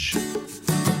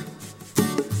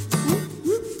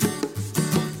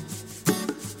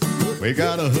We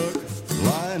got a hook,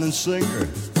 line and sinker,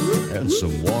 and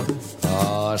some water.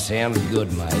 Oh, sounds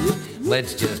good, mate.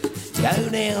 Let's just go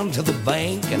down to the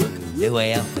bank and do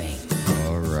our thing.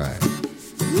 All right.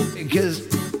 Because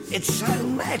it's so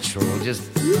natural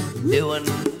just doing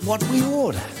what we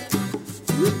order.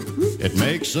 It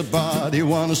makes a body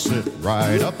want to sit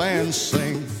right up and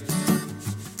sing.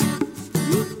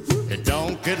 It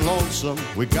don't get lonesome,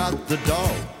 we got the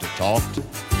dog to talk to.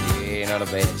 Yeah, not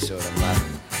a bad sort of mutt.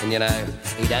 And you know,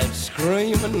 he don't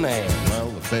scream and nail. Well,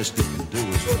 the best you can do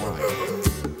is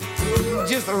whine.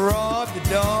 Just ride the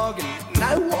dog and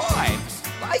no wives.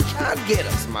 They can't get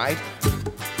us, mate.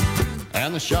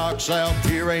 And the sharks out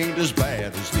here ain't as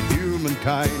bad as the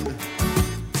humankind.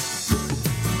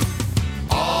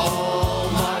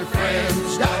 All my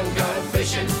friends don't go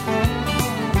fishing.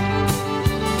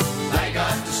 They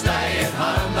got to stay at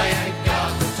home, they ain't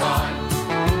got the time.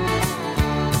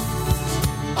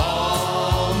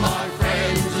 All my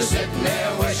friends are sitting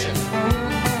there wishing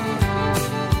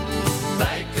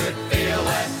they could feel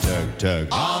that tug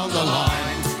on the line.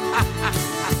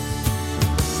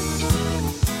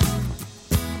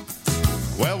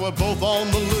 Well, we're both on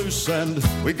the loose and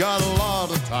we got a lot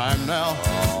of time now.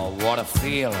 Oh, what a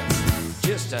feeling.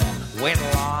 Just a wet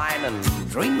line and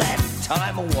dream that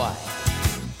time away.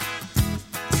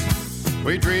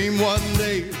 We dream one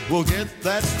day we'll get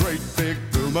that great big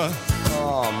boomer.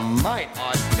 Oh, mate,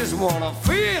 I just want to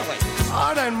feel it.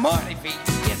 I don't mind if he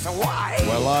gets away.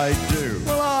 Well, I do.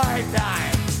 Well, I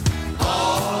don't.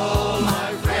 All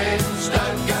my friends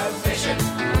don't go fishing.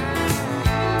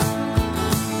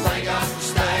 They got to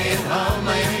stay at home,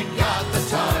 they ain't got the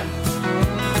time.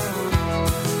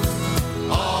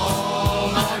 All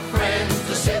my friends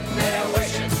are sitting there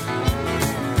wishing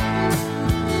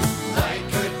they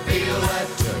could feel that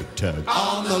tug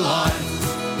on the line.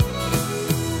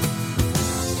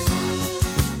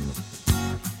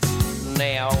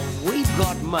 Now, we've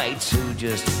got mates who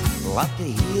just love to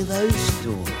hear those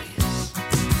stories.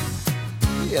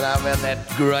 You know about that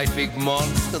great big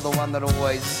monster, the one that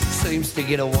always seems to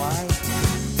get away?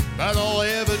 But all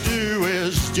they ever do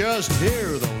is just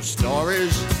hear those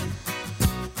stories.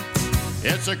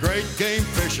 It's a great game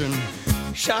fishing.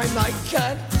 Shame they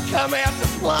can't come out to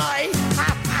play.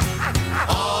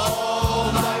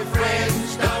 All my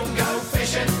friends don't go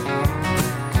fishing.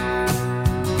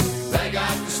 They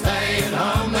got to stay at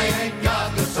home, they ain't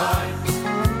got the time.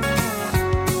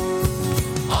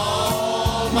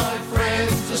 All my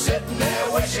friends are sitting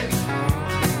there wishing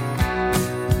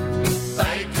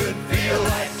they could feel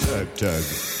that tug.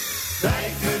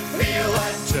 They could feel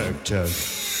that tug.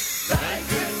 They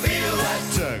could feel that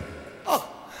tug. Oh,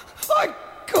 I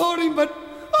caught him, but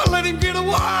I let him get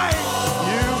away.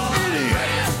 You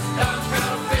idiot. Don't go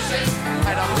fishing.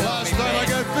 Last time I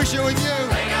go fishing with you.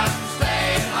 They got to stay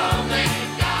at home. They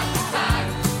ain't got the time.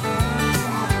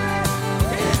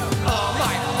 Oh,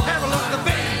 mate, have a look at the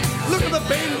bend. Look at the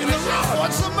bend in the rod.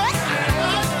 What's the matter?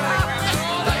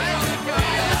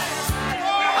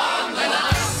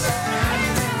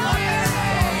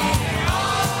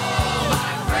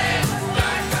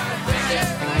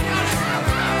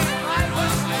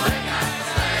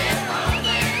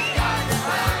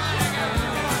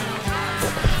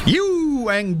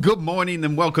 And good morning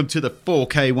and welcome to the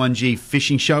 4K1G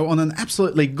Fishing Show on an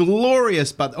absolutely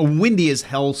glorious but a windy as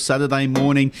hell Saturday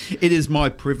morning. It is my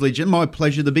privilege and my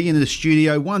pleasure to be in the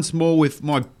studio once more with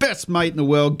my best mate in the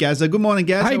world, Gazza. Good morning,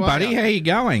 Gazza. Hey, buddy, how you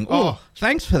going? Oh,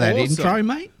 thanks for that awesome intro,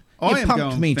 mate. I You am pumped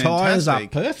going me tyres up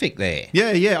fantastic. perfect there.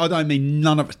 Yeah, I don't mean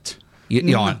none of it.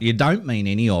 You don't mean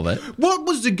any of it. What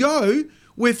was the go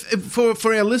with,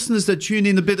 for our listeners that tuned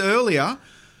in a bit earlier,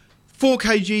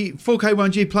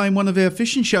 4K1G playing one of our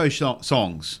fishing show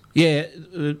songs? Yeah,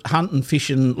 hunting,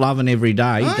 fishing, loving every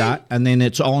day, Hey. and then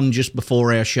it's on just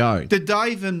before our show. The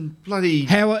Dave and bloody...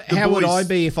 How would boys- I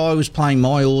be if I was playing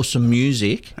my awesome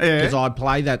music? Yeah. Because I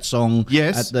play that song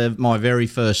Yes. at my very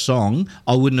first song.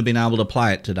 I wouldn't have been able to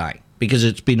play it today because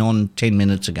it's been on 10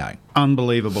 minutes ago.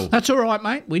 Unbelievable. That's all right,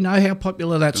 mate. We know how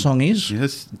popular that song is.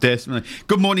 Yes, definitely.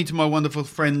 Good morning to my wonderful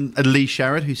friend Lee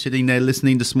Sharrett, who's sitting there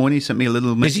listening this morning. He sent me a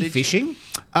little Is message. he fishing?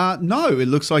 No, it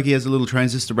looks like he has a little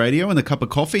transistor radio and a cup of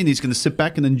coffee, and he's going to sit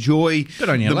back and enjoy Good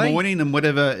on you, the Lee. morning and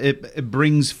whatever it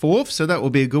brings forth. So that will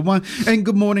be a good one. And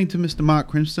good morning to Mr. Mark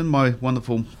Crimston, my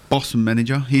wonderful boss and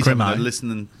manager. He's Cremo. having a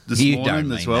listening this You morning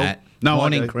don't as mean well. that. No,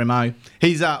 Morning, I don't. Cremo.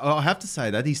 He's. I have to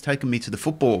say that he's taken me to the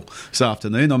football this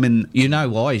afternoon. I'm in. You know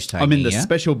why he's taking I'm in the you,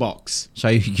 special box. so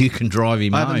you can drive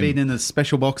him I home. haven't been in a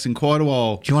special box in quite a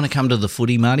while. Do you want to come to the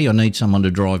footy, Marty? I need someone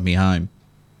to drive me home.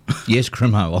 Yes,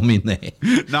 Cremo, I'm in there.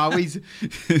 No, he's.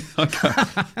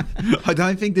 I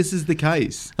don't think this is the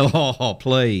case. Oh,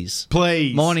 please.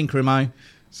 Please. Morning, Cremo.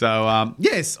 So,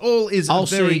 yes, all is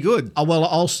very good. Oh, well,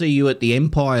 I'll see you at the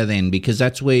Empire then, because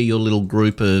that's where your little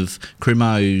group of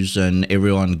Cremos and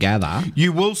everyone gather.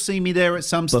 You will see me there at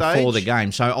some stage. Before the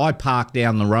game. So I park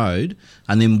down the road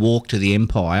and then walk to the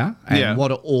Empire. And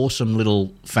what an awesome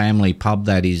little family pub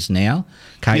that is now.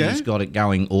 Katie's got it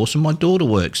going awesome. My daughter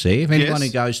works there. If anyone who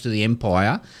goes to the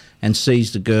Empire and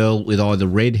sees the girl with either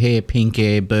red hair, pink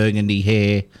hair, burgundy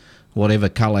hair, whatever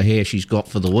colour hair she's got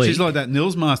for the week. She's like that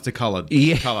Nils Master colour.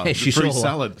 She's fruit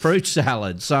salad. Fruit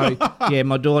salad. So,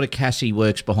 my daughter Cassie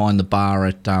works behind the bar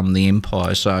at the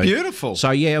Empire. So beautiful. So,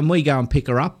 and we go and pick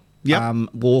her up.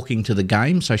 Walking to the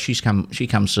game, so she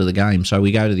comes to the game. So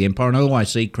we go to the Empire, and I always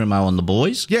see Cremo and the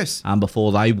boys. Yes.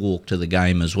 Before they walk to the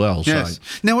game as well. Yes. So.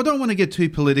 Now I don't want to get too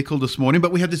political this morning,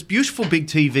 but we have this beautiful big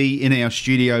TV in our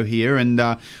studio here, and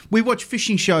we watch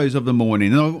fishing shows of the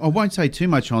morning. And I won't say too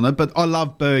much on it, but I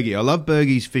love Bergie. I love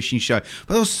Bergie's fishing show.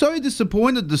 But I was so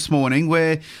disappointed this morning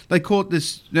where they caught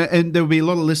this, and there will be a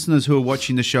lot of listeners who are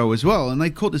watching the show as well, and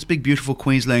they caught this big beautiful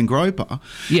Queensland groper.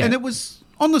 Yeah. And it was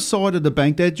on the side of the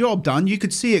bank, their job done. You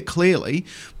could see it clearly,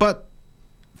 but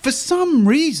for some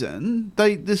reason,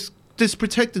 this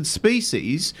protected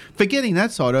species, forgetting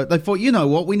that side of it, they thought, you know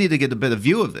what, we need to get a better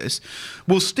view of this.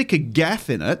 We'll stick a gaff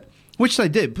in it, which they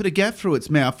did, put a gaff through its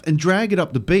mouth and drag it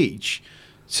up the beach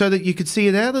so that you could see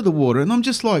it out of the water. And I'm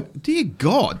just like, dear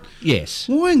God. Yes.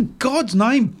 Why in God's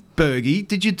name, Bergie,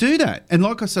 did you do that? And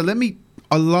like I said,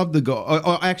 I love the guy.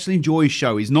 I actually enjoy his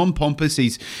show. He's non-pompous.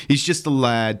 He's just a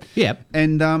lad. Yep.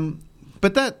 And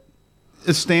but that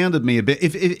astounded me a bit.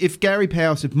 If Gary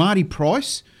Powers, if Marty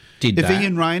Price did that, if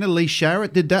Ian Rayner, Lee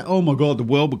Sharrett did that, oh my God, the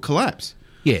world would collapse.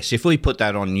 Yes, if we put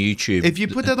that on YouTube. If you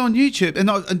put that on YouTube,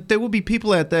 and there will be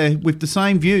people out there with the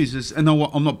same views as, and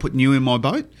I'm not putting you in my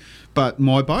boat, but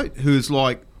my boat, who's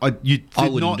like, I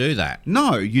wouldn't do that.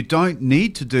 No, you don't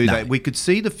need to do that. We could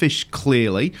see the fish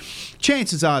clearly.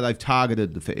 Chances are they've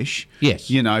targeted the fish. Yes.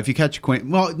 You know, if you catch a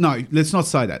queen... Well, no, let's not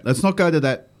say that. Let's not go to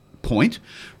that point.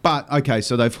 But, okay,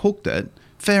 so they've hooked it.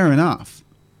 Fair enough.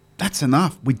 That's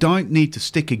enough. We don't need to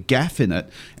stick a gaff in it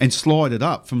and slide it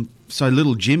up so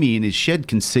little Jimmy in his shed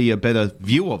can see a better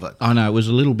view of it. I know, it was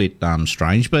a little bit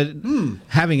strange, but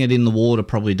having it in the water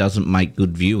probably doesn't make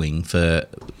good viewing for...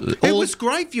 It was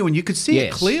great viewing. You could see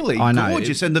it clearly. I know.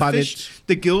 Gorgeous. And the fish,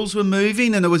 the gills were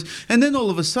moving, and then all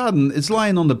of a sudden it's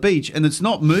laying on the beach and it's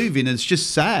not moving, it's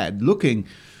just sad looking.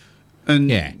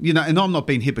 And, you know, and I'm not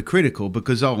being hypocritical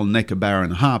because I'll neck a barra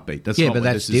in a heartbeat. That's not what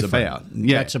this is about.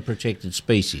 Yeah. That's a protected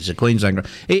species, a Queensland.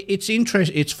 It's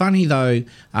interesting. It's funny, though,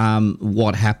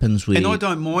 what happens with... And I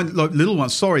don't mind, like, little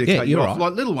ones. Sorry to cut you off. Right.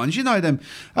 Like, little ones, you know them.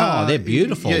 They're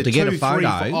beautiful to get a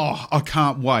photo. 3, 4, I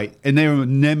can't wait. And they're a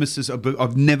nemesis.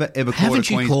 I've never, ever caught a Haven't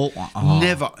you caught one? Oh.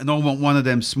 Never. And I want one of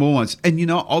them small ones. And, you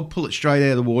know, I'd pull it straight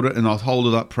out of the water and I'd hold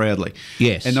it up proudly.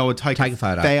 Yes. And I would take a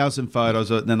photo. 1,000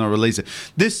 photos of it and then I release it.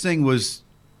 This thing was...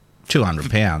 200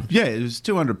 pounds. Yeah, it was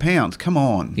 200 pounds. Come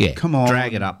on. Yeah, come on.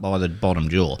 Drag it up by the bottom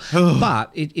jaw.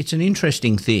 But it's an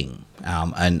interesting thing,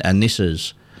 and this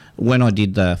is when I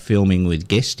did the filming with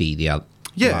Guesty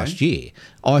last year.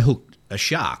 I hooked a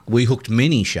shark. We hooked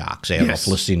many sharks out off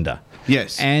Lucinda.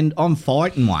 Yes. And I'm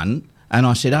fighting one, and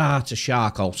I said, it's a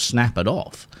shark, I'll snap it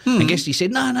off. And Guesty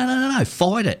said, no,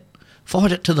 fight it.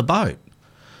 Fight it to the boat.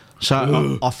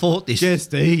 So I fought this.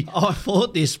 Guesty. I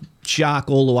fought this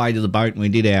shark all the way to the boat, and we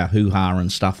did our hoo-ha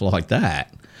and stuff like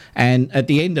that. And at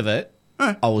the end of it,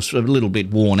 I was a little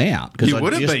bit worn out because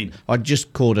I'd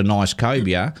just caught a nice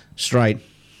cobia straight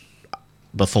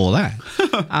before that.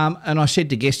 And I said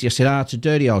to Guesty, I said, it's a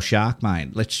dirty old shark,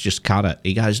 mate. Let's just cut it.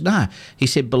 He goes, no. He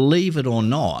said, believe it or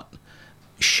not,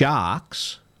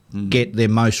 sharks get their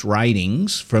most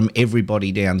ratings from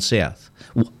everybody down south.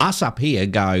 Us up here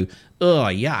go, oh,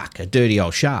 yuck, a dirty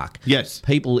old shark. Yes.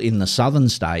 People in the southern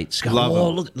states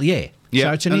go, look, yeah.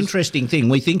 So it's an interesting thing.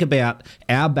 We think about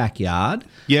our backyard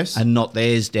and not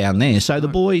theirs down there. So the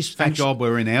boys... Thank God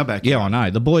we're in our backyard. Yeah, I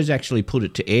know. The boys actually put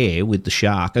it to air with the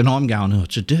shark, and I'm going,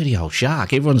 it's a dirty old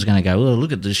shark. Everyone's going to go,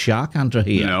 look at this shark hunter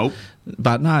here. Nope.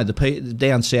 But no,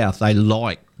 down south, they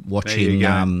like watching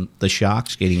the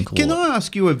sharks getting caught. Can I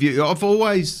ask you a view? I've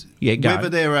always... go. Whether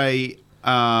they're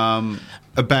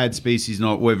a bad species,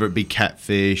 not whether it be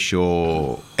catfish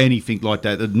or anything like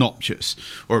that, obnoxious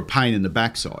or a pain in the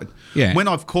backside. Yeah. When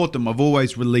I've caught them, I've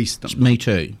always released them. Me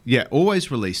too. Yeah, always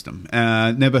released them.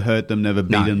 Never hurt them, never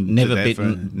beat them. Never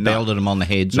bitten, belted them on the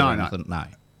heads or anything. No.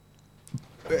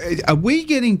 Are we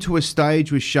getting to a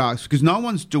stage with sharks, because no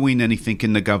one's doing anything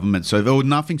in the government, or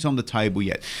nothing's on the table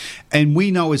yet, and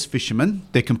we know as fishermen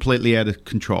they're completely out of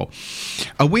control.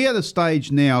 Are we at a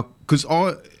stage now, because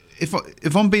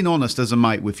if I'm being honest as a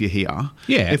mate with you here,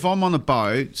 if I'm on a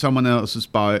boat, someone else's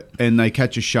boat, and they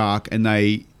catch a shark and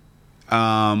they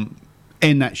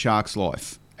end that shark's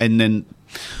life, and then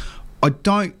I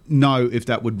don't know if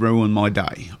that would ruin my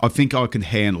day. I think I can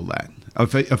handle that. I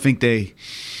think they,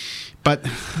 but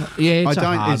it's I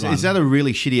don't. A hard Is that a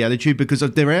really shitty attitude? Because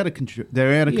they're out of control.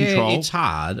 They're out of control. It's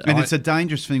hard, and it's a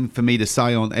dangerous thing for me to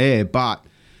say on air. But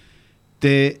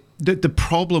the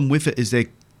problem with it is they're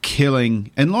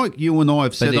killing, and like you and I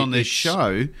have said on this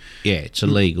show, it's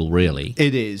illegal, really.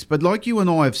 It is, but like you and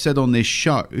I have said on this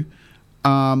show,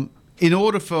 in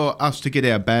order for us to get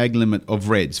our bag limit of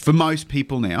reds, for most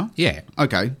people now,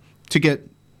 okay, to get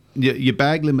your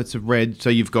bag limits of red, so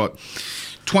you've got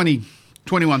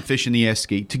 21 fish in the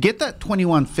esky. To get that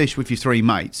 21 fish with your three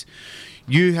mates,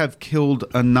 you have killed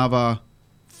another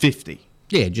 50.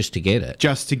 Yeah, just to get it.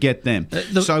 Just to get them.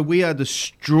 So we are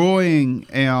destroying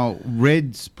our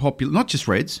reds not just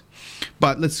reds,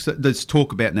 but let's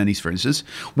talk about nannies, for instance.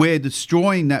 We're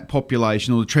destroying that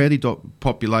population, or the trouty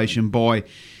population,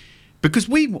 because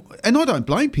and I don't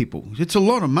blame people. It's a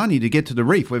lot of money to get to the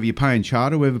reef, whether you're paying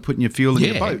charter, whether putting your fuel in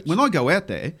your boat. When I go out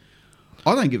there,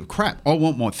 I don't give a crap. I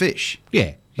want my fish.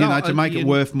 Yeah. To make it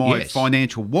worth my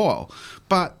financial while.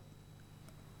 But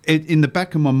in the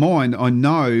back of my mind, I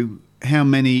know how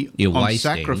many I'm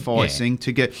sacrificing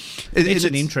to get. It's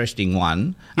an interesting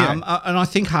one. And I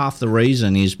think half the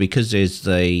reason is because there's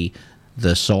the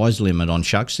size limit on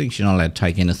sharks. I think you're not allowed to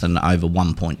take anything over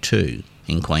 1.2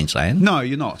 in Queensland. No,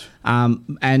 you're not.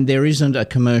 And there isn't a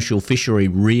commercial fishery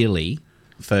really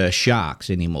for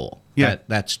sharks anymore. Yeah.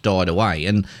 That's died away.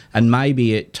 And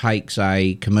maybe it takes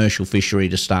a commercial fishery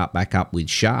to start back up with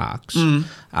sharks.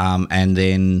 And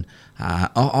then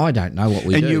I don't know what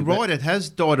we do. And you're right, it has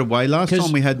died away. Last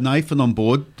time we had Nathan on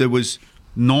board, there was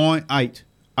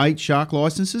eight shark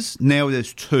licenses. Now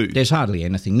there's 2. There's hardly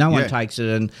anything. No one takes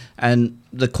it. And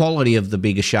the quality of the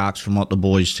bigger sharks, from what the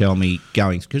boys tell me,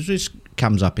 because this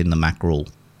comes up in the mackerel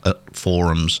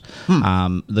forums,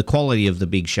 the quality of the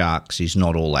big sharks is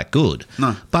not all that good.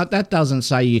 No. But that doesn't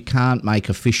say you can't make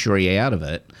a fishery out of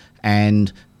it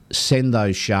and send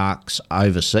those sharks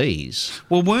overseas.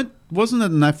 Well, wasn't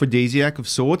it an aphrodisiac of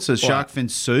sorts, a shark fin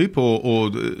soup or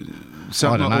something?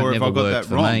 I don't know, or have I got that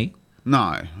wrong? Me.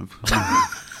 No.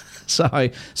 So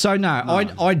no,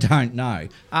 I don't know.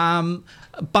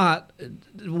 But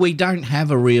we don't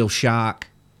have a real shark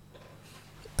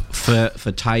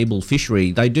for table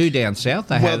fishery. They do down south.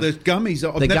 The gummies.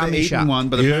 I've never eaten one,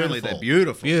 but apparently they're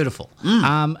beautiful. Beautiful.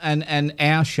 And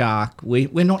our shark,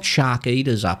 we're not shark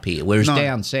eaters up here. Whereas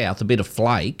down south, a bit of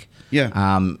flake.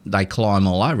 Yeah. They climb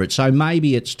all over it. So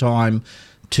maybe it's time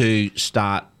to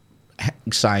start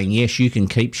saying, yes, you can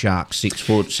keep sharks 6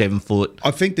 foot, 7 foot.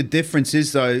 I think the difference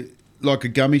is, though, like a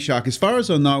gummy shark, as far as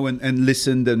I know and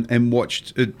listened and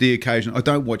watched the occasion, I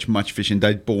don't watch much fishing.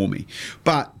 They bore me.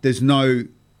 But there's no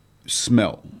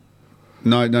smell.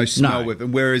 No smell with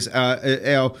them. Whereas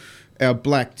our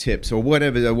black tips or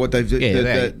whatever, what they've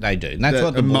they do. And that's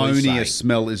what the ammonia say.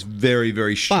 Smell is very,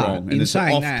 very strong, but and it's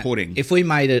off-putting. If we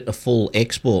made it a full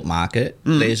export market,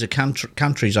 there's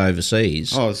countries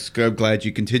overseas. Oh, I'm glad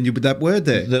you continued with that word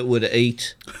there. That would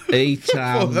eat.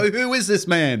 Who is this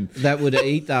man? That would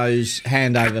eat those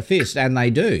hand over fist, and they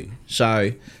do.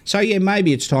 So yeah,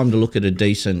 maybe it's time to look at a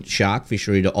decent shark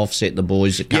fishery to offset the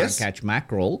boys that can't catch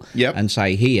mackerel. Yep. And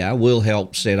say, here, we'll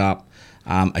help set up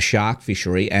a shark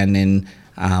fishery, and then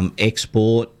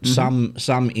export some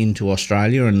into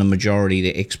Australia, and the majority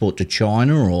they export to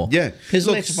China or because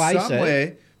let's face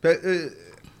it. But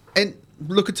and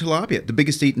look at tilapia, the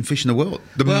biggest eaten fish in the world,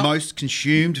 the most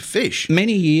consumed fish.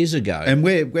 Many years ago, and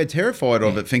we're terrified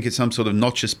of it, think it's some sort of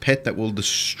noxious pet that will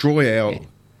destroy our.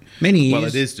 Many years. Well,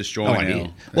 it is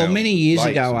destroying our. Many years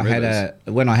ago,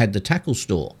 when I had the tackle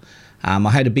store.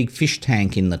 I had a big fish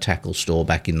tank in the tackle store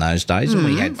back in those days, and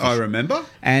we had fish. I remember.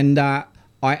 And I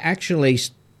actually,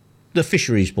 the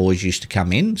fisheries boys used to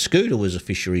come in. Scooter was a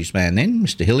fisheries man then,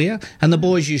 Mr. Hillier, and the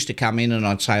boys used to come in, and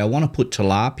I'd say, I want to put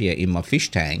tilapia in my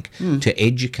fish tank to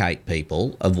educate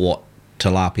people of what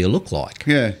tilapia look like.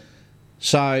 Yeah.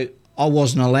 So I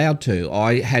wasn't allowed to.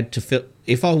 I had to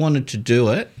if I wanted to do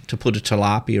it, to put a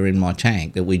tilapia in my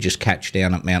tank that we just catch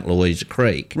down at Mount Louisa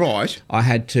Creek. Right. I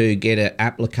had to get an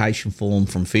application form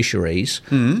from fisheries,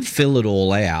 fill it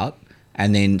all out,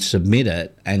 and then submit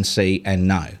it and see. And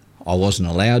no, I wasn't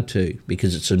allowed to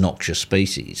because it's a noxious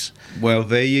species. Well,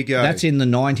 there you go. That's in the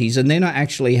 90s. And then I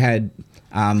actually had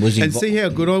Was and see how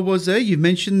good I was there? You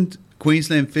mentioned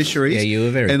Queensland Fisheries. Yeah, you were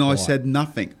very And quiet. I said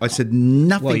nothing. I said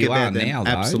nothing Well, you about are them now,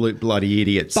 though. absolute bloody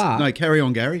idiots. No, carry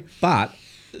on, Gary. But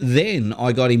then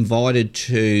I got invited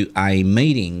to a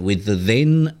meeting with the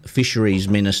then Fisheries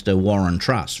Minister, Warren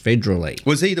Truss, federally.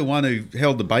 Was he the one who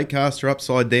held the baitcaster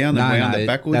upside down and wound it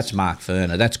backwards? That's Mark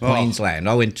Ferner. That's Queensland.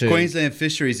 I went to Queensland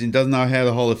Fisheries and doesn't know how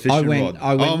to hold a fishing rod.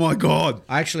 Oh, my God.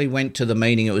 I actually went to the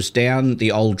meeting. It was down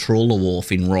the old trawler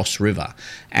wharf in Ross River.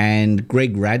 And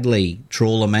Greg Radley,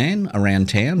 trawler man around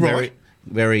town, Right.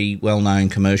 very well-known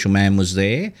commercial man, was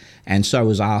there, and so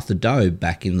was Arthur Dobe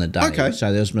back in the day. Okay.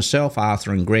 So there was myself,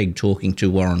 Arthur and Greg talking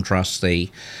to Warren Truss,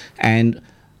 and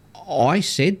I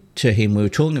said to him, we were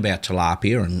talking about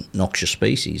tilapia and noxious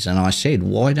species, and I said,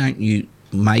 why don't you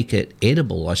make it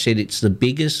edible? I said, it's the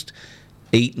biggest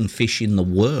eaten fish in the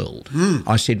world.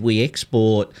 I said, we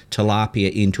export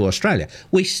tilapia into Australia.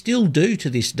 We still do to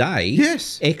this day.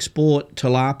 Yes. Export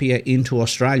tilapia into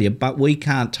Australia, but we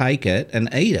can't take it and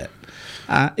eat it.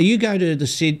 You go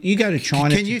to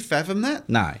China. Can you fathom that?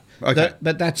 No. Okay.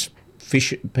 But that's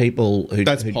fish people who.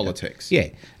 That's politics.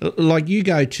 Yeah. Like you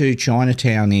go to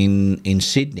Chinatown in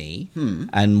Sydney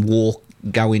and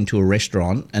go into a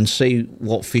restaurant and see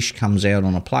what fish comes out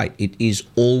on a plate. It is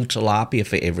all tilapia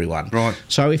for everyone. Right.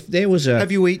 So if there was a.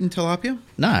 Have you eaten tilapia?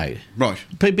 No. Right.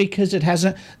 Because it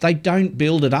hasn't. They don't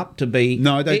build it up to be.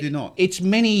 No, they do not. It's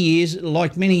many years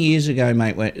ago,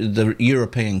 mate, the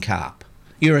European carp.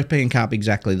 European carp,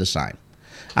 exactly the same.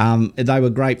 They were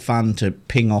great fun to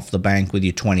ping off the bank with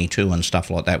your 22 and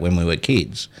stuff like that when we were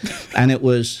kids. And it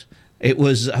was,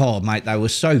 oh, mate, they were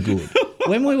so good.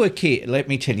 When we were kids, let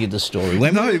me tell you the story.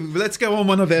 Let's go on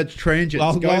one of our tangents.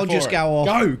 I'll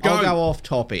go off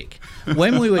topic.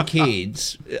 When we were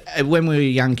kids, when we were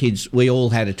young kids, we all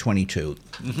had a 22.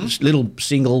 Little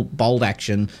single bolt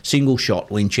action, single shot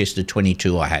Winchester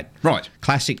 22 I had. Right.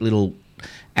 Classic little.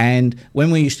 And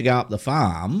when we used to go up the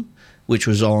farm, which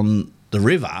was on the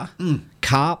river,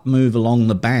 carp move along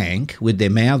the bank with their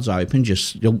mouths open,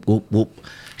 just whoop, whoop, whoop.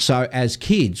 So as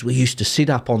kids, we used to sit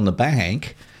up on the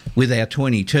bank with our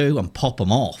 22 and pop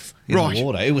them off in the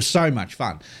water. It was so much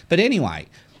fun. But anyway,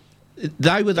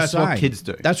 they were the same. That's what kids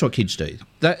do. That's what kids do.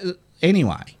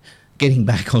 Anyway, getting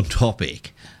back on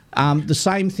topic. The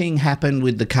same thing happened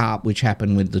with the carp, which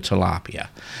happened with the tilapia.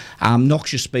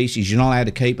 Noxious species, you're not allowed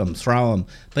to keep them, throw them.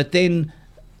 But then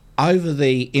over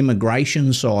the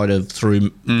immigration side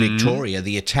through Victoria,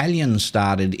 the Italians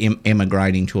started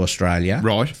emigrating to Australia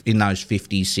in those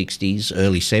 50s, 60s,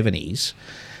 early 70s.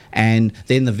 And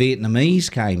then the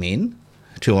Vietnamese came in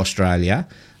to Australia.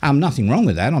 Nothing wrong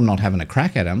with that. I'm not having a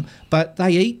crack at them. But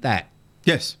they eat that.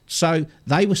 Yes. So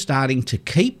they were starting to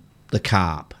keep the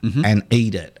carp and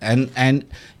eat it. And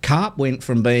carp went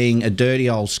from being a dirty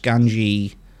old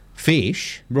scungy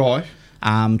fish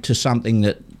to something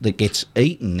that gets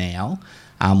eaten now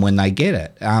when they get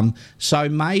it. So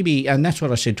maybe, and that's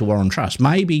what I said to Warren Truss,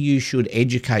 maybe you should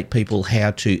educate people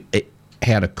how to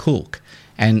cook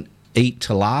and eat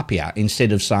tilapia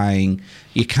instead of saying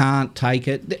you can't take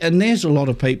it. And there's a lot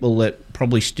of people that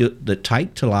probably that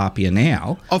take tilapia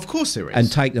now. Of course there is.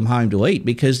 And take them home to eat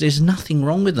because there's nothing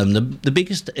wrong with them. The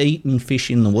biggest eaten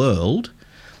fish in the world,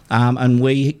 and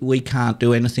we can't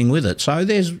do anything with it. So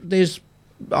there's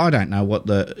I don't know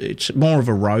it's more of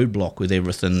a roadblock with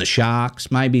everything. The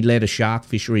sharks, maybe let a shark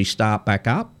fishery start back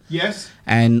up. Yes.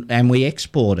 And we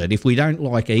export it. If we don't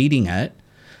like eating it,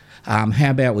 how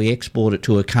about we export it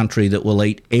to a country that will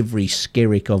eat every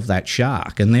skerrick of that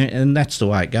shark? And that's the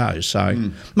way it goes.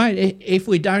 So, mate, if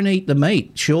we don't eat the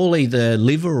meat, surely the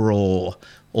liver or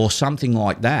something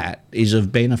like that is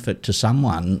of benefit to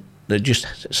someone that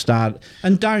just start...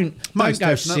 And don't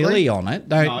go silly on it.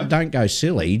 Don't go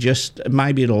silly. Just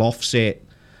maybe it'll offset...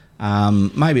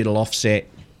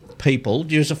 people.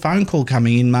 There's a phone call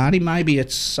coming in, Marty. Maybe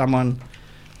it's someone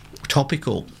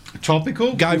topical.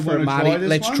 Topical? Go for it, Marty.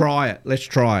 Let's try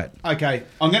it. Okay,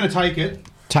 I'm going to take it.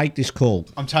 Take this call.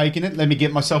 I'm taking it. Let me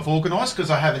get myself organised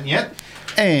because I haven't yet.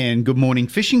 And good morning,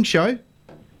 Fishing Show.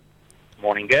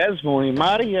 Morning, Gaz. Morning,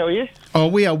 Marty. How are you? Oh,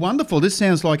 we are wonderful. This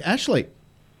sounds like Ashley.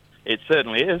 It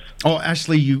certainly is. Oh,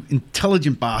 Ashley, you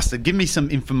intelligent bastard. Give me some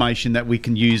information that we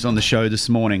can use on the show this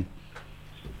morning.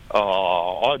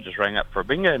 Oh, I just rang up for a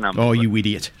bingo number. Oh, you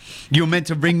idiot. You were meant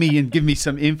to ring me and give me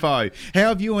some info. How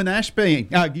have you and Ash been?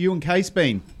 You and Case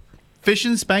been?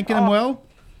 Fishing, spanking them well?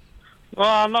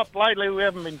 Well, not lately. We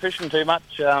haven't been fishing too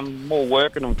much. More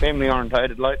working and family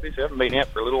orientated lately, so we haven't been out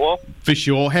for a little while. For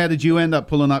sure. How did you end up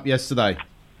pulling up yesterday?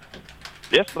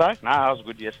 Yesterday? No, I was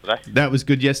good yesterday. That was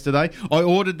good yesterday. I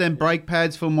ordered them brake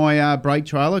pads for my brake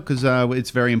trailer because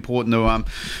it's very important to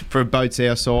for boats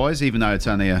our size, even though it's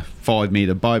only a 5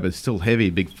 metre boat, but it's still heavy,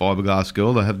 big fiberglass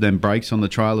girl. They have them brakes on the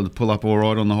trailer to pull up all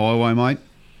right on the highway, mate.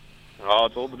 Oh,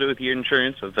 it's all to do with your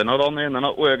insurance. If they're not on there and they're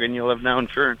not working, you'll have no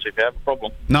insurance if you have a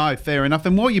problem. No, fair enough.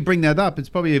 And while you bring that up, it's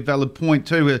probably a valid point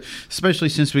too, especially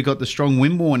since we've got the strong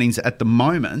wind warnings at the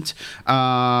moment,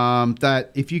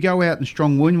 that if you go out in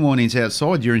strong wind warnings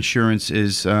outside, your insurance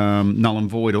is null and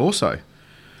void also.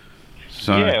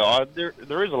 So, yeah,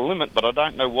 there is a limit, but I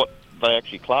don't know what they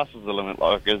actually class as the limit,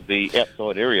 like as the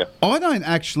outside area. I don't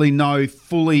actually know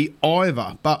fully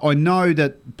either, but I know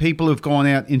that people have gone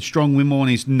out in strong wind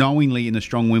warnings knowingly in a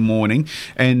strong wind warning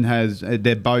and has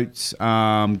their boats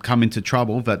come into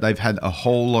trouble, that they've had a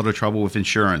whole lot of trouble with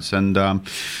insurance. And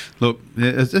look,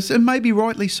 it may be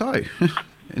rightly so.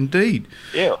 Indeed.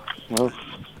 Yeah. Well,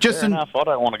 fair enough. I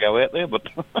don't want to go out there, but...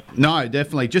 No,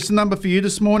 definitely. Just a number for you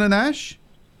this morning, Ash?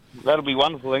 That'll be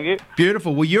wonderful, thank you.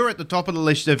 Beautiful. Well, you're at the top of the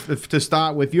list to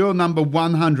start with. You're number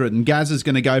 100, and Gaz is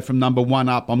going to go from number 1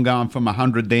 up. I'm going from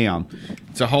 100 down.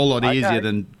 It's a whole lot easier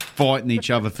than fighting each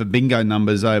other for bingo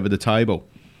numbers over the table.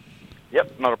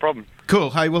 Yep, not a problem.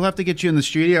 Cool. Hey, we'll have to get you in the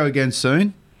studio again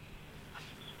soon.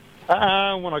 When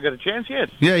I get a chance, yes.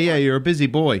 Yeah, you're a busy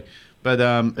boy. But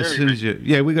as soon as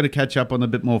we've got to catch up on a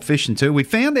bit more fishing too. We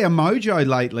found our mojo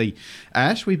lately,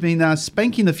 Ash. We've been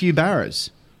spanking a few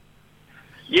barras.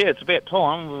 Yeah, it's about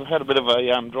time. We've had a bit of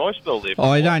a dry spell there.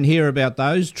 I don't hear about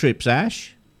those trips,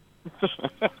 Ash.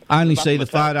 Only see the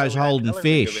photos holding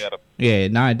fish. Yeah,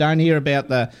 no, don't hear about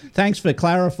the... Thanks for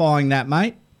clarifying that,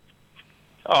 mate.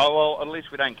 Oh, well, at least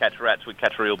we don't catch rats. We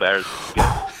catch real barras.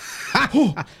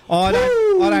 I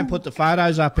don't put the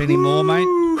photos up anymore, mate.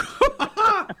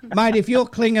 Mate, if you're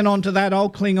clinging on to that, I'll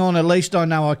cling on. At least I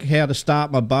know how to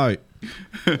start my boat.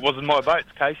 It wasn't my boat,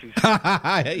 it's Casey's.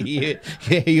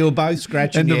 yeah, you're both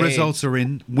scratching And your the heads. results are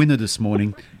in. Winner this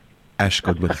morning, Ash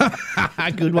Goodwin.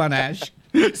 Good one, Ash.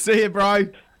 See you, bro.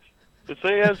 See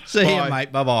you. See you,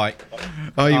 mate. Bye-bye.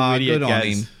 Oh, you idiot, good on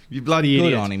Gaz. him. You bloody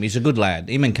idiot. Good on him. He's a good lad.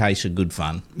 Him and Case are good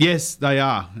fun. Yes, they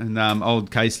are. And old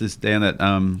Case is down at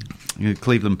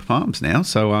Cleveland Farms now.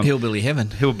 So Hillbilly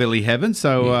heaven. Hillbilly heaven.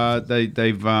 So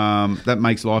they've that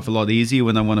makes life a lot easier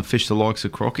when they want to fish the likes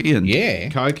of crocky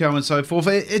and cocoa and so forth.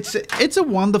 It's a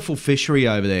wonderful fishery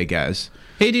over there, Gaz.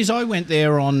 It is. I went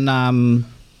there on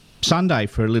Sunday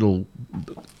for a little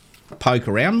poke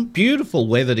around. Beautiful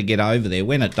weather to get over there.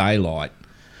 Went at daylight.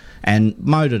 And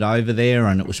mowed it over there,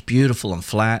 and it was beautiful and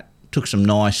flat. Took some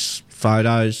nice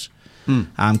photos.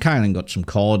 Kaylin got some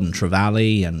cod and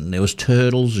trevally, and there was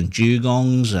turtles and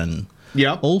dugongs and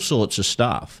all sorts of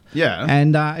stuff. Yeah.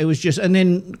 And it was just... And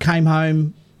then came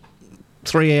home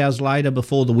 3 hours later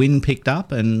before the wind picked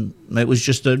up, and it was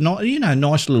just a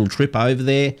nice little trip over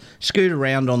there. Scoot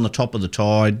around on the top of the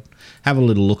tide, have a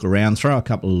little look around, throw a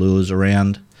couple of lures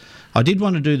around. I did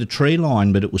want to do the tree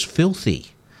line, but it was filthy.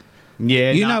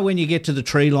 Yeah, you know when you get to the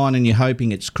tree line and you're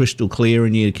hoping it's crystal clear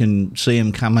and you can see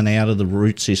them coming out of the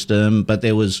root system, but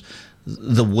there was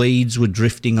the weeds were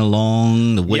drifting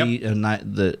along, the weed and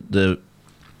the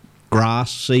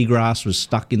grass, seagrass was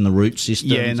stuck in the root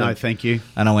system. Yeah, no, thank you.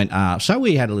 And I went, so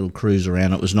we had a little cruise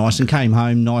around. It was nice and came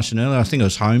home nice and early. I think I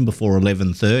was home before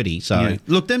 11:30. So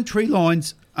look, them tree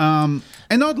lines, and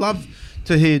I'd love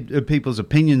to hear people's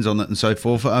opinions on it and so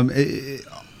forth.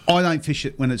 I don't fish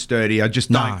it when it's dirty. I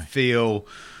just don't feel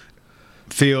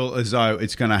as though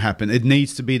it's going to happen. It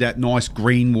needs to be that nice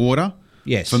green water.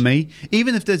 Yes. For me,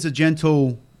 even if there's a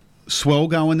gentle swell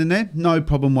going in there, no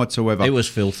problem whatsoever. It was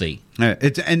filthy. Yeah,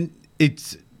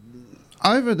 it's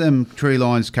over them tree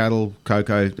lines, cocoa,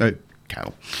 crocky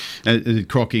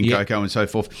and cocoa and so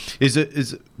forth. Is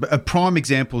a prime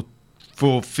example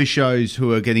for fishers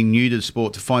who are getting new to the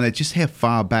sport to find out just how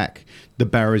far back the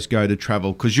barras go to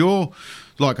travel, because you're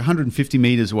like 150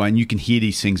 metres away and you can hear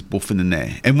these things buffing in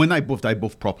there. And when they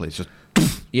buff properly. It's just...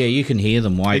 Yeah, you can hear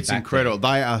them way back. It's incredible.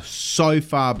 They are so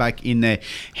far back in there.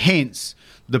 Hence,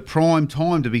 the prime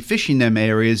time to be fishing them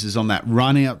areas is on that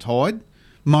run-out tide,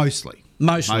 mostly.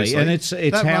 And it's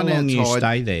how long you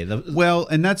stay there. Well,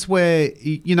 and that's where,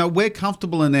 we're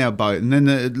comfortable in our boat, and then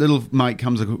the little mate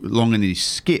comes along in his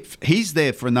skiff. He's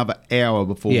there for another hour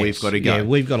before we've got to go. Yeah,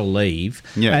 we've got to leave.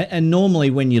 Yeah. And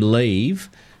normally when you leave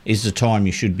is the time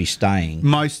you should be staying.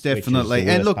 Most definitely.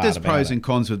 And look, there's pros and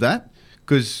cons with that.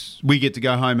 because we get to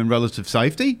go home in relative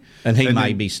safety. And he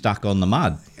may be stuck on the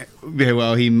mud. Yeah,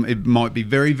 well, it might be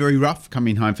very, very rough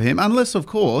coming home for him, unless, of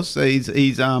course,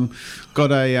 he's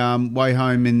got a way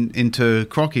home into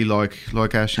Crocky like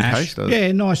Ash and Case does.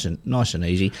 Yeah, nice and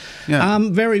easy. Yeah.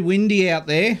 Very windy out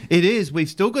there. It is. We've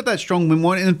still got that strong wind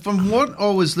warning. And from what I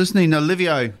was listening,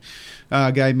 Olivio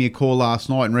gave me a call last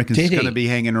night and reckons it's going to be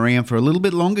hanging around for a little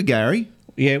bit longer, Gary.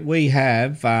 Yeah, we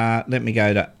have. Let me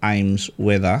go to Ames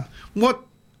Weather. What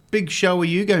big show are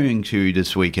you going to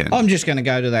this weekend? I'm just going to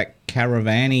go to that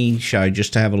Caravani show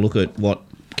just to have a look at what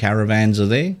caravans are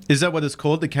there. Is that what it's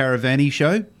called, the Caravani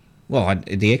show? Well,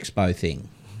 the expo thing.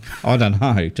 I don't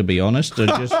know, to be honest.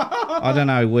 I don't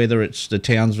know whether it's the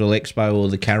Townsville Expo or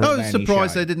the Caravani show. I was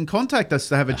surprised they didn't contact us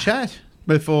to have a chat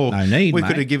before. No need, we mate.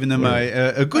 could have given them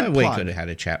a good We plug. could have had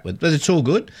a chat with, but it's all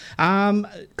good.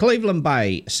 Cleveland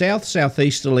Bay,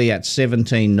 southeasterly at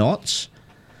 17 knots.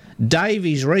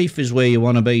 Davies Reef is where you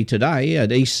want to be today,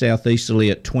 at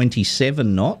east-southeasterly at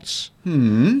 27 knots.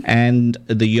 And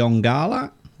the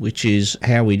Yongala, which is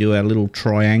how we do our little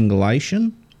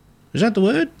triangulation. Is that the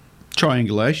word?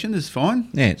 Triangulation is fine.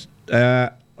 Yeah,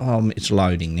 it's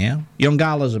loading now.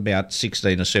 Yongala's about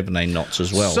 16 or 17 knots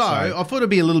as well. So I thought it'd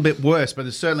be a little bit worse, but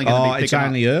it's certainly going to be picking it's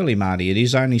only early, Marty. It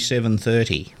is only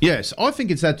 7:30. Yes, I think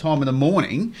it's that time of the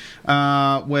morning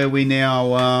where we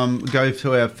now go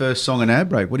to our first song and ad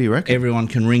break. What do you reckon? Everyone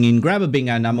can ring in, grab a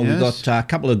bingo number. Yes. We've got a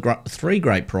couple of 3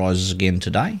 great prizes again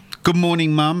today. Good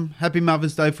morning, Mum. Happy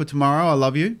Mother's Day for tomorrow. I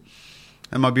love you.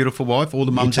 And my beautiful wife, all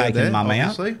the mums out there, Mum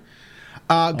obviously.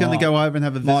 Going to go over and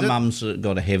have a visit. My mum's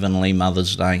got a heavenly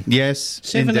Mother's Day. Yes,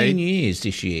 17 indeed. years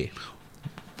this year.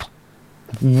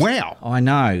 Wow. I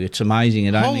know, it's amazing.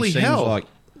 It only Holy seems hell. like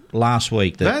last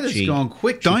week that has she, gone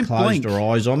quick. she Don't closed blink. her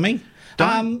eyes on me.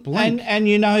 Don't blink. And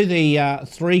you know the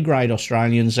 3 great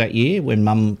Australians that year when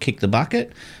Mum kicked the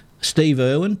bucket? Steve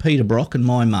Irwin, Peter Brock and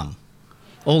my mum.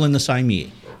 All in the same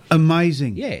year.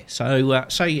 Amazing. Yeah, so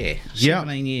yeah,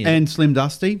 17 years. And Slim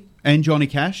Dusty and Johnny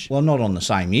Cash. Well, not on the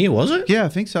same year, was it? Yeah, I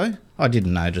think so. I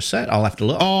didn't notice that. I'll have to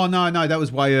look. Oh, no, that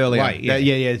was way earlier.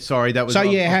 Yeah, sorry. That was. So,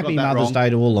 I've happy got that Mother's wrong. Day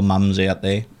to all the mums out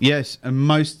there. Yes, and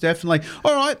most definitely.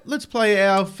 All right, let's play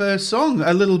our first song.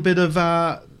 A little bit of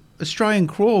Australian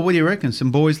Crawl. What do you reckon?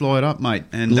 Some boys light up, mate.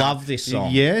 And Love this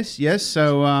song. Yes.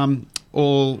 So,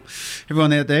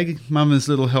 everyone out there, Mama's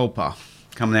Little Helper,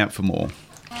 coming out for more.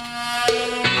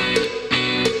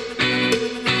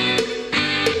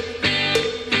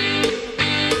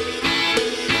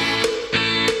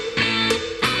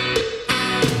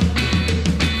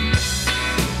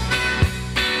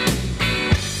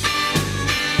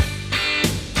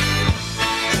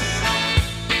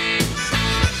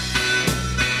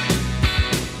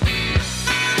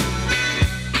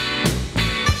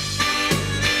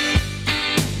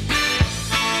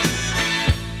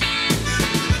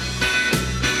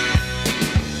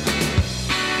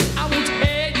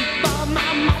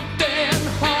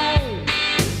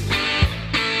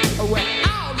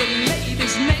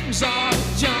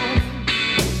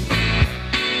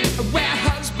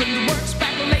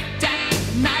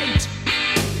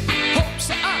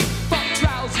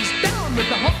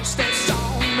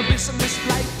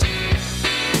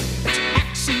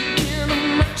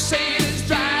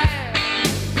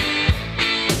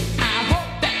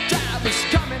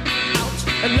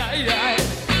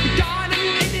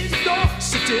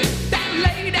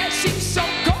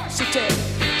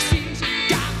 She's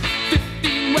got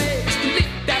 15 ways to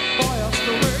lick that boy.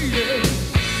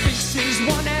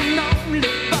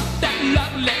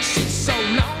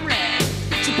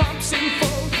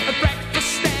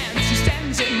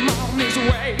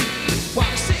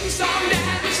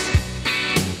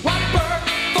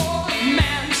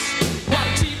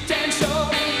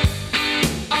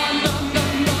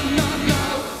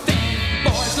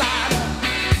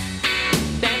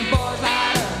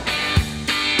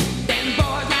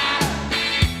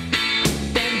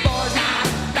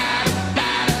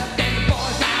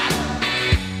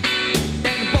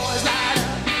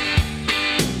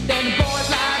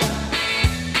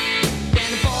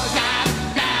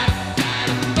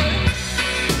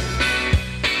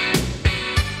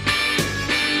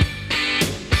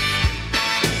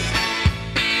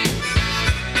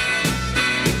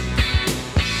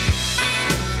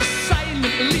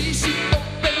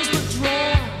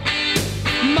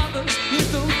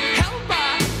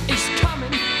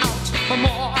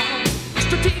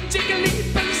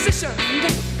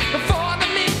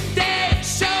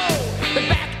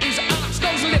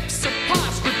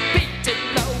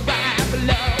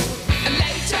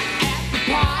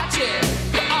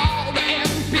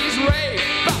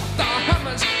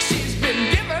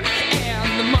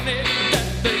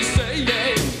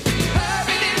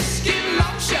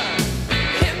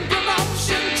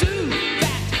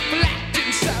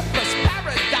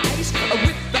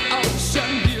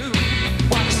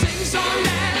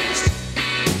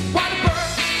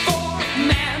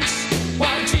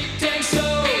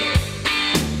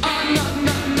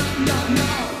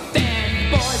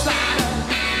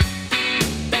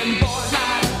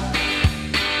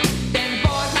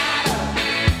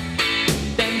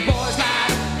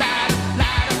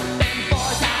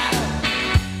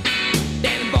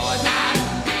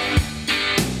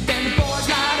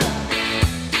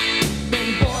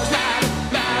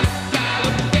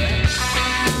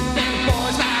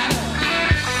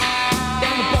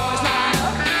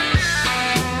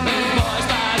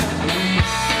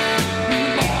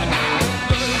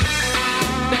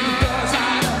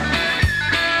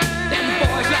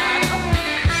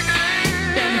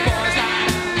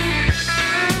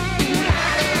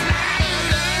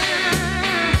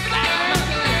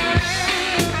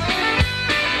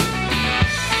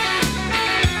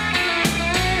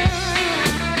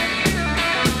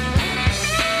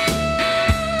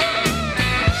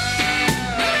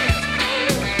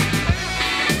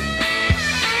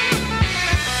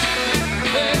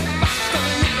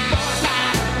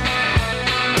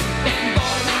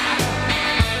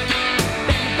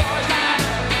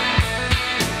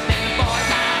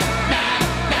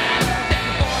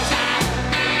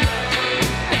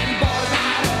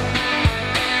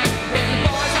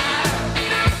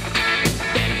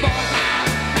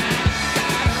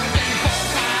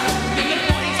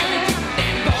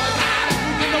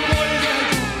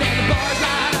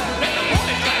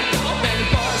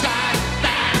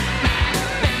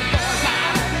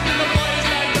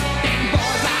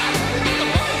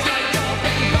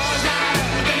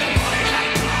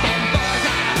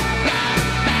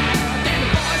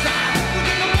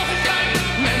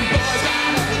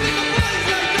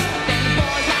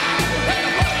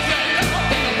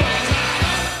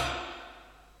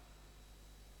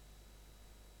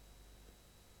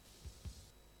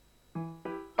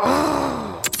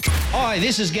 Hi,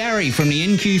 this is Gary from the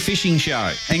NQ Fishing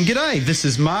Show. And g'day, this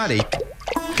is Marty.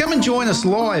 Come and join us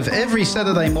live every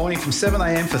Saturday morning from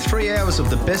 7am for 3 hours of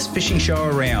the best fishing show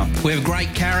around. We have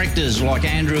great characters like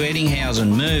Andrew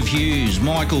Eddinghausen, Merv Hughes,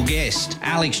 Michael Guest,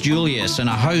 Alex Julius, and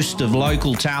a host of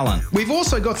local talent. We've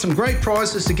also got some great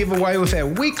prizes to give away with our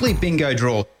weekly bingo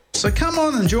draw. So come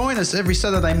on and join us every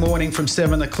Saturday morning from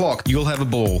 7 o'clock. You'll have a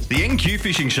ball. The NQ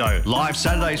Fishing Show, live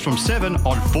Saturdays from 7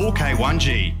 on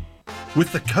 4K1G.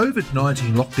 With the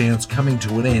COVID-19 lockdowns coming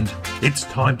to an end, it's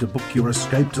time to book your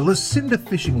escape to Lucinda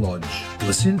Fishing Lodge.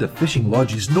 Lucinda Fishing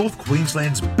Lodge is North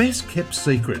Queensland's best kept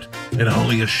secret and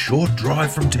only a short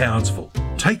drive from Townsville.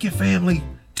 Take your family,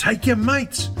 take your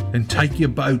mates and take your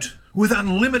boat. With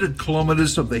unlimited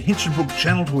kilometres of the Hinchinbrook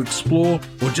Channel to explore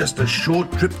or just a short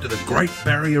trip to the Great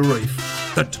Barrier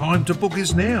Reef. The time to book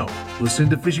is now.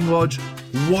 Lucinda Fishing Lodge,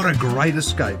 what a great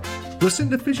escape.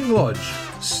 Lucinda Fishing Lodge,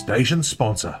 station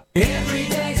sponsor. Every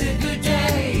day's a good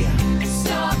day.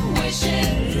 Stop wishing.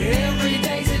 Every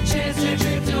day's a chance to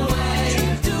drift away.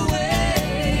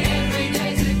 Every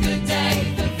day's a good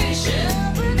day for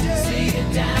fishing. See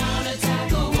it down and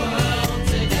tackle world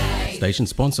today. Station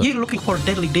sponsor. You're looking for a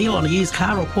deadly deal on a used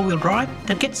car or four-wheel drive?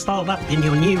 Then get styled up in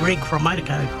your new rig from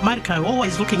Motorco. Motorco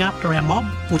always looking after our mob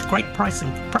with great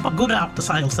pricing, proper good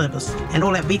after-sales service, and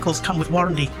all our vehicles come with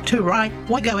warranty. Too right?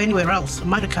 Why go anywhere else?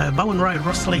 Motorco, Bowen Road,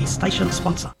 Rosslea, station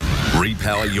sponsor.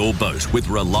 Repower your boat with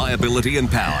reliability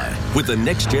and power with the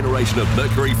next generation of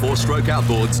Mercury 4-stroke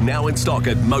outboards now in stock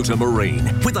at Motor Marine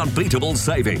with unbeatable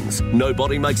savings.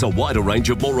 Nobody makes a wider range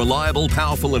of more reliable,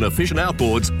 powerful and efficient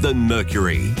outboards than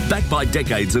Mercury. Backed by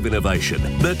decades of innovation,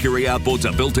 Mercury outboards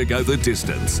are built to go the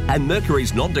distance, and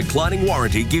Mercury's non-declining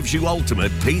warranty gives you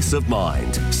ultimate peace of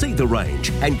mind. See the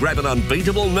range and grab an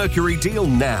unbeatable Mercury deal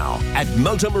now at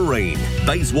Motor Marine,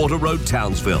 Bayswater Road,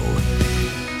 Townsville.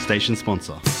 Station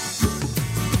sponsor.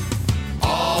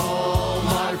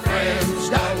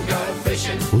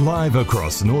 Live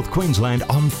across North Queensland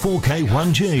on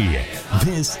 4K1G.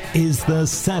 This is the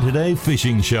Saturday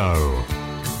Fishing Show.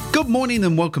 Good morning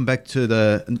and welcome back to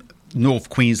the North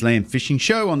Queensland Fishing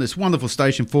Show on this wonderful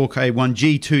station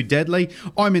 4K1G 2 Deadly.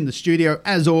 I'm in the studio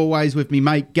as always with me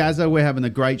mate Gazza. We're having a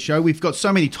great show. We've got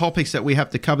so many topics that we have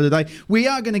to cover today. We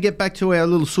are going to get back to our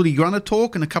little Sooty grunter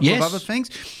talk and a couple of other things.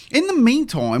 In the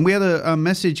meantime, we had a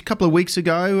message a couple of weeks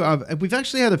ago. We've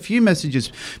actually had a few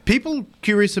messages. People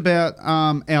curious about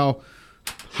our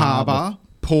harbour,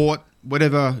 port,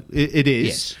 whatever it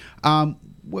is. Yes.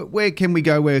 Where can we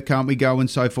go, where can't we go and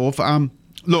so forth.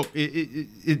 Look,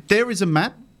 there is a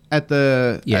map at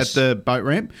the boat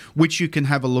ramp which you can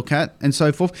have a look at and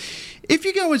so forth. If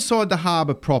you go inside the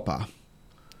harbour proper,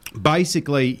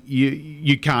 basically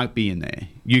you can't be in there.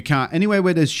 You can't anywhere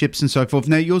where there's ships and so forth.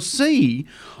 Now you'll see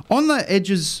on the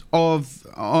edges of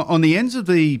on the ends of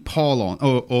the pylon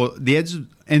or the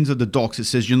ends of the docks, it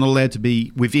says you're not allowed to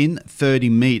be within 30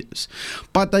 metres,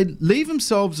 but they leave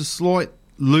themselves a slight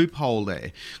loophole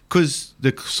there because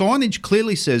the signage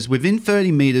clearly says within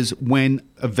 30 metres when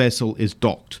a vessel is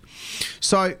docked.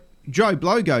 So Joe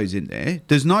Blow goes in there,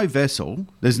 there's no vessel,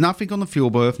 there's nothing on the fuel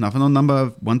berth, nothing on number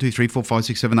 1, 2, 3, 4, 5,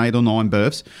 6, 7, 8 or 9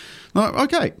 berths.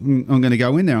 Okay, I'm going to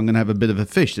go in there, I'm going to have a bit of a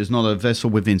fish. There's not a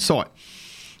vessel within sight.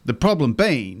 The problem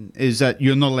being is that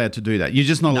you're not allowed to do that. You're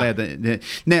just not allowed to.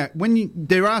 Now,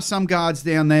 there are some guards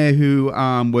down there who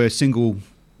were single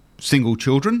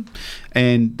children,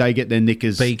 and they get their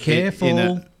knickers. Be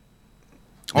careful.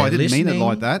 I didn't mean it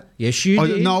like that. Yes, you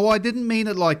did. No, I didn't mean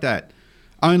it like that.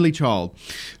 Only child.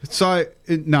 So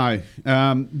no.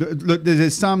 Look,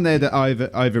 there's some there that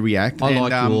overreact. I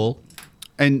like you all.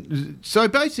 And so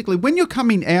basically, when you're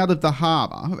coming out of the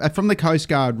harbour from the Coast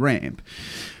Guard ramp,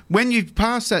 when you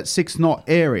pass that 6-knot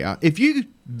area, if you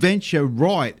venture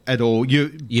right at all, you're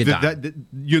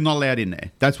not allowed in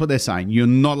there. That's what they're saying. You're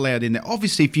not allowed in there.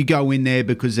 Obviously, if you go in there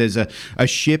because there's a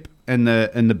ship and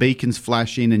the beacons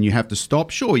flashing and you have to stop,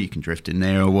 sure, you can drift in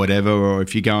there or whatever, or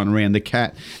if you're going around the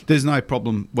cat, there's no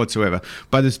problem whatsoever.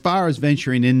 But as far as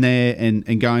venturing in there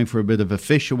and going for a bit of a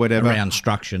fish or whatever... Around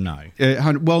structure, no.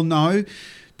 Well, no.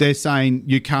 They're saying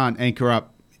you can't anchor up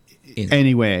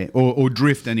anywhere or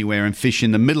drift anywhere and fish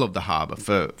in the middle of the harbour,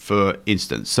 for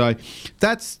instance. So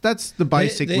that's the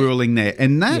basic ruling there.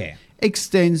 And that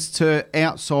extends to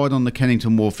outside on the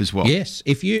Kennington Wharf as well. Yes.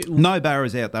 No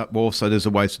barrows out that wharf, so there's a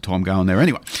waste of time going there.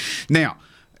 Anyway, now,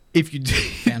 if you...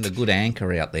 Found a good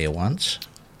anchor out there once.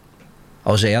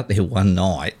 I was out there one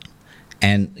night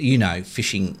and,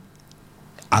 fishing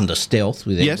under stealth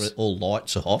with all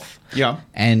lights off. Yeah.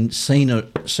 And seen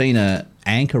a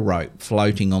anchor rope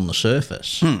floating on the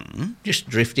surface, just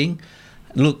drifting.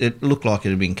 Look, it looked like it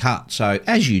had been cut. So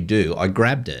as you do, I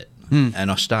grabbed it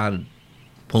and I started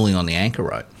pulling on the anchor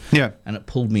rope. Yeah. And it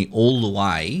pulled me all the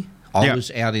way. I was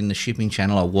out in the shipping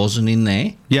channel. I wasn't in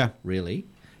there. Yeah. Really.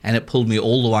 And it pulled me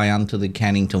all the way onto the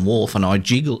Cannington Wharf, and I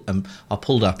jiggled and I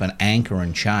pulled up an anchor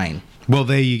and chain. Well,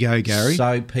 there you go, Gary.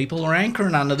 So people are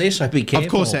anchoring under there, so be careful.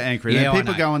 Of course they're anchoring. Yeah,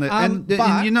 People go on there. And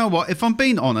you know what? If I'm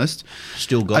being honest,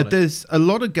 still got it. There's a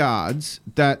lot of guards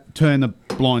that turn a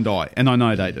blind eye, and I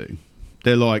know they do.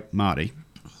 They're like, Marty,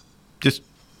 just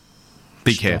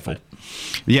be careful.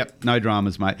 Yep, no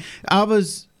dramas, mate.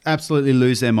 Others absolutely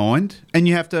lose their mind, and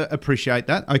you have to appreciate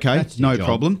that. Okay, no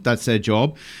problem. That's their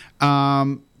job.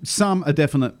 Some are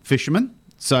definite fishermen,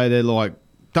 so they're like,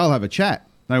 they'll have a chat.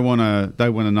 They want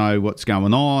to know what's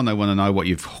going on. They want to know what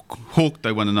you've hooked.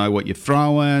 They want to know what you're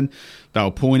throwing. They'll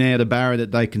point out a barrier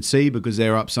that they can see because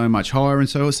they're up so much higher. And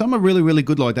so some are really, really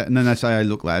good like that. And then they say, hey,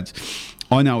 look, lads,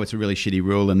 I know it's a really shitty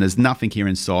rule and there's nothing here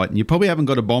in sight. And you probably haven't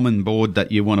got a bombing board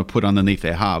that you want to put underneath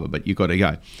their harbour, but you've got to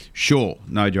go. Sure,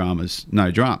 no dramas,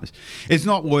 no dramas. It's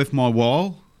not worth my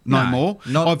while no more.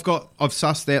 I've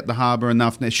sussed out the harbour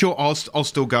enough now. Sure, I'll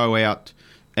still go out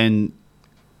and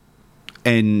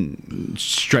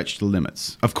stretch the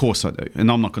limits. Of course I do.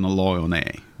 And I'm not going to lie on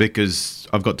air because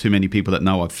I've got too many people that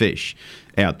know I fish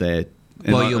out there.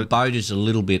 Well, your boat is a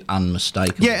little bit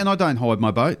unmistakable. Yeah, and I don't hide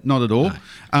my boat, not at all.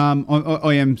 No.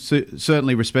 I am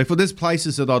certainly respectful. There's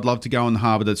places that I'd love to go in the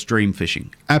harbour that's dream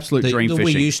fishing, absolute dream fishing.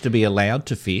 We used to be allowed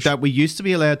to fish. That we used to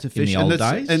be allowed to fish. In the old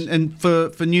days. And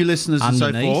for new listeners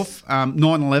underneath. And so forth,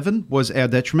 9/11 was our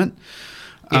detriment.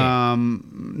 Yeah.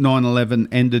 9/11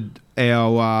 ended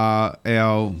our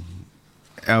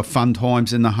fun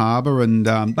times in the harbour, and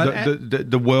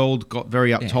the world got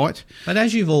very uptight. Yeah. But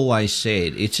as you've always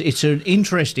said, it's an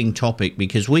interesting topic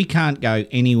because we can't go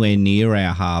anywhere near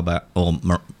our harbour or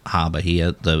harbour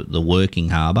here, the working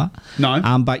harbour.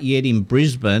 No. But yet in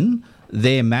Brisbane,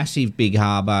 their massive big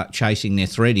harbour chasing their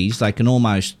threadies, they can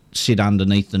almost sit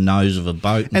underneath the nose of a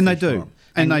boat. And they do.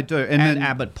 And they do. And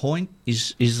Abbott Point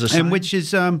is the same. And which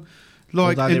is...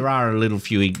 although there are a little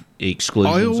few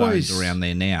exclusion zones around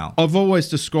there now. I've always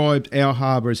described our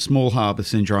harbour as small harbour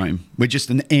syndrome. We're just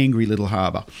an angry little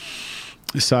harbour.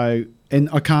 So, and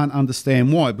I can't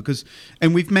understand why, because,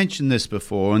 and we've mentioned this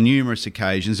before on numerous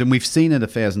occasions, and we've seen it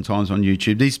 1,000 times on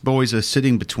YouTube. These boys are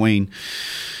sitting between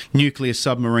nuclear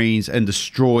submarines and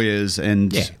destroyers,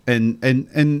 and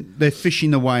they're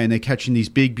fishing away and they're catching these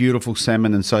big, beautiful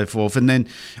salmon and so forth. And then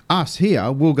us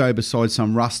here, we'll go beside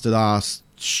some rusted ass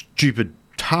stupid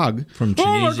tug from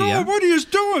Tunisia. Oh my God, what are you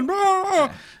doing?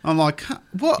 I'm like,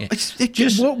 what? Yeah.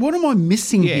 What am I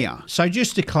missing here? So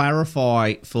just to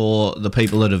clarify for the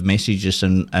people that have messaged us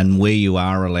and where you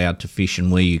are allowed to fish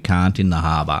and where you can't in the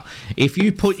harbour, if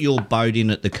you put your boat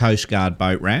in at the Coast Guard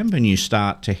boat ramp and you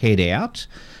start to head out,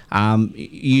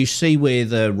 you see where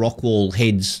the rock wall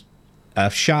heads a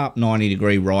sharp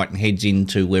 90-degree right and heads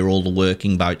into where all the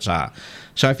working boats are.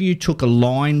 So if you took a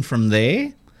line from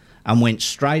there and went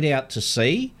straight out to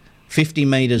sea, 50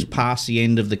 metres past the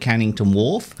end of the Cannington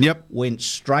Wharf, went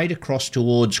straight across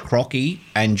towards Crocky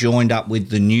and joined up with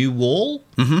the new wall,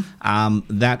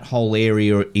 that whole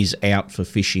area is out for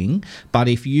fishing. But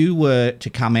if you were to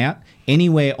come out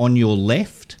anywhere on your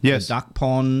left, the duck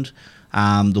pond,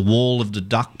 the wall of the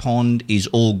duck pond is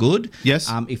all good. Yes.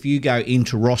 If you go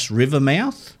into Ross River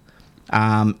mouth,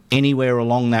 anywhere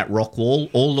along that rock wall,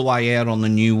 all the way out on the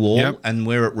new wall, and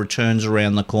where it returns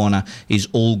around the corner is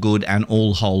all good and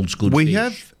all holds good fish. We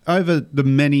have, over the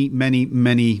many, many,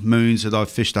 many moons that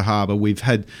I've fished the harbour, we've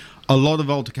had a lot of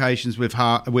altercations with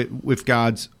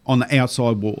guards on the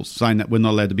outside walls, saying that we're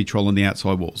not allowed to be trolling the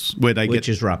outside walls, where they Which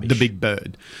get is rubbish. The big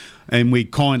bird. And we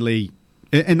kindly...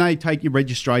 And they take your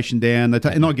registration down,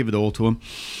 and I give it all to them.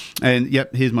 And,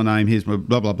 here's my name, here's my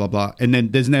blah, blah, blah, blah. And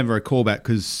then there's never a callback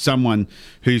because someone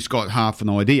who's got half an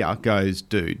idea goes,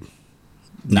 dude,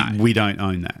 no, we don't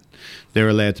own that. They're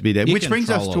allowed to be there. Which brings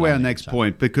us to our next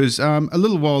point, because a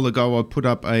little while ago I put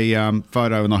up a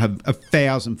photo, and I have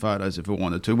 1,000 photos if I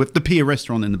wanted to, with the Pier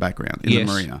Restaurant in the background in the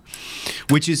marina,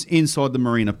 which is inside the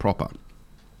marina proper.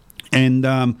 And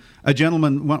a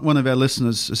gentleman, one of our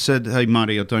listeners, said, hey,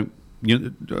 Marty, I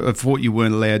thought you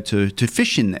weren't allowed to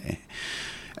fish in there.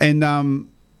 And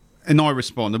I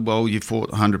responded, well, you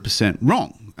thought 100%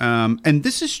 wrong. And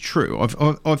this is true.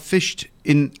 I've fished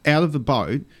out of a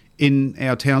boat in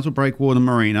our Townsville Breakwall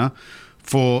marina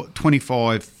for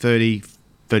 25, 30,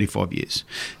 35 years.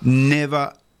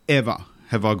 Never, ever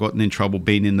have I gotten in trouble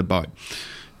being in the boat.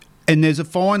 And there's a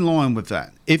fine line with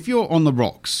that. If you're on the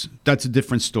rocks, that's a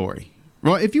different story.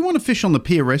 Right, if you want to fish on the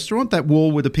Pier Restaurant, that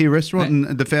wall with the Pier Restaurant and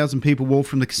the 1,000 people walk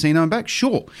from the casino and back,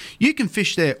 sure, you can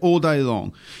fish there all day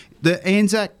long. The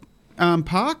Anzac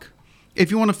Park,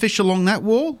 if you want to fish along that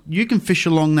wall, you can fish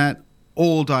along that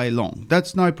all day long.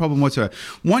 That's no problem whatsoever.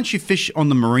 Once you fish on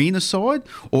the marina side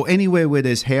or anywhere where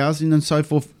there's housing and so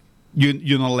forth,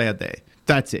 you're not allowed there.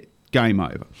 That's it. Game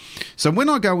over. So when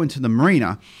I go into the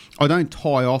marina, I don't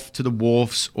tie off to the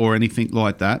wharfs or anything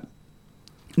like that.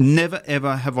 Never,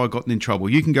 ever have I gotten in trouble.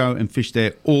 You can go and fish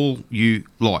there all you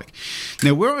like.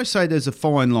 Now, where I say there's a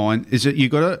fine line is that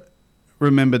you've got to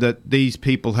remember that these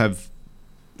people have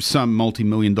some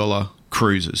multi-million-dollar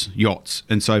cruisers, yachts,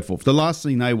 and so forth. The last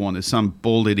thing they want is some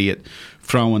bald idiot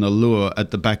throwing a lure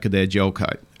at the back of their gel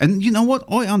coat. And you know what?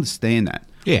 I understand that.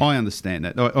 Yeah. I understand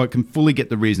that. I can fully get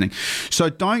the reasoning. So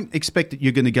don't expect that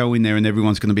you're going to go in there and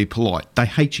everyone's going to be polite. They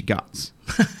hate your guts.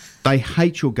 They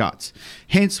hate your guts.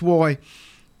 Hence why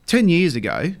 10 years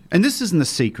ago, and this isn't a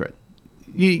secret,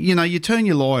 you turn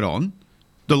your light on,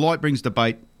 the light brings the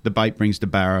bait brings the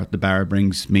barra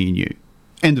brings me and you.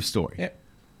 End of story. Yep.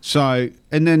 So,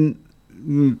 and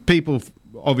then people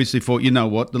obviously thought, you know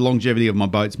what, the longevity of my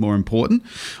boat's more important.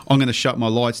 I'm going to shut my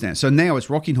lights down. So now it's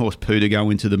rocking horse poo to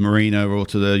go into the marina or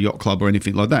to the yacht club or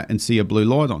anything like that and see a blue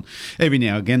light on. Every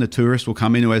now and again, a tourist will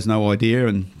come in who has no idea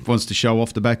and wants to show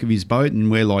off the back of his boat,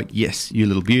 and we're like, yes, you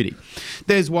little beauty.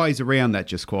 There's ways around that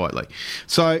just quietly.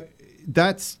 So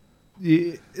that's...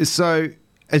 So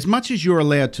as much as you're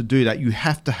allowed to do that, you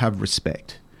have to have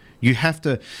respect. You have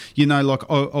to, like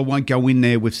I won't go in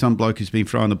there with some bloke who's been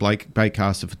throwing a bait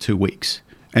caster for 2 weeks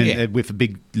and with a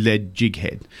big lead jig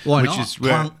head. Why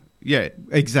not? Yeah,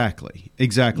 exactly.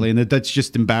 And that's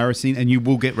just embarrassing, and you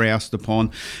will get roused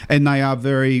upon. And they are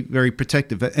very, very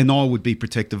protective. And I would be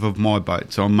protective of my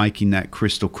boat, so I'm making that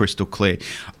crystal clear.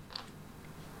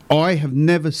 I have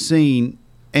never seen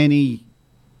any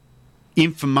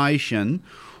information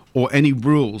or any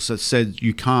rules that said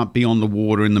you can't be on the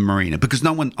water in the marina, because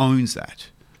no one owns that.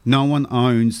 No one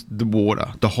owns the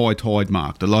water, the high tide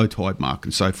mark, the low tide mark,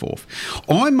 and so forth.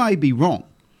 I may be wrong.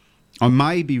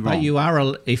 But you are,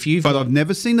 But I've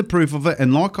never seen the proof of it.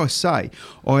 And like I say,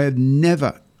 I have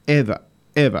never, ever,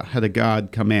 ever had a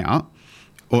guard come out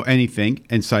or anything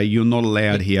and say, you're not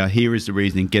allowed here. Here is the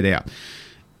reasoning. Get out.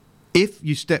 If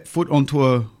you step foot onto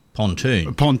a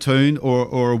pontoon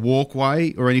or a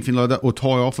walkway or anything like that, or tie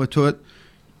off to it,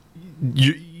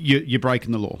 you're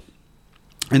breaking the law.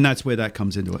 And that's where that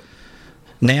comes into it.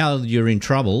 Now you're in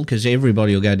trouble because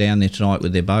everybody will go down there tonight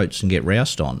with their boats and get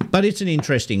roused on. But it's an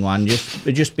interesting one.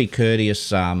 Just be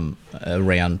courteous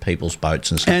around people's boats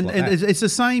and stuff like that. And it's the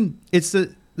same. It's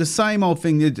the same old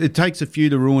thing. It takes a few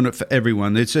to ruin it for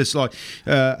everyone. It's just like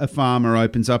a farmer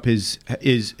opens up his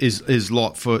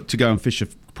lot to go and fish a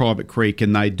private creek,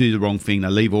 and they do the wrong thing. They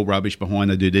leave all rubbish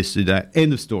behind. They do this, do that.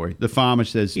 End of story. The farmer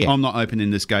says, I'm not opening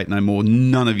this gate no more.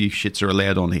 None of you shits are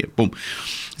allowed on here. Boom.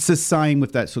 It's the same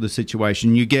with that sort of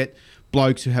situation. You get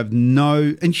blokes who have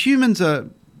no... And humans are...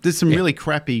 There's some really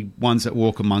crappy ones that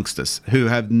walk amongst us who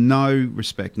have no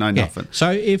respect, no nothing.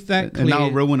 So if that and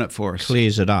they'll ruin it for us.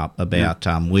 Clears it up about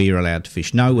we're allowed to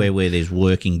fish nowhere where there's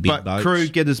working big boats. Crew,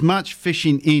 get as much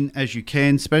fishing in as you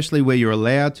can, especially where you're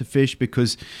allowed to fish,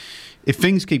 because if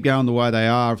things keep going the way they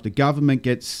are, if the government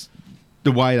gets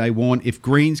the way they want, if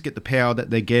Greens get the power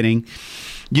that they're getting,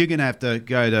 you're going to have to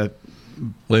go to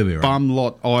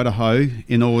Bumlot, Idaho,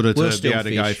 in order to be able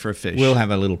to go for a fish. We'll have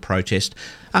a little protest.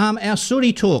 Our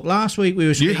Sooty talk. Last week we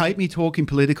were speaking... You hate me talking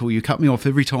political. You cut me off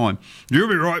every time. You'll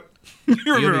be right.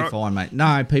 You'll be fine, mate.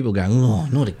 No, people go, oh,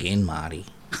 not again, Marty.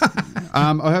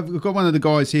 I've got one of the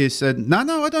guys here said, no,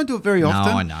 I don't do it very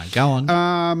often. No, I know. Go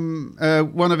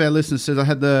on. One of our listeners says, I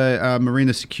had the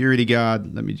marina security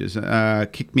guard,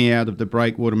 kick me out of the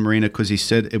breakwater marina because he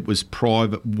said it was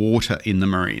private water in the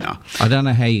marina. I don't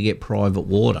know how you get private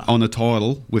water. On a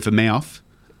title with a mouth?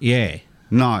 Yeah.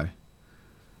 No.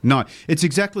 It's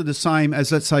exactly the same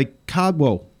as, let's say,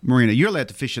 Cardwell Marina. You're allowed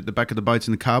to fish at the back of the boats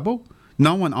in the Cardwell.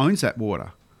 No one owns that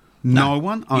water. No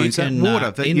one owns that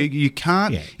water. You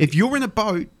can't. Yeah. If you're in a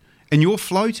boat and you're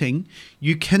floating,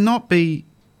 you cannot be.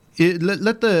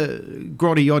 Let the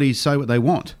grotty yachties say what they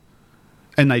want,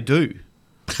 and they do.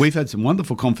 We've had some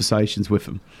wonderful conversations with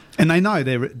them, and they know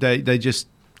they just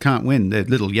can't win. They're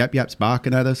little yaps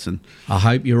barking at us, and I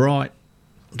hope you're right.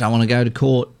 Don't want to go to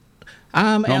court.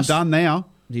 I'm done now.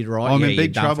 Did right. I'm in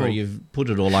big trouble. You've put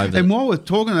it all over. And while we're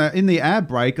talking in the ad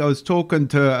break, I was talking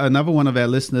to another one of our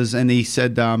listeners, and he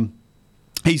said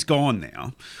he's gone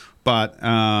now, but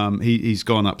he's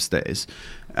gone upstairs.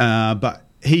 But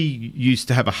he used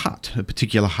to have a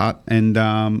particular hut, and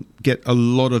get a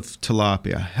lot of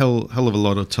tilapia, hell of a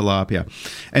lot of tilapia,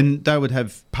 and they would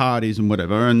have parties and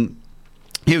whatever, and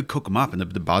he would cook them up in the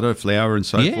butter, flour, and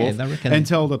so forth, and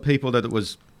tell the people that it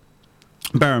was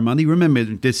barramundi. Remember,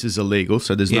 this is illegal,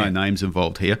 so there's no names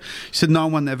involved here. He said no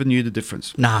one ever knew the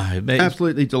difference. No. But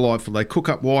absolutely delightful. They cook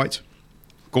up white.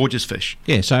 Gorgeous fish.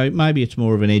 Yeah, so maybe it's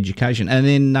more of an education. And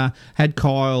then had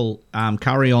Kyle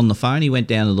Curry on the phone. He went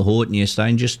down to the Horton yesterday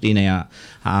and just in our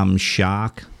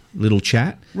shark little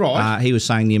chat. Right. He was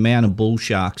saying the amount of bull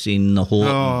sharks in the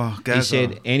Horton. Oh, he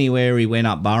said anywhere he went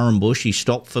up Burrenbush, he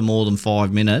stopped for more than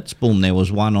 5 minutes. Boom, there was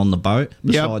one on the boat,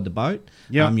 beside the boat.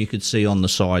 Yep. You could see on the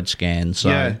side scan.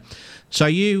 So, So are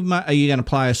you going to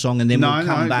play a song and then we'll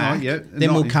come back? Not yet.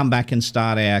 Then we'll come back and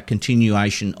start our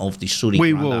continuation of the Sooty.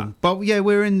 We grunter. will, but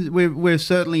we're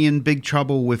certainly in big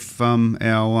trouble with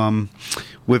our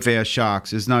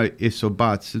sharks. There's no ifs or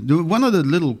buts. One of the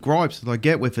little gripes that I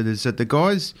get with it is that the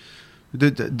guys.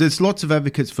 There's lots of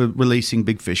advocates for releasing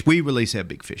big fish. We release our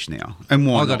big fish now, and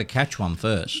why? I got to catch one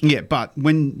first. Yeah, but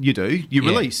when you do, you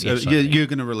release. Yes, you're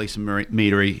going to release a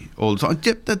meatery all the time.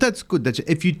 That's good.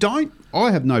 If you don't,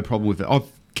 I have no problem with it.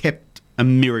 I've kept a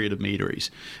myriad of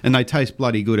meateries, and they taste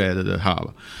bloody good out of the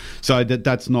harbour. So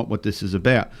that's not what this is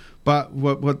about. But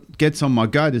what gets on my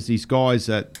goat is these guys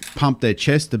that pump their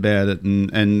chest about it,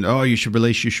 and you should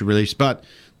release, but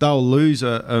they'll lose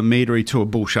a meatery to a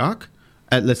bull shark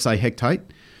at, let's say, hectate.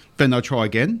 Then they'll try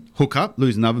again, hook up,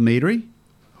 lose another meatery,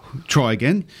 try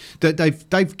again.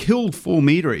 They've killed 4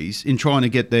 meateries in trying to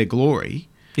get their glory.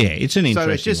 Yeah, it's an interesting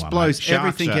one. So it just one, blows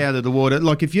everything out of the water.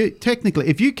 Like if you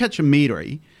catch a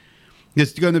meatery,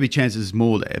 there's going to be chances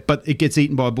more there, but it gets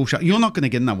eaten by a bull shark. You're not going to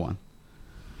get another one.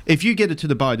 If you get it to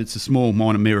the boat, it's a small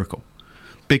minor miracle,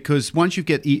 because once you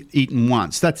get eaten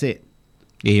once, that's it.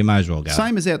 Yeah, you may as well go.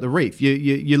 Same as out the reef.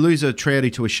 You lose a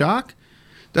troutie to a shark.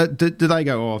 Do they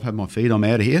go, I've had my feed, I'm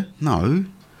out of here? No.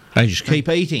 They just keep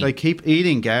eating. They keep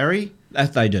eating, Gary.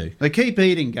 That they do. They keep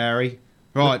eating, Gary.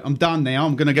 Right, I'm done now.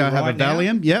 I'm going to go have a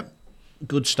Valium. Yep.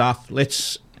 Good stuff.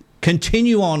 Let's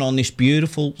continue on this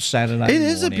beautiful Saturday morning. It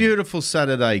is a beautiful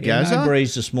Saturday, Gazza. No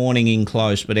breeze this morning in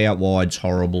close, but out wide's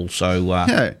horrible. So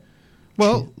yeah.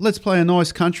 Well, let's play a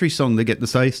nice country song to get the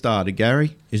day started,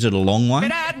 Gary. Is it a long one? If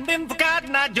it hadn't been for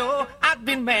Cotton Eye Joe, I'd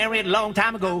been married a long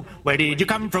time ago. Where did you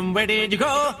come from? Where did you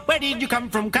go? Where did you come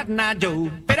from, Cotton Eye Joe?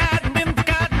 If it hadn't been for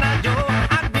Cotton Eye Joe,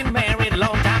 I'd been married a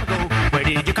long time ago. Where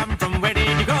did you come from? Where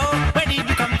did you go? Where did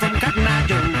you come from, Cotton Eye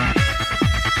Joe?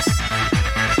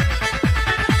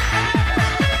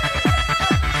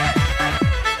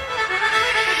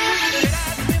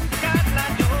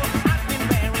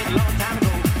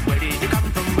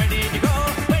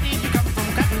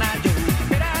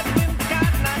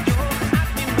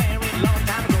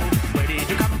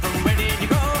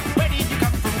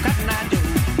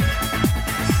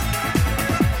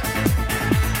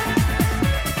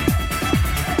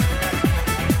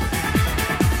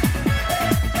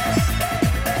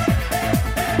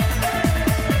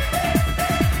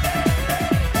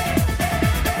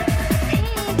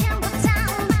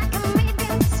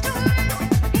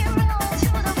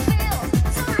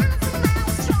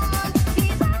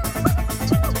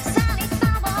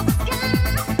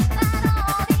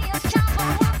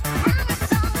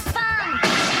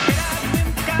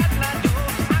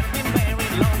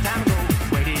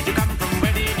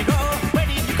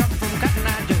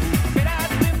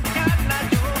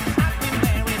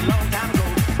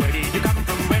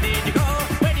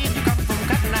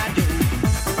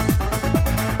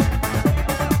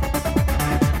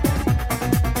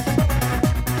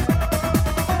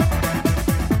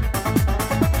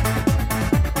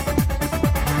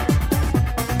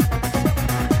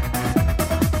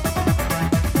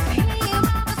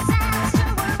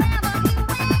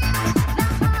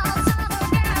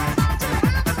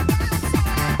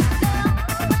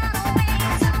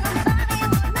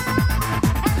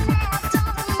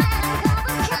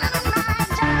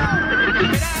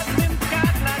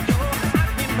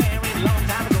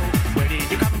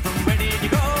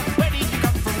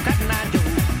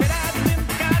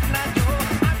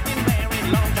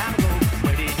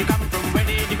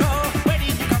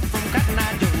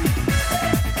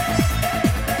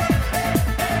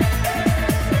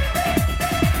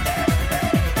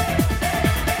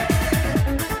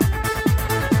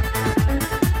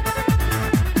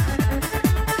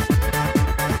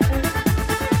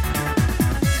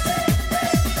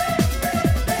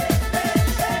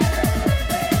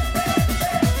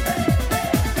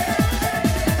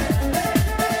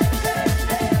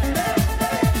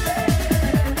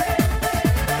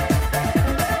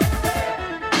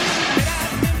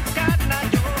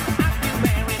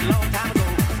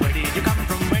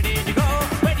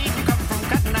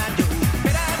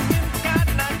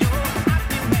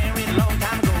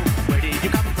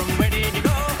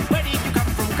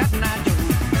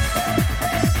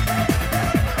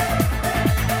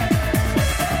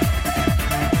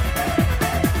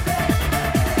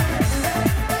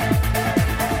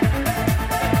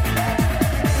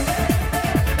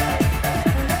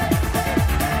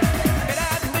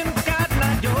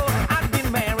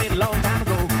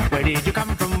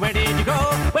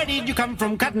 did you come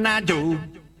from, Cotton Eye Joe?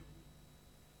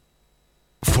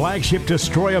 Flagship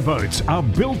destroyer boats are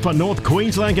built for North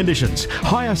Queensland conditions.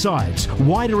 Higher sides,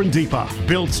 wider and deeper.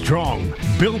 Built strong,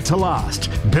 built to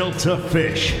last, built to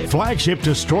fish. Flagship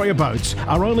destroyer boats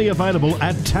are only available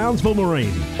at Townsville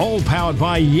Marine. All powered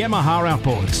by Yamaha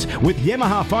outboards with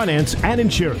Yamaha finance and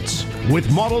insurance.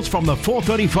 With models from the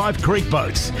 435 Creek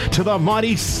boats to the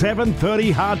mighty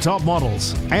 730 hardtop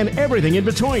models and everything in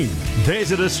between.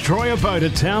 There's a destroyer boat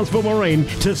at Townsville Marine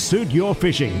to suit your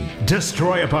fishing.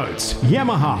 Destroyer boats,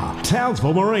 Yamaha,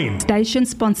 Townsville Marine. Station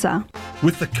sponsor.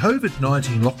 With the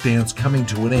COVID-19 lockdowns coming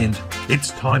to an end,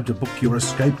 it's time to book your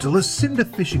escape to Lucinda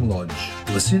Fishing Lodge.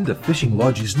 Lucinda Fishing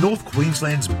Lodge is North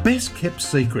Queensland's best kept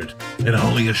secret and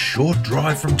only a short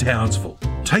drive from Townsville.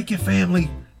 Take your family,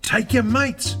 take your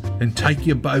mates and take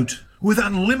your boat. With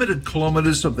unlimited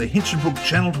kilometres of the Hinchinbrook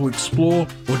Channel to explore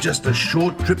or just a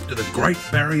short trip to the Great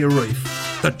Barrier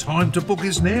Reef. The time to book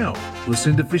is now.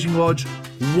 Lucinda Fishing Lodge,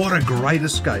 what a great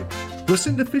escape.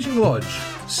 Lucinda Fishing Lodge,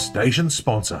 station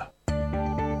sponsor.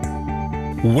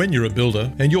 When you're a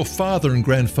builder, and your father and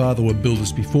grandfather were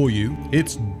builders before you,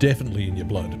 it's definitely in your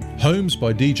blood. Homes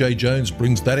by DJ Jones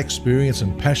brings that experience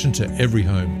and passion to every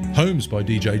home. Homes by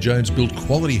DJ Jones build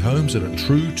quality homes at a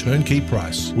true turnkey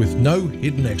price, with no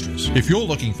hidden extras. If you're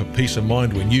looking for peace of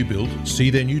mind when you build, see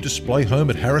their new display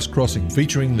home at Harris Crossing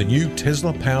featuring the new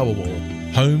Tesla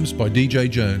Powerwall. Homes by DJ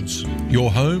Jones. Your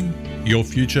home, your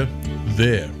future,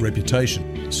 their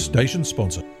reputation. Station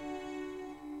sponsor.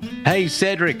 Hey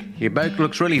Cedric, your boat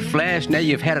looks really flash now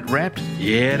you've had it wrapped.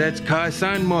 Yeah, that's Kai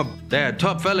Sign Mob. They're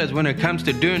top fellas when it comes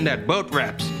to doing that boat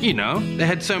wraps. You know, they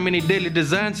had so many daily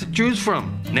designs to choose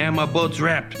from. Now my boat's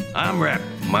wrapped, I'm wrapped.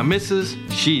 My missus,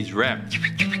 she's wrapped.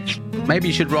 Maybe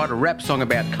you should write a rap song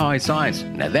about Kai Signs.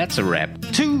 Now that's a rap.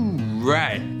 Too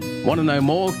right. Want to know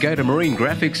more? Go to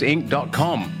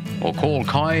marinegraphicsinc.com or call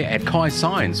Kai at Kai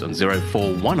Signs on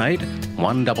 0418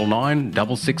 199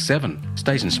 667.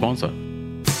 Station sponsor.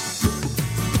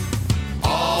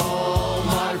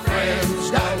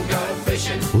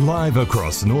 Live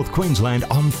across North Queensland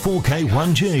on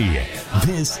 4K1G.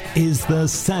 This is the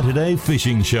Saturday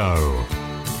Fishing Show.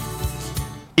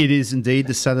 It is indeed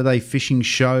the Saturday Fishing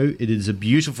Show. It is a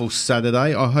beautiful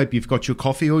Saturday. I hope you've got your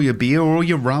coffee or your beer or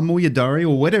your rum or your durry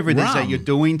or whatever it is that you're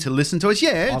doing to listen to us.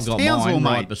 Yeah, it's I've got Townsville, mine mate.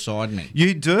 right beside me.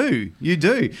 You do.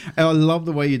 And I love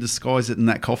the way you disguise it in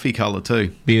that coffee colour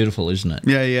too. Beautiful, isn't it?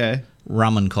 Yeah.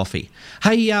 Rum and coffee.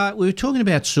 Hey, we were talking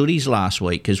about Sooties last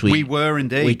week because we were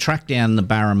indeed. We tracked down the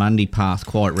Barramundi path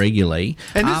quite regularly.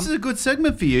 And this is a good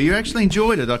segment for you. You actually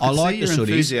enjoyed it. I like see your the Sooties.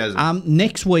 enthusiasm.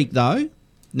 Next week though,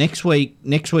 next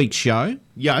week's show.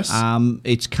 Yes.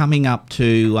 It's coming up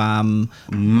to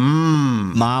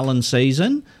marlin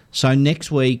season. So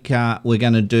next week we're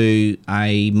going to do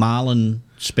a marlin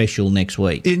special next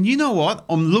week. And you know what?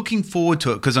 I'm looking forward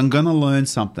to it because I'm going to learn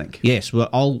something. Yes, well,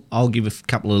 I'll give a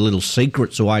couple of little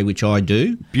secrets away, which I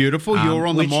do. Beautiful. You're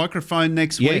on the microphone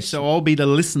next week, so I'll be the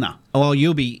listener. Well,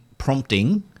 you'll be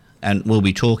prompting and we'll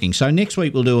be talking. So next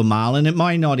week we'll do a marlin. It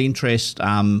may not interest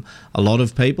a lot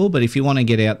of people, but if you want to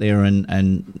get out there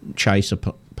and chase a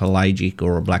pelagic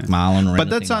or a black marlin or But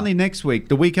that's only next week.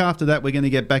 The week after that, we're going to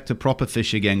get back to proper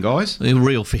fish again, guys.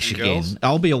 Real fish again.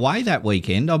 I'll be away that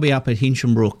weekend. I'll be up at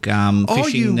Hinchinbrook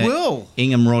fishing the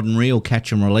Ingham Rod and Reel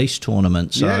Catch and Release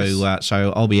tournament. So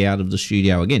so I'll be out of the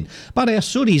studio again. But our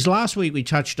Sooties, last week we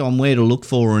touched on where to look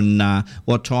for and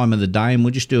what time of the day, and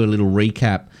we'll just do a little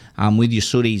recap. With your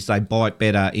Sooties, they bite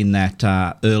better in that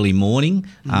early morning,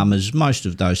 as most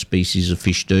of those species of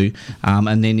fish do,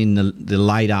 and then in the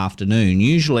late afternoon,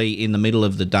 usually in the middle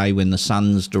of the day when the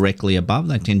sun's directly above,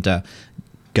 they tend to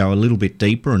go a little bit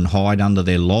deeper and hide under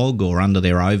their log or under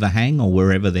their overhang or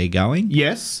wherever they're going.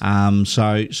 Yes.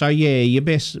 So yeah, your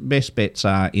best bets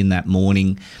are in that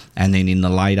morning and then in the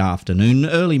late afternoon.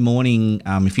 Early morning,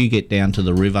 if you get down to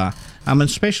the river,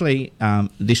 especially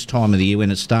this time of the year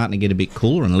when it's starting to get a bit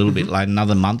cooler and a little bit late,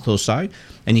 another month or so,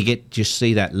 and you just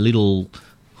see that little,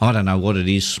 I don't know what it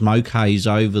is, smoke haze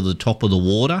over the top of the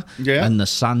water, and the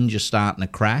sun just starting to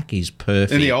crack is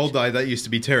perfect. In the old day, that used to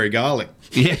be Terry Garlic.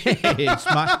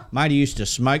 Yeah, mate used to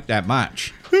smoke that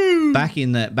much. Back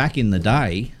in the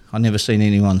day, I never seen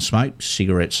anyone smoke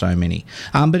cigarettes so many.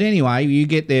 But anyway, you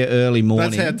get there early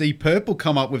morning. That's how Deep Purple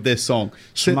come up with their song.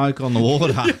 Smoke on the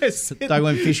water. Yes, they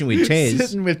went fishing with Tez.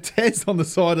 Sitting with Tez on the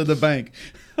side of the bank.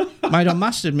 Mate, I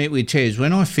must admit with Tez,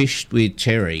 when I fished with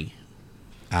Terry,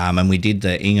 and we did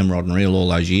the Ingham Rod and Reel all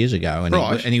those years ago,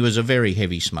 and he was a very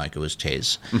heavy smoker, was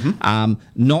Tez.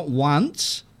 Not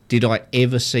once did I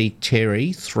ever see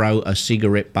Terry throw a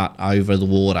cigarette butt over the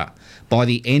water. By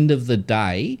the end of the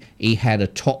day, he had a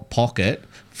top pocket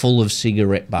full of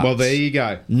cigarette butts. Well, there you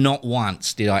go. Not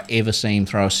once did I ever see him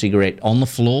throw a cigarette on the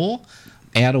floor,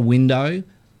 out a window,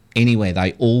 anywhere.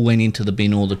 They all went into the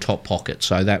bin or the top pocket,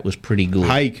 so that was pretty good.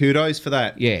 Hey, kudos for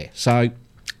that. Yeah, so...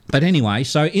 But anyway,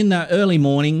 so in the early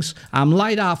mornings,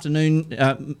 late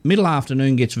afternoon, middle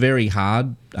afternoon gets very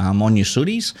hard on your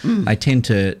sooties. They tend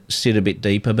to sit a bit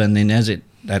deeper, but then as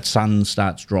that sun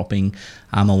starts dropping,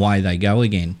 away they go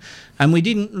again. And we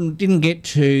didn't get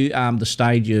to the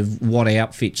stage of what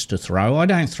outfits to throw. I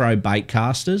don't throw bait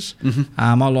casters.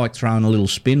 I like throwing a little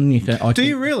spin. Do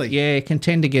you really? Yeah, it can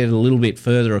tend to get a little bit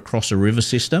further across a river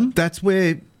system. That's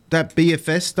where that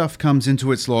BFS stuff comes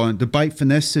into its line, the bait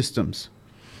finesse systems.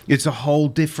 It's a whole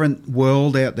different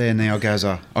world out there now,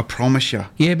 Gazza. I promise you.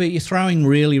 Yeah, but you're throwing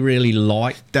really, really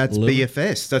light. That's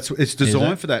BFS. It's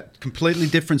designed for that. Completely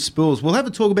different spools. We'll have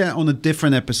a talk about it on a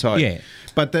different episode. Yeah.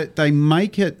 But they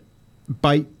make it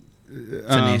bait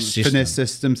finesse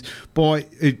systems by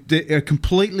a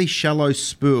completely shallow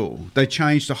spool. They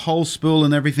changed the whole spool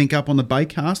and everything up on the bait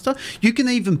caster. You can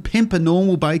even pimp a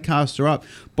normal bait caster up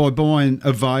by buying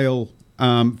a Vail.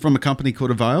 From a company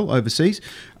called Avail overseas,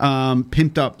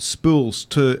 pimped up spools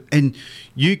and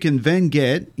you can then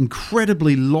get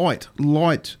incredibly light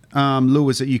lures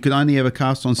that you could only ever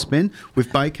cast on spin with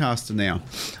baitcaster now.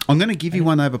 I'm going to give you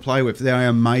one to have a play with. They are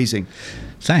amazing.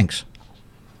 Thanks,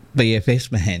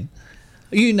 BFS man.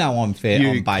 You know I'm fair. You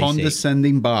I'm basic.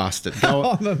 Condescending bastard.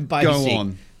 I'm a basic. Go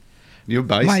on. You're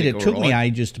basic, mate. It took me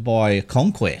ages to buy a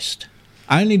Conquest,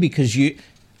 only because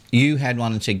you had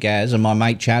one and said, Gaz, and my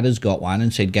mate Chadder's got one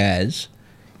and said, Gaz,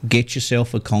 get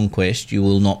yourself a Conquest. You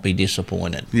will not be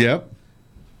disappointed. Yep.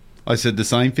 I said the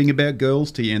same thing about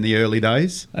girls to you in the early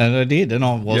days. And I did, and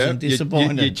I wasn't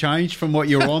disappointed. You changed from what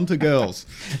you were on to girls.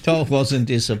 I wasn't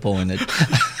disappointed.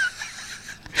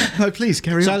 No, please,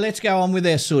 carry on. So let's go on with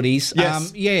our sooties.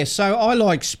 Yes. So I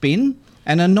like spin.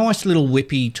 And a nice little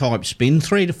whippy type spin,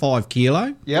 3 to 5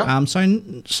 kilo. Yeah.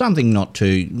 So something not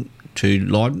too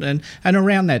light, and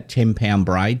around that 10-pound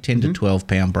braid, 10 to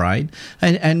 12-pound braid.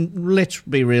 And let's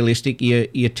be realistic, your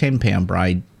 10-pound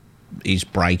braid is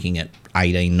breaking at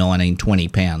 18, 19, 20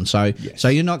 pounds. So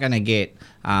you're not going to get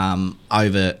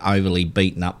overly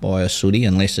beaten up by a sooty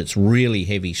unless it's really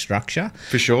heavy structure.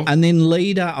 For sure. And then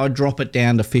leader, I drop it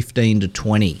down to 15 to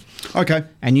 20. Okay.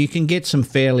 And you can get some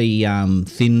fairly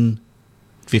thin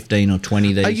 15 or 20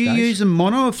 these days. Are you using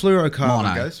mono or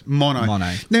fluorocarbon, guys? Mono.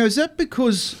 Now, is that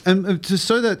because,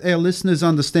 so that our listeners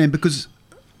understand, because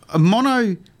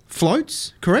mono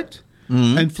floats, correct?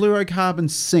 And fluorocarbon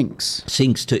sinks.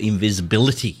 Sinks to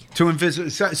invisibility. So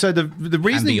the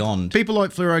reason beyond. People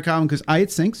like fluorocarbon because A,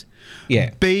 it sinks.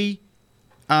 Yeah. B,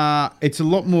 it's a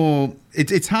lot more.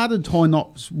 It's harder to tie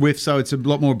knots with, so it's a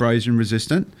lot more abrasion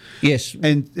resistant. Yes.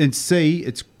 And C,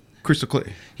 it's crystal clear.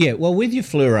 Yeah, well, with your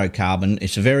fluorocarbon,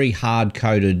 it's a very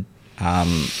hard-coated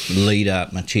leader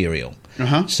material.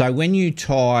 So when you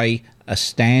tie a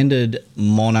standard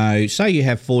mono, say you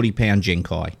have 40-pound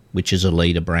Genkai, which is a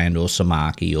leader brand, or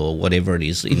Samaki or whatever it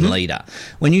is in leader,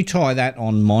 when you tie that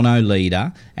on mono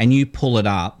leader and you pull it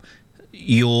up,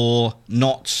 your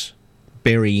knots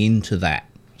bury into that.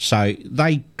 So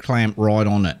they clamp right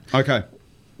on it. Okay.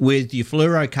 With your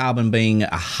fluorocarbon being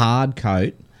a hard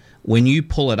coat, when you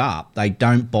pull it up, they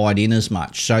don't bite in as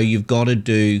much. So you've got to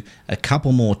do a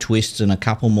couple more twists and a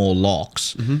couple more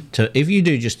locks. If you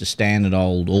do just a standard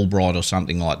old Albright or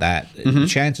something like that,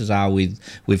 chances are with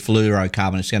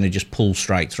fluorocarbon, it's going to just pull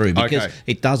straight through because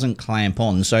it doesn't clamp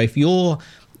on. So if you're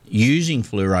using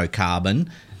fluorocarbon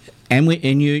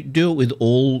and you do it with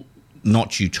all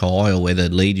knots you tie or whether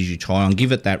leaders you tie on,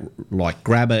 give it that, like,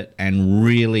 grab it and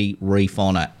really reef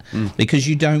on it because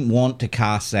you don't want to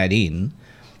cast that in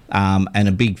and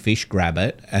a big fish grab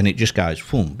it and it just goes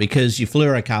boom, because your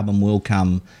fluorocarbon will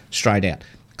come straight out.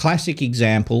 Classic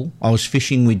example, I was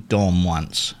fishing with Dom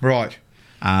once. Right.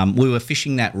 We were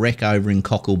fishing that wreck over in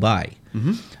Cockle Bay.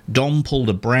 Dom pulled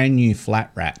a brand new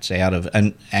flat rats out of,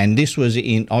 and this was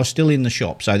I was still in the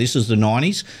shop, so this is the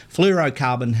 90s.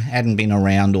 Fluorocarbon hadn't been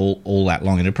around all that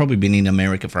long. It had probably been in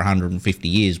America for 150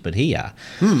 years, but here.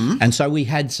 And so we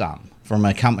had some from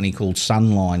a company called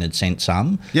Sunline had sent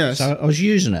some. Yes. So I was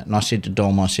using it, and I said to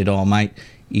Dom, oh, mate,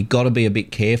 you got to be a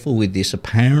bit careful with this.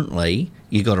 Apparently,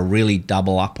 you got to really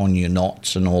double up on your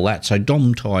knots and all that. So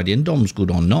Dom tied in. Dom's good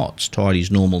on knots. Tied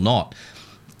his normal knot.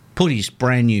 Put his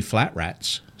brand new flat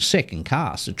rats, second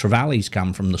cast. The trevallies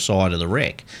come from the side of the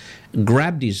wreck.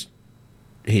 Grabbed his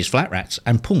flat rats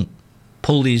and pulled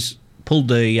the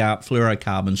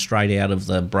fluorocarbon straight out of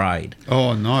the braid.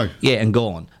 Oh, no. Yeah, and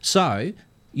gone. So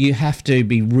you have to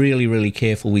be really, really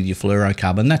careful with your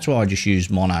fluorocarbon. That's why I just use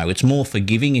mono. It's more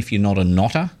forgiving if you're not a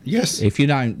knotter. Yes. If you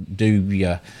don't do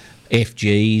your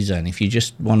FGs and if you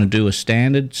just want to do a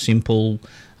standard, simple,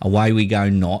 away we go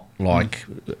knot, like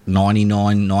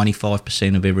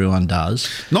 95% of everyone does.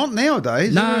 Not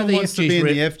nowadays. No, Everyone the wants to FG's be in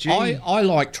the FG. I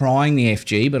like trying the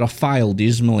FG, but I fail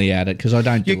dismally at it because I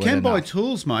don't do it You can buy enough.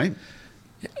 tools, mate.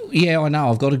 Yeah, I know.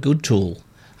 I've got a good tool.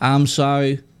 I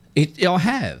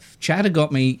have. Chad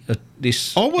got me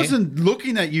this. I wasn't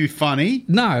looking at you funny.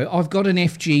 No, I've got an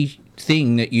FG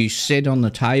thing that you set on the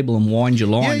table and wind your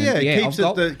line.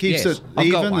 Keeps it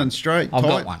even and straight. I've tight.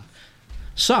 got one.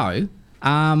 So,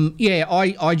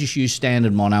 I just use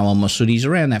standard mono on my sooties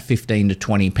around that 15 to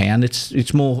 20 pound.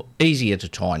 It's more easier to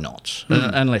tie knots,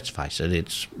 and let's face it,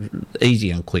 it's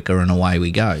easier and quicker, and away we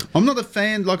go. I'm not a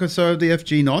fan, like I said, of the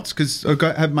FG knots because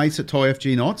I have mates that tie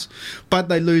FG knots, but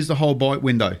they lose the whole bite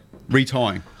window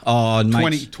retying. Oh,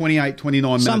 28, 29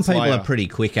 minutes. Some people later. are pretty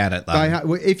quick at it,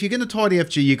 though. If you're going to tie the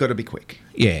FG, you've got to be quick.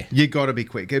 Yeah. You got to be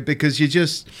quick because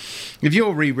if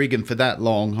you're re-rigging for that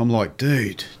long, I'm like,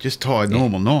 dude, just tie a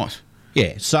normal knot.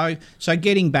 Yeah, so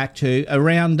getting back to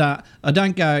around, I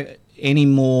don't go any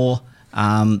more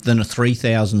than a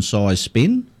 3,000 size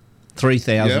spin.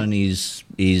 3,000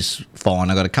 is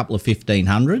fine. I got a couple of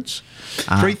 1,500s.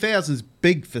 3,000's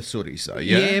big for sooties, though.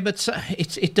 Yeah, yeah, but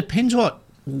it depends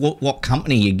what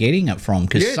company you're getting it from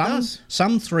because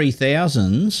some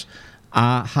 3,000s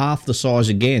are half the size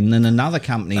again than another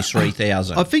company's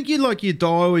 3,000. I think you like your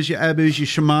Daiwas, your Abus, your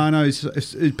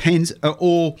Shimano's pens,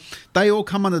 they all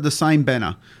come under the same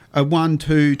banner. A 1,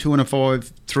 2,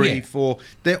 2.5, 3, 4.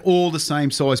 They're all the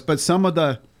same size, but some of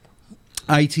the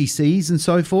ATCs and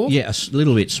so forth. Yeah, a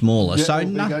little bit smaller. Yeah, so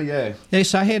bigger,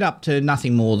 so head up to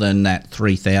nothing more than that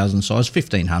 3,000 size,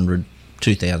 1,500,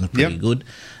 2,000, pretty good.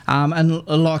 And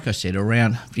like I said,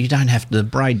 the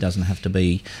braid doesn't have to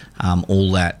be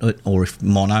all that, or if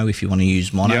you want to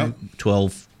use mono,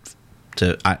 12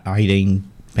 to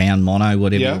 18 pound mono,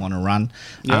 whatever you want to run.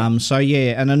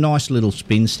 And a nice little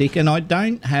spin stick. And I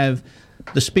don't have,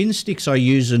 the spin sticks I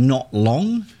use are not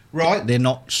long. Right. They're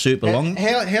not super long.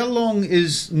 How long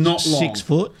is not long? 6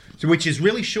 foot. Which is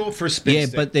really short for a spin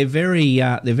stick. Yeah, but they're very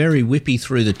whippy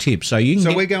through the tip. So you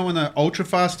can we're going an ultra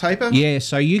fast taper? Yeah,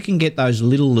 so you can get those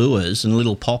little lures and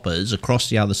little poppers across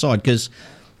the other side because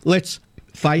let's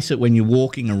face it, when you're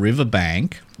walking a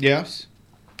riverbank, yes,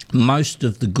 most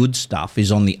of the good stuff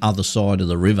is on the other side of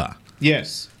the river.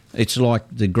 Yes. It's like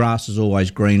the grass is always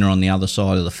greener on the other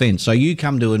side of the fence. So you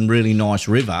come to a really nice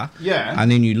river,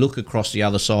 and then you look across the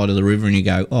other side of the river and you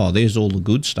go, oh, there's all the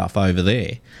good stuff over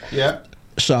there. Yeah.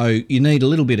 So you need a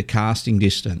little bit of casting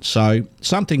distance. So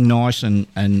something nice and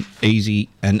easy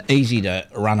to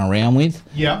run around with.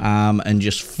 Yeah. And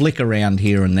just flick around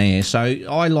here and there. So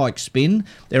I like spin.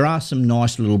 There are some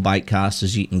nice little bait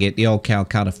casters you can get. The old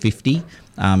Calcutta 50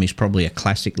 is probably a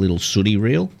classic little sooty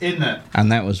reel. Isn't it?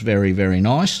 And that was very, very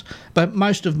nice. But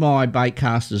most of my bait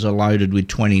casters are loaded with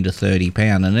 20 to 30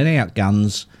 pound, and it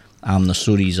outguns the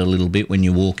sooties a little bit when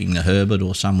you're walking the Herbert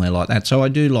or somewhere like that. So I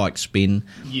do like spin.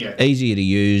 Yeah. Easier to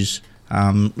use,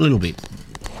 a little bit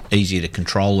easier to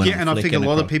control. When and I think a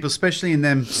lot of people, especially in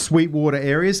them Sweetwater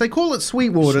areas, they call it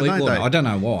Sweetwater, don't they? I don't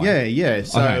know why. Yeah.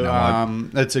 So I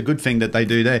don't know. It's a good thing that they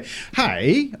do there.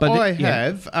 Hey, I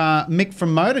have Mick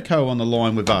from Motorco on the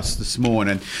line with us this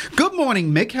morning. Good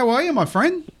morning, Mick. How are you, my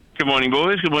friend? Good morning,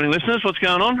 boys. Good morning, listeners. What's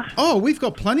going on? Oh, we've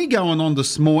got plenty going on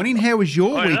this morning. How was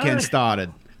your weekend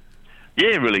started?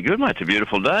 Yeah, really good, mate. It's a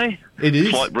beautiful day. It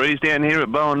is. Slight breeze down here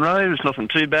at Bowen Road. It's nothing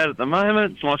too bad at the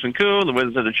moment. It's nice and cool. The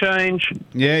weather's had a change.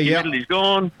 Yeah. Humidity's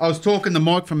gone. I was talking to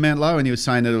Mike from Mount Low, and he was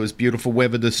saying that it was beautiful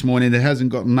weather this morning. It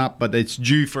hasn't gotten up, but it's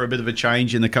due for a bit of a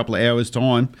change in a couple of hours'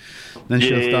 time. Then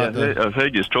she'll start I've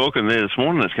heard you talking there this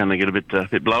morning. It's going to get a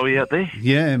bit blowy out there.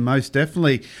 Yeah, most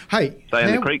definitely. Hey, stay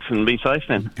in the creeks and be safe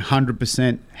then.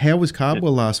 100%. How was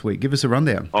Cardwell last week? Give us a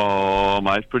rundown. Oh,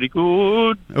 mate, pretty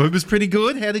good. Oh, it was pretty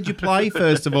good. How did you play,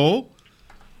 first of all?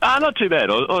 Not too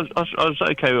bad. I was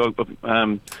okay.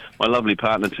 My lovely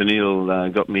partner,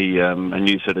 Tennille, got me a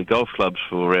new set of golf clubs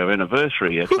for our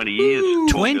anniversary, 20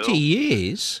 years. 20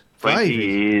 years? 20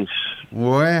 years.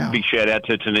 Wow. Big shout out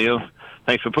to Tennille.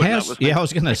 Thanks for putting up with me. Yeah, I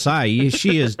was going to say,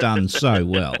 she has done so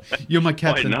well. You're my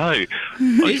captain. I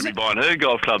know. I should be buying her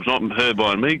golf clubs, not her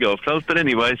buying me golf clubs. But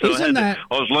anyway, so I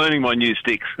was learning my new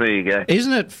sticks. There you go.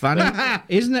 Isn't it funny?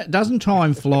 Doesn't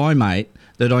time fly, mate,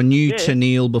 that I knew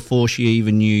Tennille before she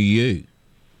even knew you?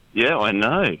 Yeah, I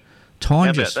know.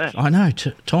 Time just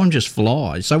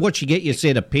flies. So what, you get your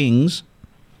set of pings?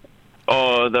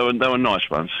 Oh, they were nice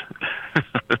ones.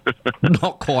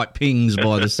 Not quite pings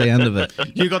by the sound of it.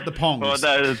 You got the pongs.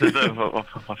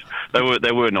 Well,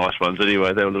 they were nice ones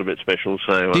anyway. They were a little bit special.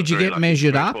 So did you get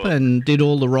measured up and did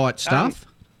all the right stuff?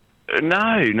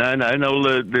 No.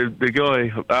 The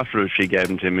guy, after she gave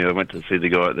them to me, I went to see the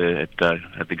guy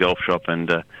at the golf shop,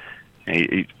 and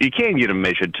you can get them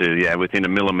measured to within a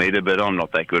millimetre, but I'm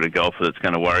not that good a golfer that's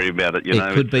going to worry about it.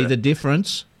 It could be the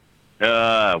difference.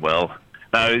 Well.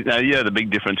 No, the big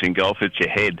difference in golf, it's your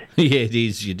head. Yeah, it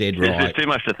is. You're dead right. There's too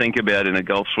much to think about in a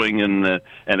golf swing and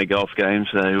a golf game.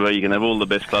 So you can have all the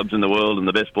best clubs in the world and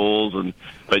the best balls,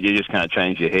 but you just can't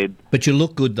change your head. But you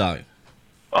look good, though.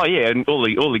 Oh, yeah, and all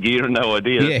the gear and no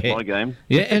idea. Yeah. That's my game.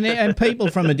 Yeah, and people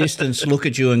from a distance look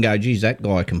at you and go, geez, that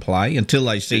guy can play, until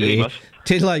they see you.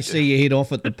 Till they see you hit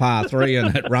off at the par 3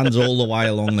 and it runs all the way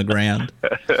along the ground.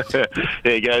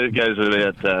 It goes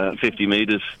about 50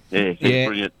 metres. Yeah,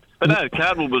 brilliant. But no,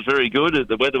 Cardinal was very good.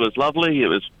 The weather was lovely. It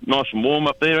was nice and warm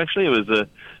up there, actually. It was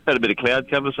had a bit of cloud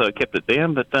cover, so it kept it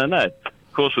down. But no,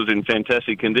 course was in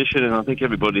fantastic condition, and I think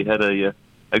everybody had a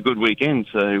good weekend.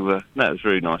 So, no, it was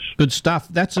very nice. Good stuff.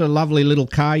 That's a lovely little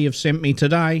car you've sent me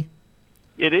today.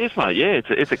 It is, mate. Yeah,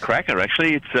 it's a cracker,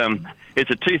 actually.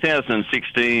 It's a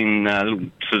 2016 little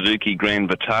Suzuki Grand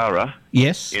Vitara.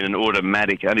 Yes. In an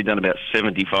automatic. Only done about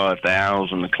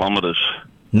 75,000 kilometres.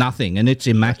 Nothing, and it's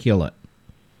immaculate.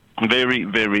 Very,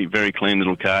 very, very clean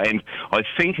little car. And I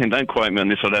think, and don't quote me on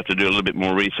this, I'd have to do a little bit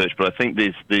more research, but I think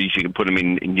these you can put them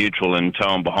in neutral and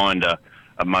tow them behind a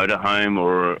motorhome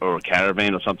or a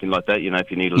caravan or something like that,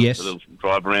 if you need a little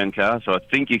drive-around car. So I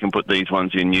think you can put these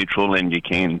ones in neutral and you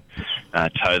can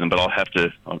tow them, but I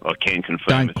can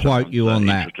confirm. Don't quote you on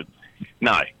interested. that.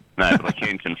 No, but I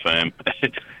can confirm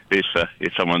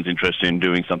if someone's interested in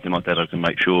doing something like that, I can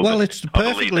make sure. Well, it's the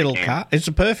perfect little car. It's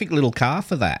a perfect little car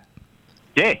for that.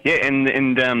 Yeah,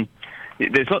 and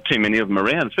there's not too many of them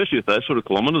around, especially with those sort of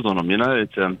kilometres on them.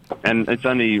 It's and it's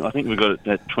only, I think we got it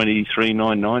at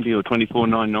 23,990 or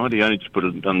 24,990. I only just put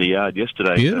it on the yard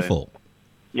yesterday. Beautiful. So,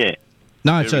 yeah.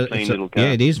 No, it's a little car.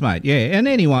 Yeah, it is, mate. Yeah, and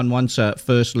anyone wants a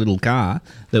first little car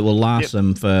that will last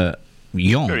them for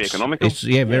yonks. Very economical. It's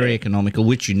very economical,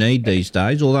 which you need these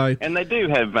days. Although, and they do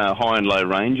have high and low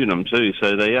range in them too,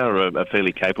 so they are a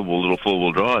fairly capable little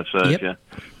four-wheel drive. So if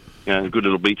a good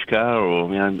little beach car,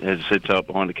 or as I said, tow up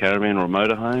behind a caravan or a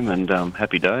motorhome, and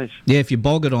happy days. Yeah, if you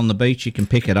bog it on the beach, you can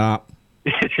pick it up.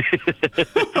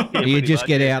 You just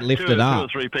get out, lift it up.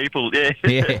 2 or 3 people, yeah.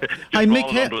 Hey, Mick,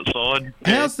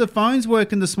 how's the phones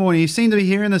working this morning? You seem to be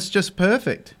hearing us just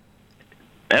perfect.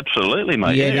 Absolutely,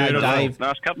 mate. Yeah, no, Dave. The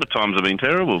last couple of times have been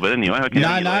terrible, but anyway, I can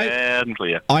hear you loud and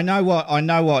clear. I know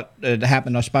what had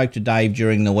happened. I spoke to Dave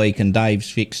during the week, and Dave's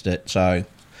fixed it. So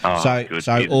good. He's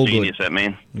all genius, good. that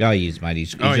man. Oh, he is, mate.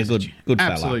 He's a good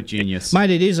fella. Absolute genius,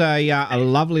 mate. It is a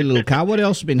lovely little car. What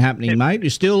else has been happening, mate? You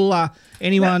still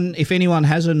if anyone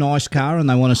has a nice car and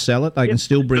they want to sell it, they can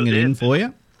still bring it in for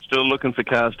you. Still looking for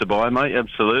cars to buy, mate.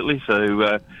 Absolutely.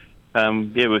 So.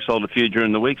 We sold a few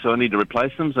during the week, so I need to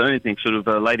replace them. So anything sort of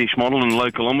ladish model and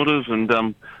low kilometres, and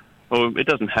it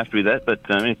doesn't have to be that, but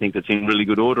anything that's in really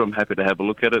good order, I'm happy to have a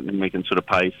look at it, and we can sort of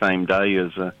pay same day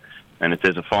as. And if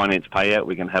there's a finance payout,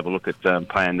 we can have a look at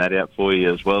paying that out for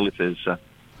you as well. If it's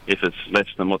less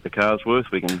than what the car's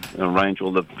worth, we can arrange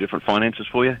all the different finances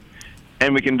for you,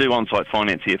 and we can do on-site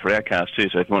finance here for our cars too.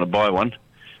 So if you want to buy one,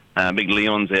 Big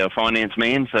Leon's our finance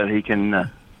man, so he can.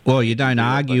 Well, you don't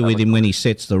argue with him when he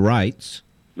sets the rates.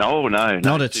 No.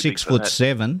 Not at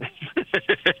 6'7".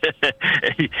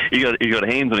 You got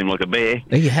hands on him like a bear.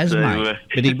 He has, mate.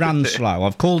 But he runs slow.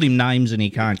 I've called him names and he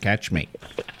can't catch me.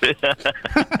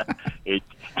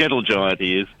 Gentle giant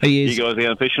he is. He is. You guys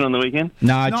out fishing on the weekend?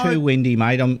 No, too windy,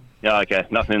 mate. Yeah, okay.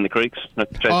 Nothing in the creeks?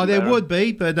 There would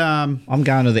be, but... I'm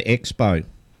going to the expo.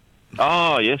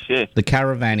 Oh, yes, yeah. The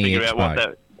Caravani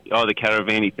Expo. The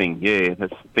Caravani thing, yeah.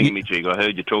 That's thingamajig. I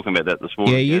heard you talking about that this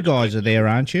morning. Yeah, you guys are there,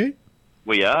 aren't you?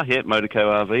 We are, yeah.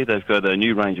 Motorco RV. They've got a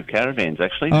new range of caravans,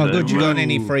 actually. Oh, good. You got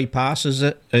any free passes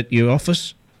at your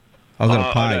office? I've got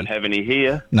to pay. I don't have any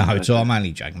here. No, I'm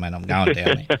only joking, mate. I'm going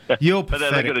down there. But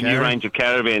they've got a new range of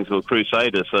caravans called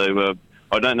Crusader, so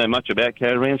I don't know much about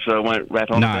caravans, so I won't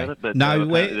rat on about it. But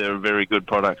they're a very good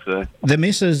product. So. The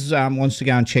missus wants to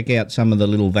go and check out some of the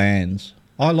little vans.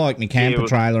 I like my camper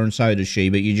trailer, and so does she,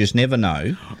 but you just never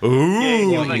know.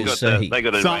 Ooh, they got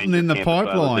something in the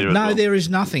pipeline. No, there is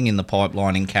nothing in the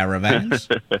pipeline in caravans.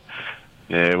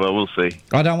 Yeah, well, we'll see.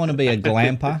 I don't want to be a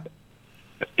glamper.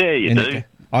 Yeah, you do.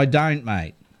 I don't,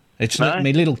 mate. My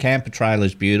little camper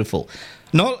trailer's beautiful.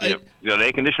 You got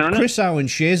air conditioner in it? Chris Owen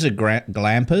shares are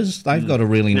glampers. They've got a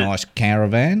really nice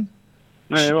caravan.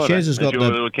 No, right. Shez has got your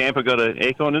little camper got an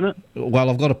aircon in it? Well,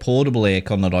 I've got a portable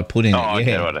aircon that I put in it.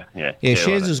 Okay, Yeah, right. Yeah.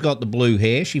 Shez has got the blue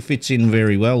hair. She fits in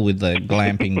very well with the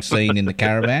glamping scene in the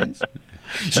caravans.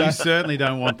 So you certainly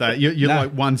don't want that. You're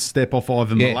like one step off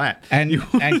Ivan Milat.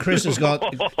 And Chris has got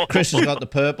the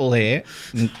purple hair,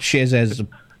 and Shez has the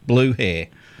blue hair.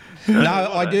 No,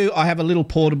 I do. I have a little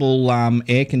portable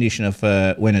air conditioner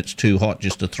for when it's too hot,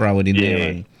 just to throw it in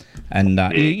there,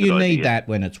 and you need that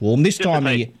when it's warm. This time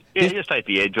of year. Yeah, just take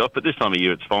the edge off, but this time of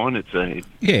year it's fine.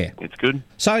 It's good.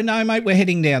 So no, mate, we're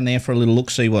heading down there for a little look,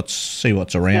 see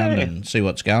what's around and see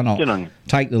what's going on. I'll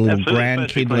take the little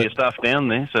grandkidlet. Plenty of stuff down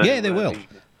there. So, yeah, there will.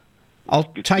 I'll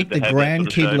take the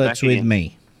grandkidlets with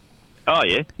me. Oh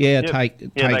yeah. Yeah,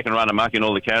 they can run amok in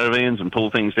all the caravans and pull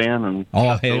things down and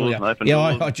shut doors and open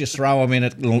doors. I just throw them in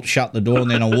it, and shut the door, and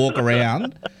then I walk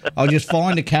around. I'll just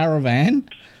find a caravan,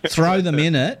 throw them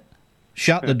in it,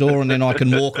 shut the door, and then I can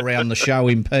walk around the show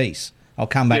in peace. I'll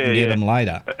come back and get them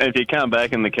later. If you come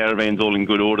back and the caravan's all in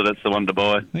good order, that's the one to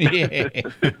buy. Yeah.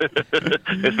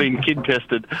 It's been kid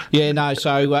tested. Yeah, no,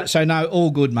 so no,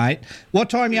 all good, mate. What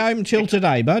time you open till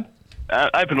today, bud?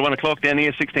 Open at 1 o'clock down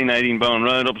here, 1618 Bowen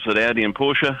Road, opposite Audi and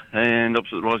Porsche, and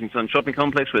opposite Rising Sun Shopping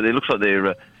Complex, where it looks like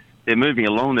they're moving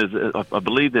along. I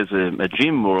believe there's a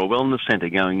gym or a wellness centre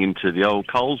going into the old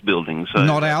Coles building. So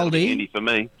not Aldi? Handy for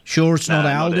me. Sure it's not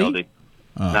Aldi? Not Aldi.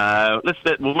 Oh. No,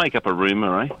 we'll make up a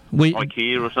rumour, eh?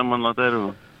 IKEA or someone like that.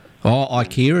 Or... Oh,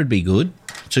 IKEA would be good.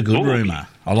 It's a good rumour.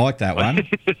 I like that one.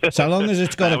 So long as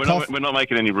it's got we're not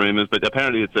making any rumours, but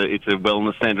apparently it's a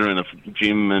wellness centre and a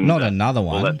gym and not another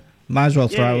one. May as well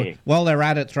while they're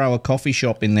at it, throw a coffee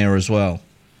shop in there as well.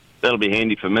 That'll be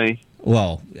handy for me.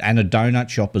 Well, and a donut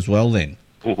shop as well then.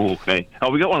 Okay. Oh,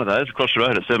 we got one of those across the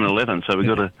road at 7-Eleven. So we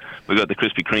got the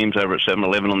Krispy Kremes over at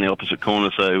 7-Eleven on the opposite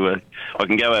corner. So I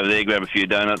can go over there, grab a few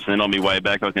donuts, and then on my way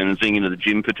back I can zing into the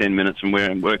gym for 10 minutes and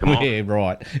work them off. Yeah,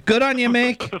 right. Good on you,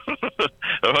 Mick.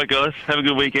 All right, guys. Have a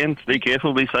good weekend. Be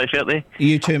careful. Be safe out there.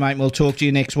 You too, mate. We'll talk to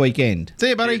you next weekend. See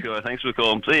you, buddy. Yeah, guys. Thanks for the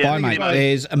call. See you. Bye, mate.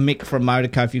 There's a Mick from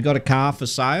Motorco. If you've got a car for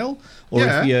sale, or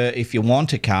if you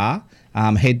want a car,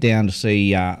 head down to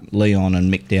see Leon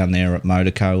and Mick down there at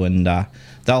Motorco, and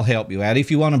they'll help you out. If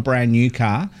you want a brand new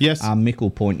car, Mick will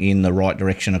point you in the right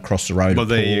direction across the road, a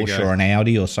Porsche or an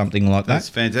Audi or something like that. That's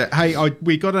fantastic. Hey,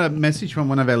 we got a message from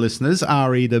one of our listeners,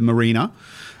 R.E. the Marina,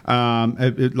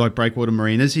 like Breakwater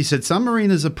Marinas. He said some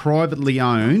marinas are privately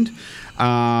owned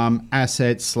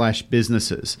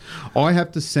assets/businesses. I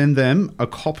have to send them a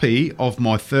copy of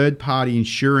my third-party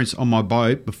insurance on my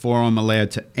boat before I'm allowed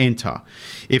to enter.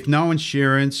 If no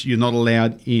insurance, you're not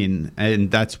allowed in, and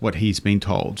that's what he's been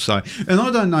told. So, and I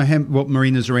don't know what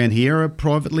marinas around here are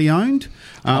privately owned.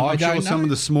 I'm sure some of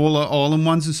the smaller island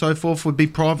ones and so forth would be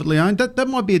privately owned. That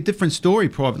might be a different story,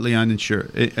 privately owned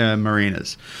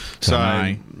marinas.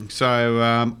 So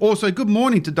also, good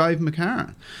morning to Dave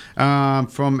McCarran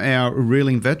from our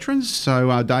Reeling Veterans.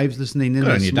 So Dave's listening in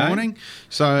this morning.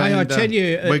 So hey, I tell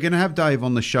you, we're going to have Dave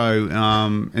on the show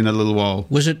in a little while.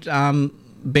 Was it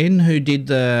Ben who did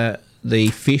the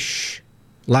fish,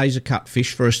 laser cut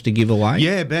fish for us to give away?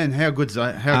 Yeah, Ben. How good's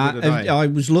that? How good are they? I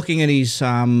was looking at his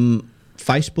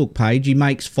Facebook page. He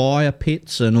makes fire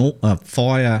pits and all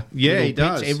fire. Yeah, he pits,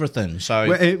 does everything. So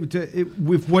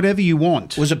with whatever you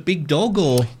want. Was it Big Dog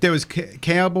or there was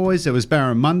Cowboys? There was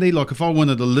Barramundi. Like if I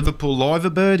wanted a Liverpool liver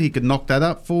bird, he could knock that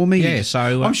up for me. Yeah,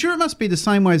 so I'm sure it must be the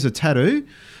same way as a tattoo.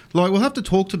 Like we'll have to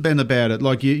talk to Ben about it.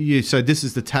 Like you say, this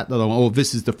is the tat that I want, or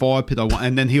this is the fire pit I want,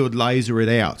 and then he would laser it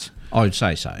out. I would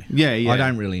say so. Yeah. I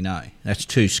don't really know. That's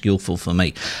too skillful for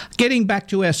me. Getting back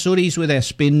to our sooties with our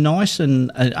spin, nice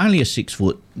and only a 6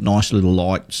 foot, nice little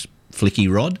light flicky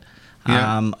rod.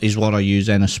 Is what I use,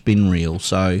 and a spin reel.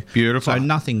 So beautiful. So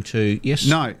nothing too. Yes.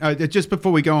 No. Just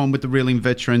before we go on with the reeling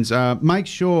veterans, make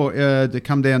sure to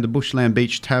come down to Bushland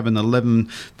Beach Tavern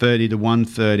 11:30 to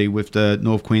 1:30 with the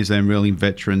North Queensland reeling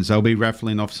veterans. They'll be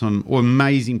raffling off some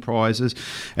amazing prizes,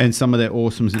 and some of their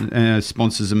awesome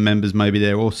sponsors and members may be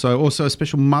there. Also a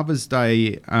special Mother's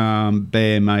Day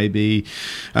bear may be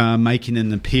making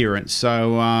an appearance.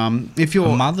 So if you're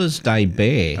a Mother's Day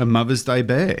bear, well,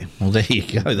 there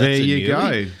you go. There you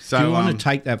go. So, do you want to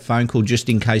take that phone call just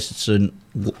in case it's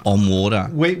on water?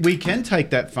 We can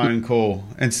take that phone call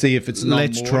and see if it's not.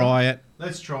 Let's try it.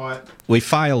 Let's try it. We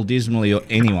failed dismally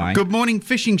anyway. Good morning,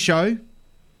 fishing show.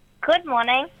 Good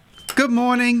morning. Good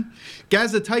morning.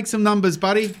 Gazza, take some numbers,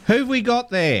 buddy. Who've we got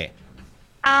there?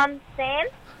 Sam.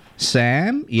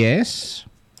 Sam, yes.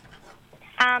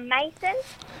 Mason.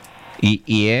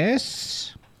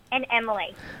 Yes. And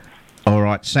Emily. All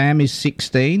right, Sam is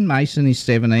 16, Mason is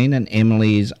 17, and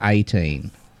Emily is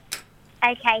 18.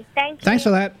 Okay, thank you. Thanks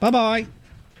for that. Bye-bye.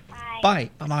 Bye.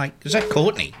 bait. Is that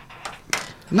Courtney?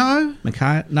 No.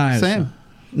 No. Sam.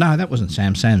 No, that wasn't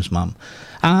Sam. Sam's mum.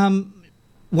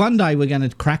 One day we're going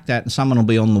to crack that and someone will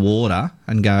be on the water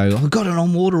and go, I've got an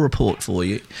on-water report for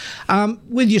you.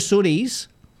 With your sooties,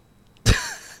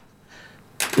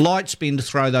 light spin to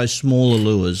throw those smaller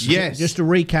lures. Yes. Just to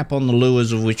recap on the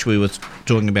lures of which we were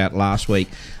talking about last week.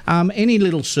 Any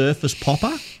little surface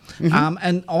popper.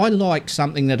 And I like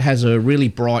something that has a really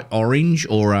bright orange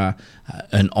or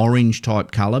an orange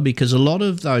type colour, because a lot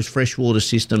of those freshwater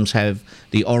systems have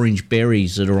the orange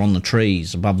berries that are on the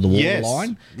trees above the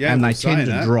waterline, and they tend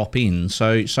to drop in.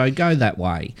 So go that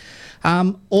way.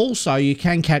 Also, you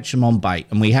can catch them on bait,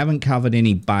 and we haven't covered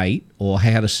any bait or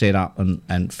how to set up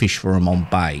and fish for them on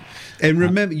bait. And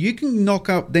remember, you can knock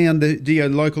up down the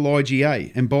local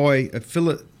IGA and buy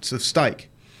fillets of steak.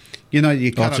 You know,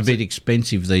 you cut it's a bit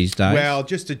expensive these days. Well,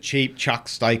 just a cheap chuck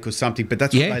steak or something, but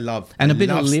that's what they love. And they a bit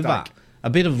of love liver. Steak. A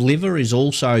bit of liver is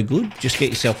also good. Just get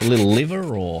yourself a little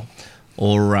liver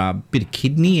or a bit of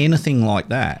kidney, anything like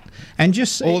that. And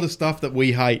just all the stuff that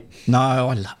we hate.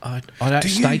 No, I don't.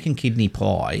 Steak and kidney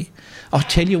pie. I'll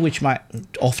tell you which, mate.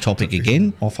 Off topic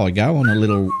again. Off I go on a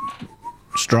little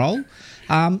stroll.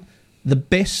 The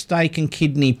best steak and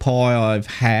kidney pie I've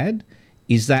had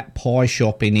is that pie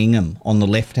shop in Ingham on the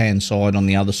left-hand side on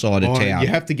the other side of town. You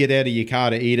have to get out of your car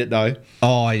to eat it, though.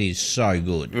 Oh, it is so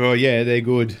good. Oh, yeah, they're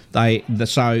good.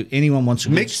 So anyone wants a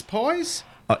mixed pies?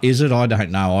 Is it? I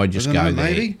don't know. I just go there.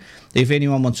 Maybe. If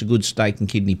anyone wants a good steak and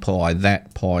kidney pie,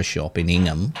 that pie shop in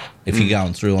Ingham, if you're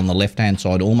going through on the left-hand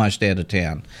side, almost out of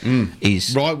town,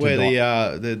 is right where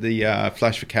the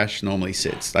Flash for Cash normally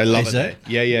sits. They love it there.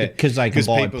 Yeah. Because they can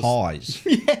buy pies.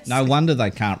 Yes. No wonder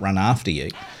they can't run after you.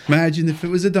 Imagine if it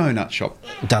was a donut shop.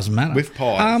 It doesn't matter. With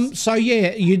pies. So,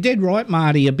 yeah, you're dead right,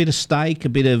 Marty. A bit of steak, a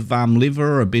bit of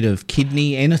liver, a bit of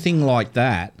kidney, anything like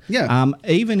that. Yeah.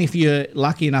 Even if you're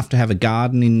lucky enough to have a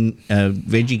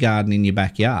veggie garden in your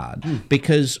backyard.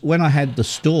 Because when I had the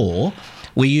store,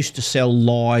 we used to sell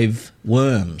live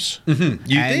worms. You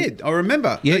did? I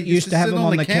remember. Yeah, They used to have sit them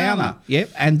on the counter. Yep,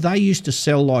 and they used to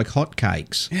sell like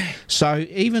hotcakes. So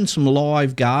even some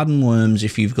live garden worms,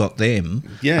 if you've got them,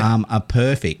 are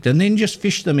perfect. And then just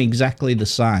fish them exactly the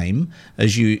same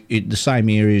as the same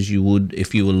areas you would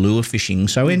if you were lure fishing.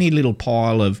 So any little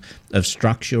pile of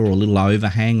structure or a little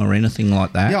overhang or anything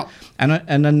like that. Yeah.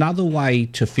 And another way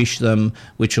to fish them,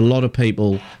 which a lot of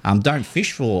people don't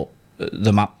fish for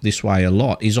them up this way a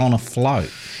lot, is on a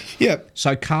float. Yep.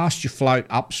 So cast your float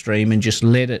upstream and just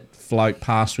let it float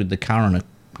past with the current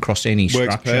across any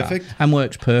structure. Works perfect. And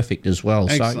works perfect as well.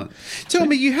 Excellent. Tell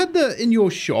me, you had in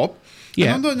your shop,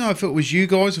 yeah. and I don't know if it was you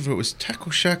guys or if it was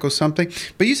Tackle Shack or something,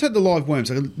 but you had the live worms.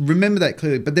 I remember that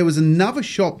clearly. But there was another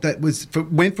shop that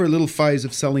went for a little phase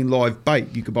of selling live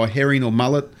bait. You could buy herring or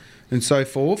mullet and so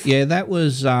forth. Yeah, that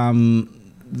was...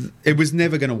 it was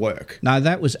never going to work. No,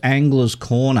 that was Angler's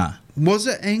Corner. Was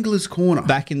it Angler's Corner?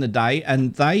 Back in the day,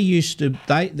 and they used to...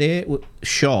 Their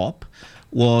shop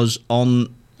was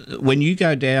on... When you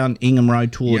go down Ingham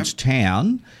Road towards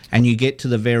town and you get to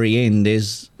the very end,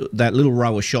 there's that little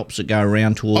row of shops that go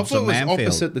around towards the Manfield. I thought it was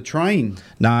opposite the train.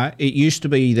 No, it used to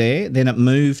be there. Then it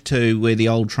moved to where the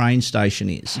old train station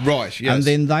is. Right, yes. And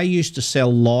then they used to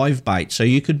sell live bait. So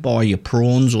you could buy your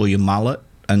prawns or your mullet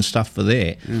and stuff for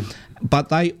there. But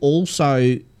they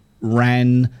also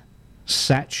ran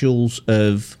satchels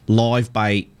of live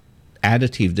bait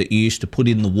additive that you used to put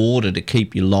in the water to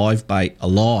keep your live bait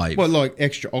alive. Well, like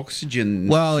extra oxygen.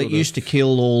 Well, it used to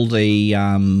kill all the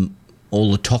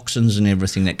toxins and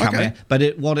everything that come out.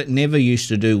 But what it never used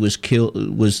to do was kill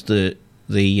the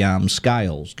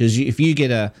scales. Because if you get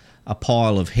a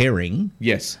pile of herring,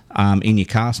 in your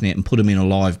cast net and put them in a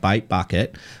live bait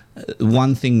bucket,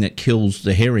 one thing that kills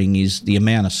the herring is the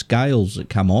amount of scales that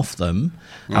come off them.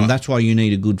 Right. That's why you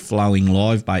need a good flowing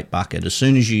live bait bucket. As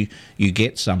soon as you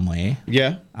get somewhere,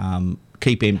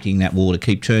 keep emptying that water,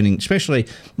 keep turning. Especially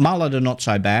mullet are not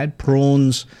so bad,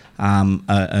 prawns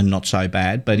are not so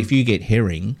bad. But if you get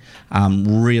herring,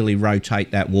 really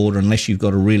rotate that water unless you've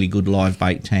got a really good live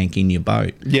bait tank in your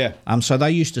boat. Yeah. So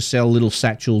they used to sell little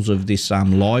satchels of this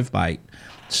live bait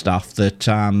stuff that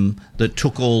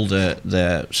took all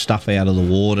the stuff out of the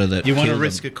water. That you want to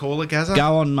risk a caller, Gazza?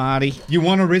 Go on, Marty. You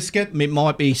want to risk it? It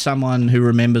might be someone who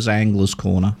remembers Angler's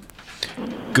Corner.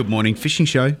 Good morning, fishing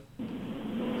show.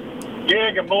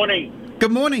 Yeah, good morning.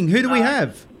 Good morning. Who do we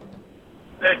have?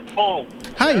 It's Paul.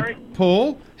 Hey, Gary.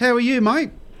 Paul. How are you,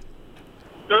 mate?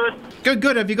 Good.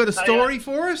 Good. Have you got a story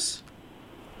for us?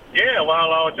 Yeah,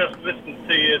 well, I was just listening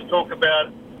to you talk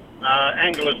about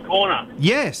Angler's Corner.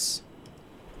 Yes.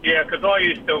 Yeah, because I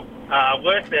used to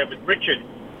work there with Richard,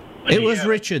 It was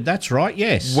Richard, that's right,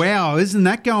 yes. Wow, isn't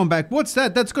that going back? What's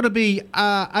that? That's got to be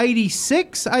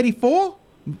 86, 84?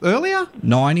 Earlier?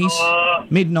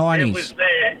 90s? Mid-90s. It was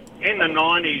there in the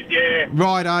 90s, yeah.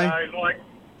 Righto. So, like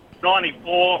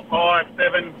 94, 5,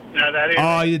 7, you know, that area.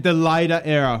 Oh, the later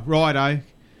era. Righto.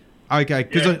 Okay,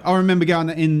 because I remember going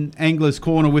in Angler's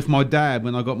Corner with my dad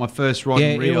when I got my first rod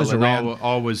and reel. It was around.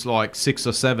 I was like 6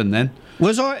 or 7 then.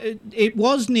 It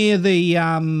was near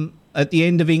the at the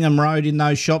end of Ingham Road in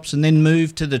those shops, and then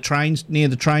moved to the trains near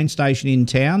the train station in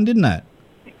town, didn't it?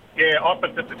 Yeah,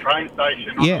 opposite the train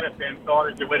station on the left-hand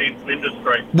side as you went into Flinders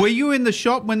Street. Were you in the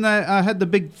shop when they had the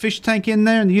big fish tank in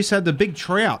there, and you used to have the big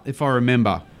trout, if I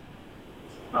remember?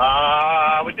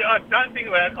 I don't think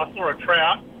I saw a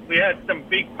trout. We had some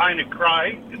big painted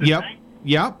cray in the tank.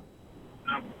 Yep.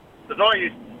 There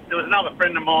was another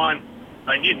friend of mine,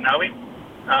 and you'd know him.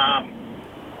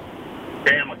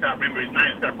 Damn, I can't remember his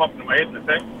name. It's going to pop into my head in a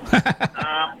sec.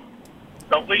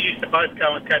 But we used to both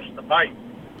go and catch the bait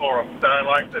for them. So,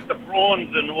 like, the prawns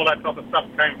and all that type of stuff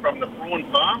came from the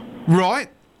prawn farm. Right.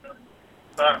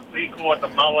 But we caught the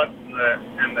mullet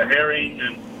and the herring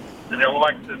and the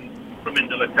likes and put them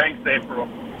into the tanks there for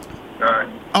them.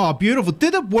 So, oh, beautiful.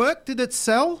 Did it work? Did it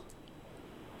sell?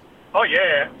 Oh,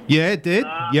 yeah. Yeah, it did.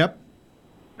 Yep.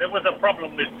 There was a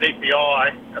problem with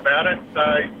DPI about it.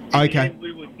 So, okay.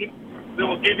 We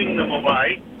were giving them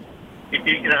away. If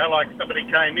you know, like somebody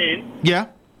came in. Yeah.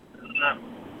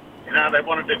 They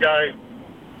wanted to go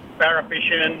barra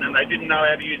fishing and they didn't know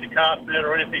how to use a cast net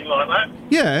or anything like that.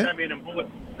 Yeah. They came in and bought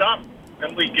stuff,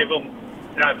 and we give them,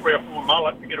 3 or 4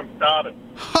 mullets to get them started.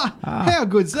 How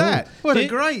good's that? What a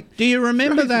great... Do you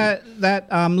remember that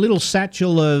little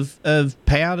satchel of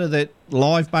powder that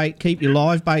keep your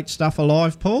live bait stuff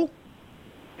alive, Paul?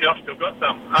 Yeah, I've still got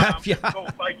some. It's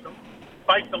called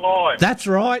Baits Alive. That's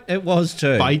right, it was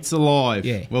too. Baits Alive.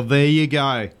 Yeah. Well, there you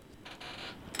go.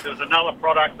 There was another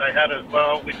product they had as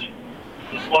well, which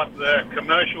was what the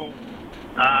commercial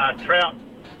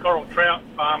coral trout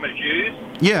farmers use.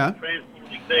 Yeah.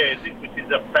 Transporting theirs, which is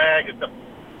a bag. It's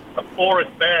a porous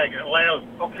bag. It allows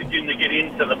oxygen to get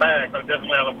into the bag, but it doesn't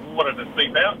allow the water to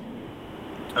seep out.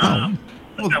 And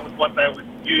that was what they would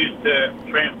use to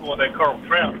transport their coral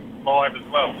trout live as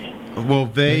well. Well,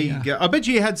 there you go. I bet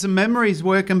you had some memories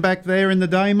working back there in the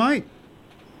day, mate.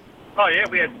 Oh, yeah,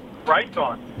 we had great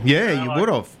time. Yeah, you would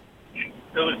have. It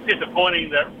was disappointing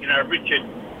that, Richard,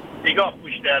 he got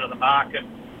pushed out of the market.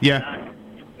 Yeah.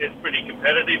 It's pretty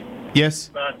competitive. Yes.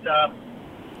 But,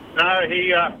 no,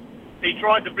 he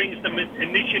tried to bring some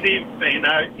initiative,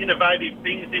 innovative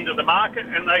things into the market,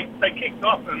 and they kicked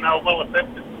off and they were well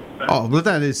accepted. Oh, well,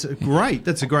 that is great.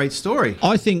 That's a great story.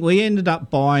 I think we ended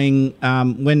up buying,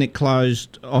 when it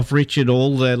closed, off Richard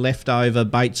all the leftover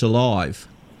Baits Alive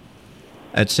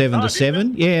at 7 to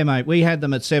 7. Yeah, mate, we had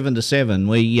them at 7 to 7.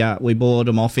 We bought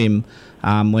them off him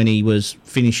when he was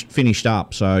finished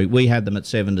up. So we had them at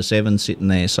 7 to 7 sitting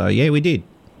there. So, yeah, we did.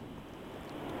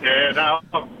 Yeah, no,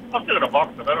 I've still got a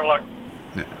box of it. I like...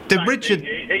 Did Richard...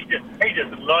 He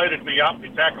just loaded me up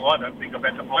with tackle. I don't think I've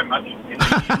had to buy much.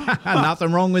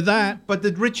 Nothing wrong with that. But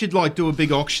did Richard do a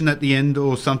big auction at the end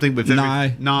or something with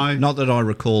No, not that I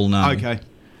recall. No.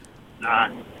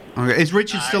 No. Okay. Is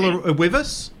Richard still with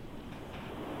us?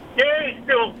 Yeah, he's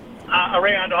still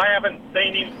around. I haven't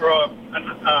seen him for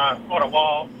quite a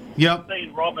while. Yep. I've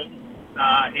seen Robin,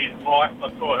 his wife. I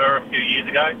saw her a few years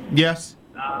ago. Yes.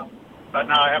 But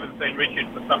no, I haven't seen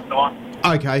Richard for some time.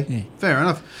 Okay, fair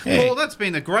enough. Yeah. Well, that's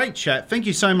been a great chat. Thank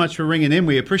you so much for ringing in.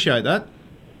 We appreciate that.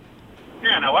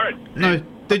 Yeah, no worries. No,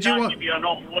 did you want... give you an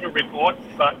on-water report,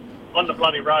 but on the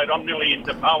bloody road, I'm nearly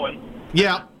into Bowen.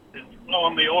 Yeah. It's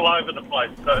blowing me all over the place.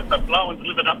 So Bowen's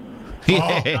living up.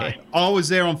 Yeah. I was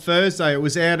there on Thursday. It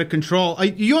was out of control.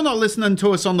 You're not listening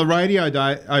to us on the radio,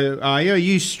 are you? Are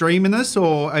you streaming us,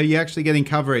 or are you actually getting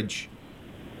coverage?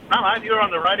 No, mate, you're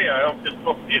on the radio. I'm just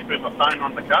talking to you through my phone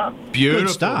on the car. Beautiful.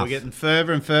 Good stuff. We're getting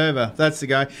further and further. That's the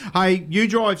go. Hey, you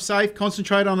drive safe,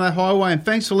 concentrate on that highway, and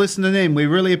thanks for listening in. We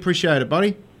really appreciate it,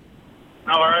 buddy.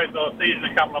 No worries. I'll see you in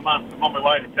a couple of months. I'm on my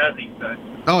way to Tassie. So.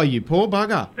 Oh, you poor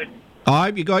bugger. I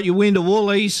hope you got your winter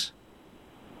woolies.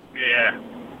 Yeah.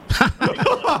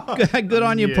 Good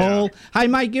on you, Paul. Hey,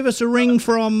 mate, give us a ring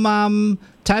from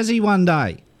Tassie one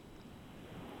day.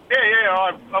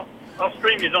 Yeah. I'll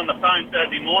stream you on the phone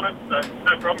Saturday morning, so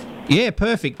no problem. Yeah,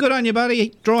 perfect. Good on you,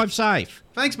 buddy. Drive safe.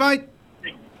 Thanks, mate.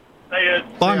 See you.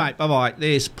 Bye, mate. Bye-bye.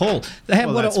 There's Paul.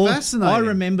 That's fascinating. I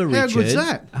remember Richard. How good's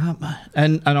that?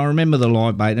 And I remember the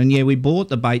live bait. And, yeah, we bought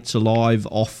the baits alive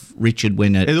off Richard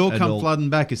when it... It all come flooding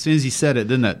back as soon as he said it,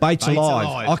 didn't it? Baits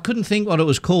alive. I couldn't think what it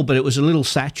was called, but it was a little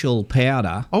satchel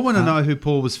powder. I want to know who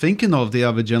Paul was thinking of, the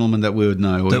other gentleman that we would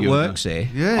know. That works there.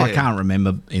 Yeah. I can't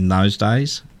remember in those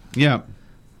days. Yeah.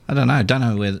 I don't know. Don't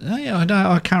know whether...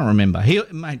 I can't remember.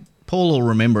 Mate, Paul will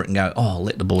remember it and go, I'll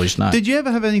let the boys know. Did you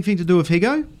ever have anything to do with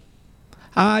Higo?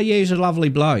 Yeah, he's a lovely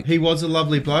bloke. He was a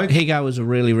lovely bloke? Higo was a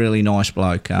really, really nice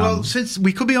bloke. Well, since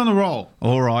we could be on a roll.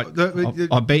 All right.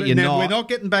 I bet you're not. We're not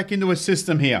getting back into a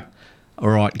system here. All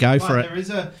right, go for it. There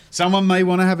is someone may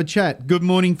want to have a chat. Good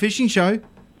morning, fishing show.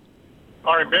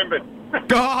 I remembered.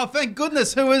 Oh, thank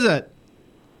goodness. Who is it?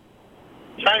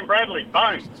 Shane Bradley,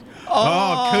 Bones.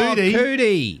 Coodie.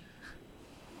 Coodie.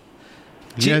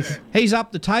 Yes. He's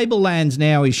up the tablelands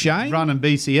now, is Shane? Running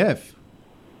BCF.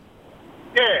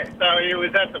 Yeah, so he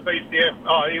was at the BCF.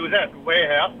 Oh, he was at the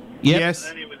warehouse. Yep. Yes.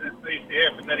 And then he was at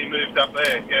BCF, and then he moved up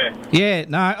there, yeah. Yeah,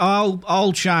 no,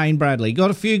 old Shane Bradley. Got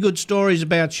a few good stories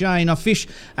about Shane. I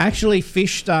actually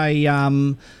fished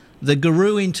the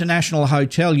Guru International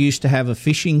Hotel used to have a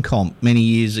fishing comp many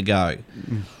years ago.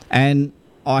 And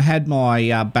I had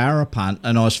my barra punt,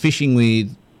 and I was fishing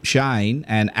with Shane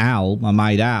and Al, my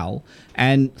mate Al,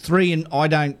 and I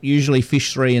don't usually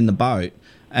fish three in the boat.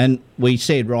 And we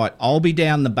said, right, I'll be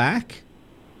down the back,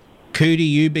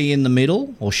 Coodie, you be in the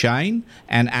middle, or Shane,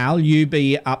 and Al, you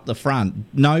be up the front.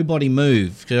 Nobody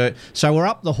moved. So we're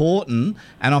up the Horton,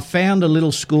 and I found a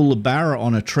little school of barra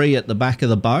on a tree at the back of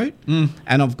the boat, and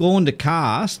I've gone to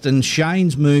cast, and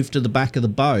Shane's moved to the back of the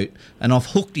boat, and I've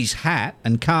hooked his hat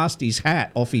and cast his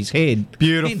hat off his head.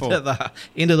 Beautiful.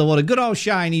 Into the water. Good old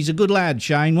Shane. He's a good lad,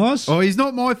 Shane was. Oh, he's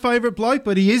not my favourite bloke,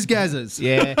 but he is Gaz's.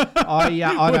 Yeah. I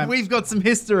don't, We've got some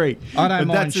history. I don't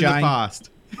mind that's Shane. In the past.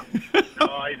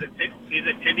 Oh, he's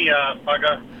a tinny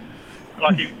bugger.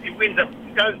 Like he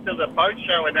goes to the boat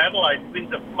show in Adelaide,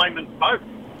 wins a flaming boat.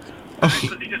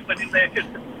 Because he just went in there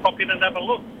just to pop in and have a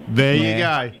look. There you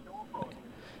go.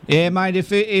 Yeah, mate,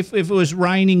 if it was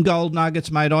raining gold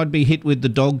nuggets, mate, I'd be hit with the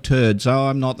dog turd, so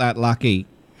I'm not that lucky.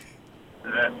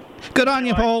 Good on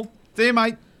you, Paul. See you,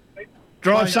 mate.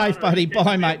 Drive safe, buddy.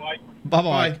 Bye, mate.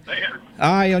 Bye-bye.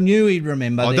 I knew he'd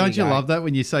remember. Oh, don't you love that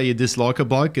when you say you dislike a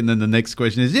bloke and then the next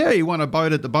question is, yeah, he won a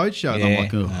boat at the boat show. And I'm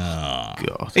like, oh,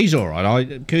 God. He's all right.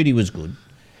 Coodie was good.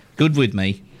 Good with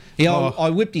me. Yeah, I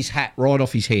whipped his hat right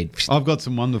off his head. I've got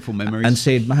some wonderful memories. And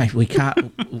said, mate, we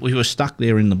can't. We were stuck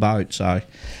there in the boat, so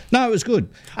no, it was good.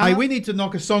 Hey, we need to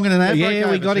knock a song in an ad.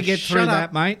 Yeah, we got to get through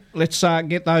that, mate. Let's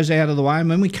get those out of the way, and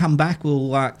when we come back,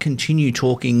 we'll continue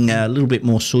talking a little bit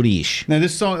more Sooty-ish. Now,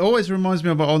 this song always reminds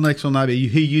me of my old next door neighbour.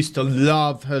 He used to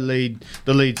love the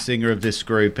lead singer of this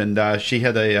group, and she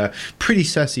had a pretty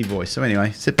sassy voice. So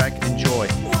anyway, sit back, enjoy.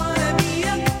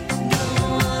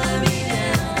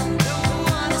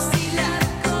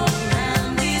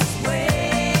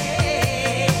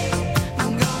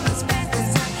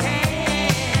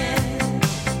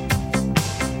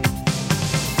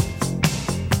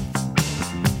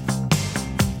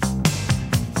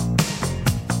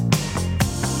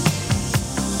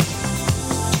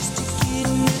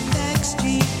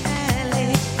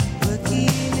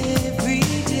 Every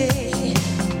day,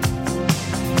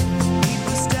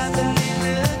 people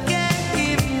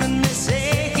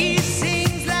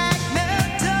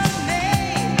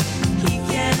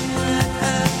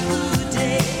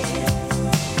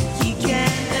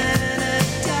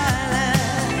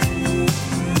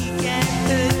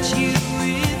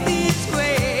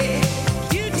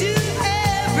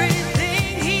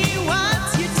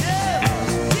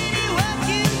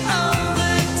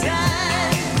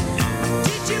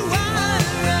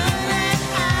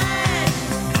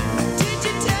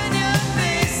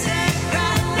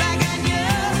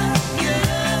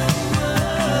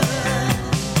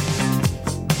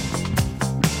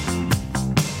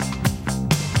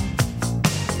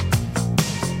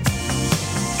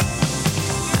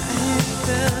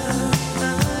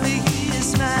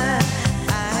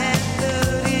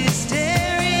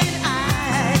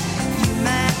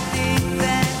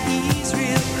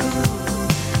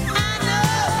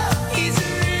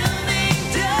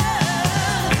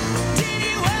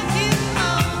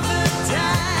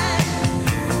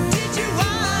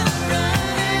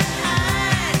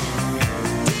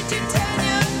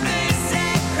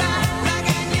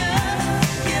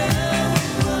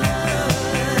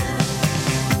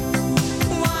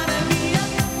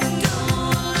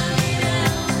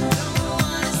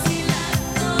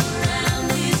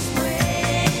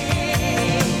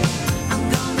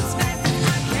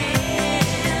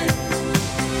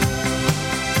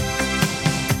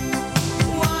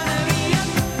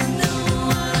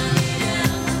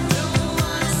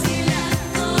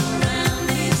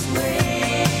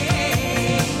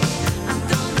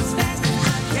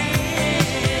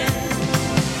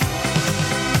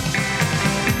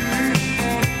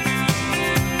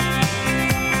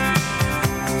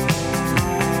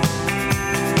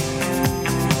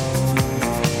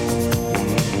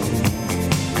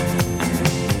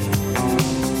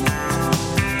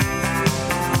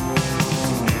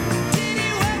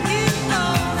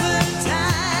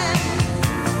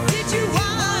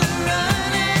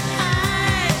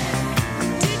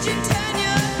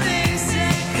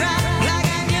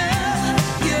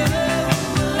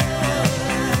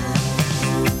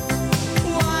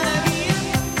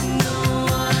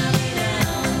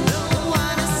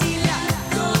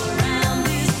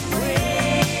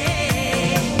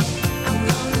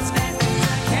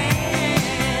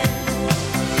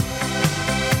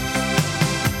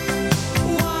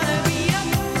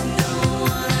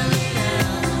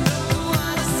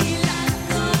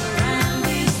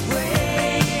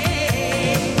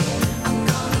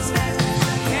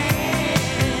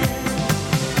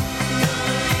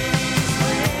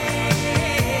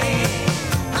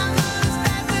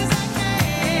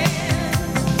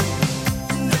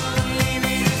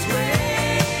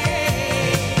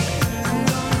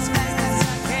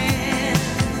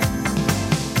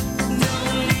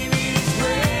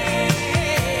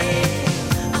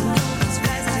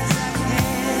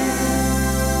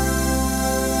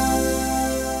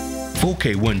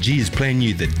 4K1G is playing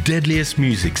you the deadliest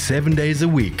music 7 days a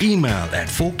week. Email at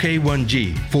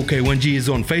 4K1G. 4K1G is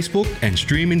on Facebook and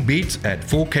streaming beats at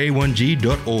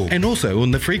 4K1G.org. And also on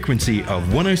the frequency of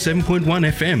 107.1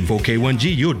 FM.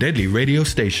 4K1G, your deadly radio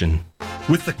station.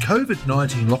 With the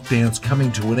COVID-19 lockdowns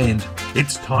coming to an end,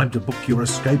 it's time to book your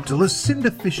escape to Lucinda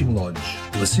Fishing Lodge.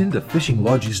 Lucinda Fishing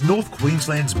Lodge is North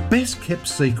Queensland's best kept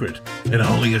secret and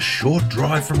only a short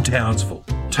drive from Townsville.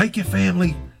 Take your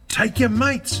family, take your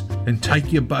mates and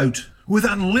take your boat. With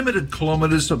unlimited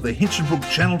kilometres of the Hinchinbrook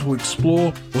Channel to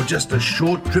explore or just a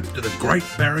short trip to the Great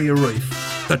Barrier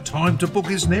Reef. The time to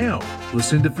book is now.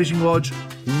 Lucinda Fishing Lodge,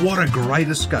 what a great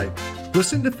escape.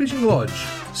 Lucinda Fishing Lodge,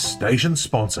 station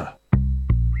sponsor.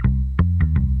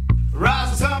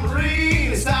 Rise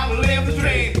submarine, it's time to live the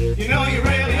dream. You know you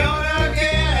really ought to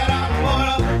get on the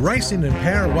water. Race in and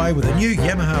power away with a new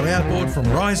Yamaha outboard from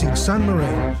Rising Sun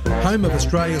Marine, home of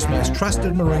Australia's most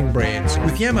trusted marine brands.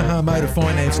 With Yamaha Motor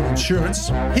Finance and Insurance,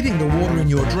 hitting the water in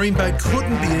your dream boat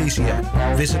couldn't be easier.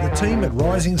 Visit the team at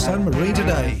Rising Sun Marine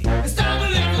today. It's time to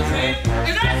live the dream.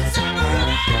 And that's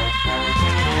submarine.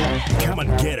 Come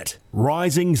and get it.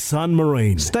 Rising Sun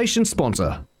Marine. Station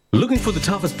sponsor. Looking for the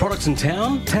toughest products in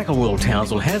town? Tackle World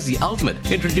Townsville has the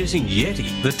ultimate. Introducing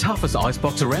Yeti, the toughest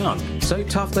icebox around. So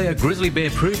tough they are grizzly bear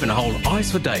proof and hold ice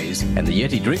for days. And the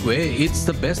Yeti drinkware, it's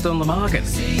the best on the market.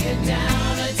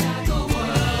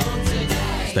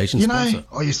 Station sponsor.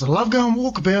 I used to love going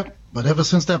walkabout, but ever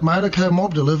since that Motorco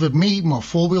mob delivered me my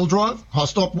four-wheel drive, I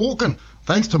stopped walking.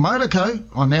 Thanks to Motorco,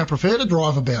 I now prefer to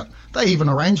drive about. They even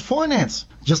arrange finance.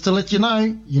 Just to let you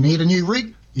know, you need a new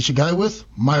rig, you should go with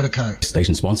Motorco.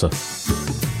 Station sponsor.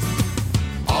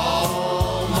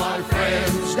 All my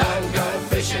friends don't go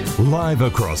fishing. Live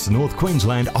across North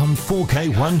Queensland on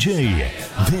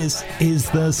 4K1G. This is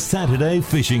the Saturday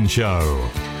Fishing Show.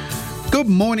 Good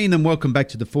morning and welcome back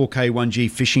to the 4K1G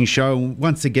Fishing Show.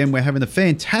 Once again, we're having a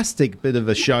fantastic bit of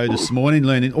a show this morning,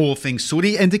 learning all things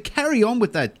sooty. And to carry on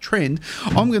with that trend,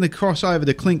 I'm going to cross over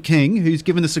to Clint King, who's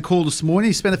given us a call this morning.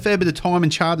 He spent a fair bit of time in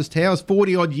Charters Towers,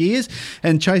 40-odd years,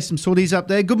 and chased some sooties up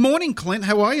there. Good morning, Clint.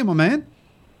 How are you, my man?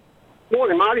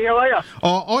 Morning, Marty. How are you?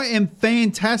 Oh, I am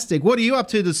fantastic. What are you up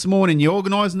to this morning? You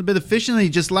organising a bit of fishing or are you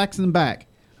just laxing back?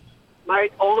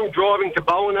 Mate, I'm driving to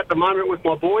Bowen at the moment with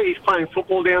my boy. He's playing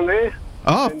football down there.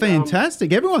 Oh, and,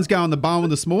 fantastic. Everyone's going to Bowen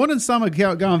this morning. Some are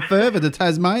going further to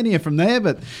Tasmania from there,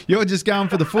 but you're just going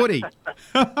for the footy.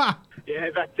 Yeah,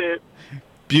 that's it.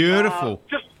 Beautiful.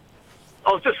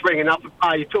 I was just ringing up.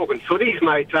 You're talking footies,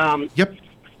 mate. Yep.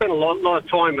 Spent a lot of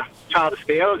time at Charters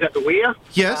Towers at the Weir.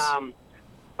 Yes.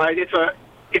 Mate,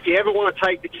 if you ever want to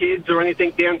take the kids or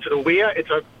anything down to the Weir,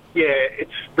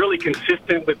 it's really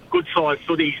consistent with good-sized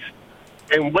footies.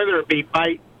 And whether it be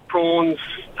bait, prawns,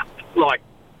 like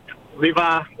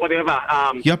liver, whatever.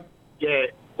 Yep. Yeah,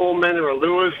 all manner of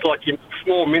lures, like your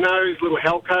small minnows, little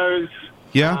halcos.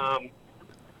 Yeah.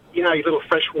 Your little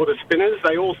freshwater spinners.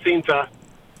 They all seem to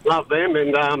love them.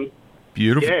 And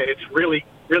beautiful. Yeah, it's really,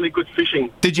 really good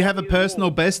fishing. Did you have a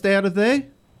personal best out of there?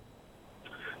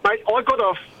 Mate, I got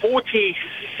a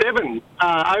 47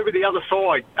 over the other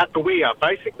side at the Weir.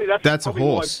 Basically, that's a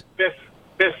horse. My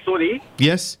best sooty.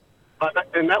 Yes.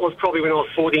 And that was probably when I was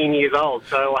 14 years old,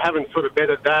 so I haven't sort of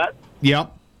bettered that.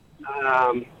 Yep.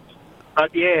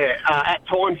 But yeah, at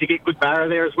times you get good barra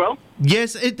there as well.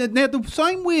 Yes. Now, the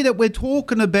same Weir that we're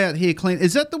talking about here, Clint,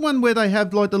 is that the one where they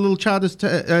have like the little Charters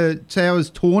Towers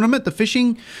tournament, the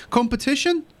fishing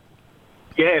competition?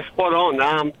 Yeah, spot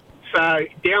on. So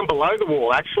down below the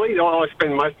wall, actually, I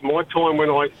spend most of my time when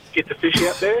I get to fish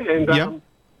out there. And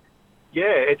yeah,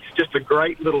 it's just a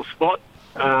great little spot.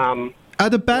 Are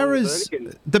the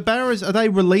barras, are they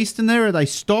released in there? Are they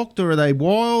stocked or are they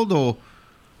wild or?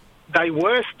 They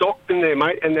were stocked in there,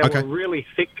 mate, and they were really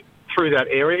thick through that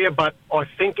area. But I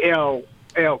think our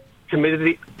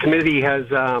committee has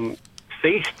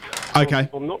ceased. Okay.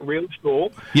 I'm not really sure.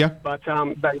 Yeah. But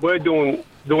they were doing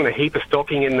a heap of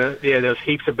stocking in there's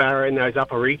heaps of barra in those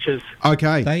upper reaches.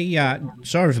 Okay. They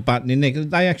sorry for butting in there.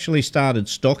 They actually started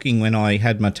stocking when I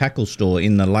had my tackle store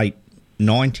in the late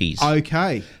 90s.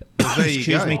 Okay. Well, there you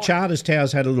Excuse go. me. Charters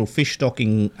Towers had a little fish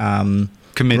stocking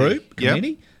committee.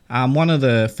 Committee. One of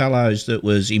the fellows that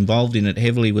was involved in it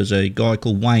heavily was a guy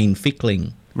called Wayne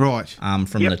Fickling. Right.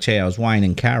 From the Towers, Wayne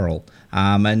and Carol.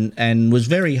 And was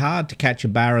very hard to catch a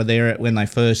barra there when they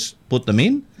first put them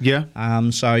in. Yeah.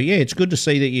 So, yeah, it's good to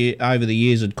see that you, over the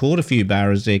years, had caught a few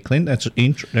barras there, Clint. That's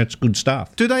good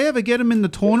stuff. Do they ever get them in the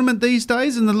tournament these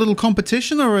days, in the little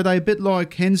competition, or are they a bit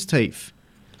like hen's teeth?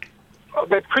 Oh,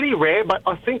 they're pretty rare, but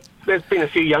I think there's been a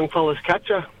few young fellas catch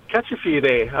a few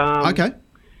there. Okay.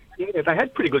 Yeah, they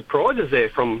had pretty good prizes there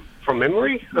from from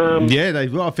memory.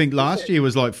 I think last year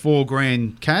was like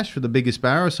 $4,000 cash for the biggest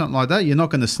barra or something like that. You're not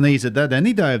going to sneeze at that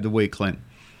any day of the week, Clint.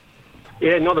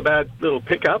 Yeah, not a bad little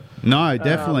pickup. No,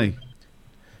 definitely.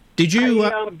 Did you,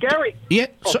 Gary? Yeah.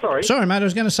 sorry. Sorry, mate. I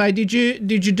was going to say, did you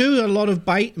do a lot of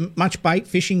much bait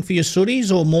fishing for your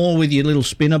sooties, or more with your little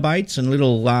spinner baits and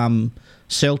little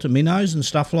Celta minnows and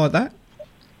stuff like that?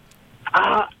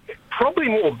 Probably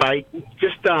more bait.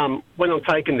 Just when I'm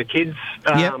taking the kids.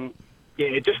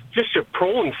 Yeah, just your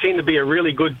prawns seem to be a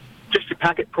really good. Just your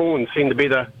packet prawns seem to be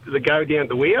the go down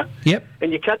the weir. Yep.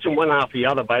 And you catch them one after the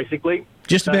other, basically.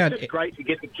 Just so about. It's just great to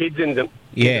get the kids into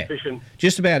fishing.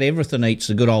 Just about everything eats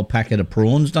a good old packet of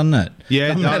prawns, doesn't it?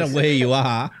 Yeah, no matter where you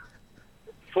are.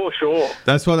 For sure.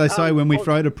 That's what they say when we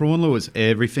throw the prawn lures.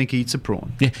 Everything eats a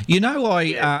prawn. Yeah. You know,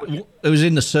 I was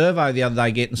in the servo the other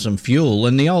day getting some fuel,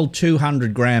 and the old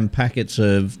 200-gram packets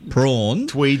of prawn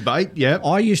tweed bait. Yep.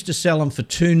 I used to sell them for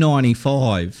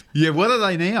 $2.95. Yeah. What are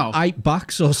they now?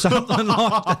 $8 or something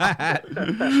like that.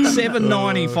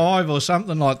 $7.95 or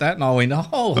something like that. And I went,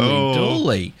 holy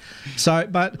dooly. So,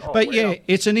 but yeah,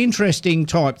 it's an interesting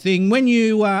type thing. When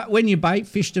you bait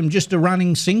fished them, just a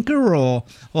running sinker, or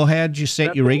how'd you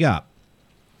set your rig up?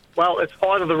 Well, it's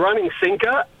either the running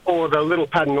sinker or the little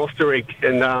paternoster rig,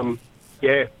 and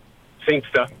seems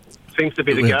to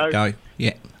be the go.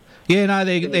 Yeah. Yeah, no,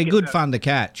 they're good fun to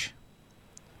catch.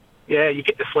 Yeah, you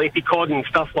get the sleepy cod and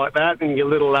stuff like that, and your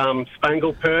little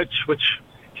spangle perch, which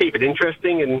keep it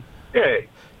interesting, and yeah.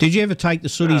 Did you ever take the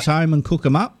sooties home and cook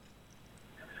them up?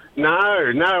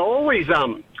 No,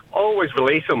 always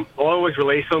release them.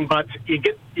 But you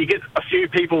get a few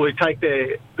people who take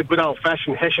the good old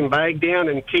fashioned Hessian bag down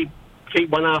and keep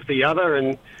one after the other,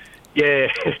 and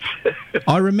yeah.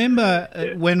 I remember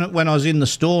when I was in the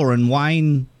store and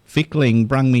Wayne Fickling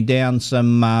brung me down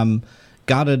some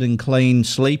gutted and clean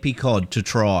sleepy cod to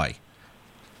try,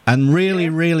 and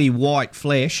really white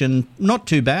flesh, and not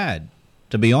too bad,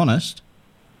 to be honest.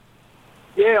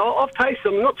 Yeah, I've tasted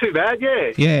them. Not too bad,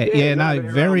 yeah. Yeah, no,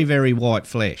 very white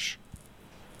flesh.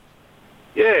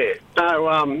 Yeah,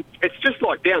 so it's just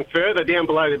like down further, down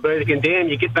below the Burdekin Dam,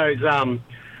 you get those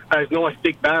nice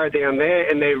big barra down there,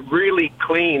 and they're really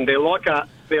clean. They're like a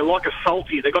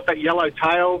salty. They've got that yellow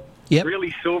tail,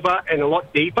 really silver, and a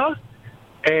lot deeper.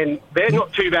 And they're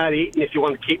not too bad eating if you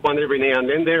want to keep one every now and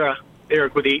then. They're a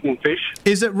good eating fish.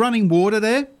 Is it running water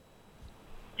there?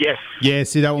 Yes. Yeah,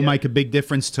 see, that will make a big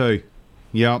difference too.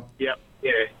 Yep. Yeah.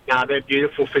 No, they're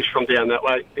beautiful fish from down that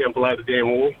way, down below the dam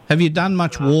wall. Have you done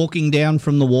much walking down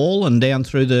from the wall and down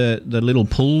through the little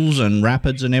pools and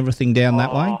rapids and everything down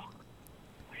that way?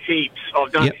 Heaps.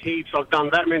 I've done heaps. I've done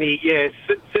that many. Yeah,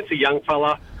 since a young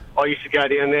fella, I used to go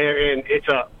down there, and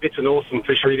it's an awesome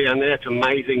fishery down there. It's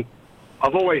amazing.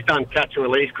 I've always done catch and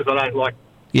release because I don't like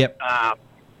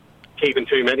keeping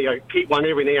too many. I keep one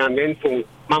every now and then for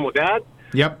mum or dad.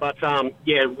 Yep. But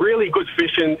really good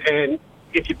fishing, and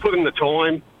if you put in the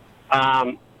time,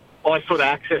 I sort of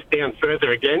access down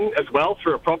further again as well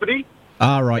through a property.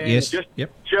 Ah, right, and yes.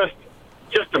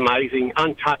 Just amazing,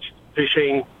 untouched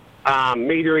fishing,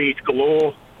 meteries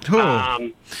galore.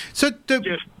 Is it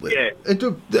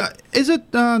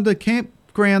the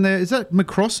campground there? Is that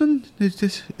McCrossan?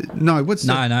 No.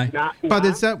 But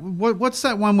is that what's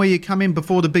that one where you come in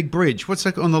before the big bridge? What's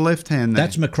that on the left hand there?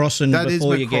 That's McCrossan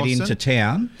before you get into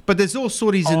town. But there's all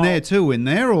sooties in there too,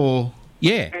 or?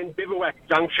 Yeah. And Bivouac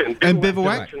Junction.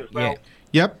 Bivouac? Junction as well.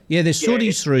 Yep. Yeah, there's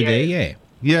sooties through there, yeah.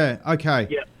 Yeah, okay.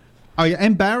 Yeah. Oh, yeah.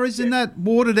 And barras in that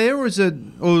water there, or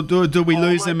do we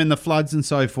lose them in the floods and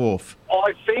so forth?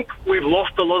 I think we've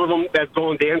lost a lot of them. They've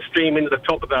gone downstream into the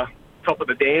top of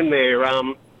the dam there.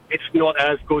 It's not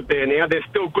as good there now. There's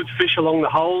still good fish along the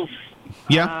holes.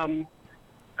 Yeah.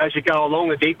 As you go along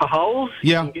the deeper holes,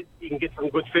 yeah, you can get some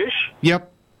good fish.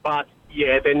 Yep. But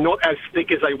yeah, they're not as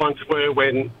thick as they once were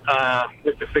when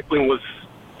Mr. Fickling was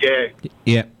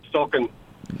stocking.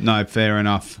 No, fair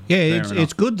enough. Yeah,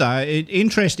 it's good though.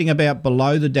 Interesting about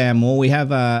below the dam wall. We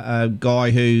have a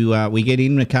guy who we get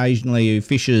in occasionally who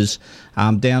fishes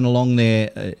down along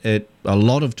there a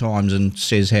lot of times and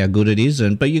says how good it is.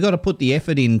 But you got to put the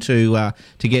effort in to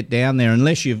get down there.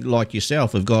 Unless you've, like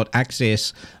yourself, have got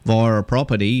access via a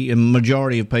property. A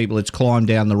majority of people, it's climb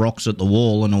down the rocks at the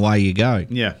wall and away you go.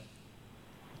 Yeah.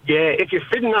 Yeah, if you're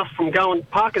fit enough from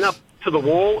parking up to the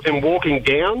wall and walking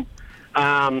down.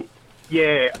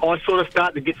 Yeah, I sort of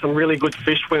start to get some really good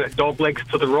fish when it dog legs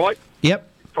to the right. Yep.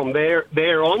 From there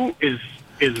on is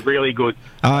really good.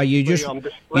 Let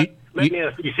me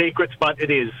out a few secrets, but it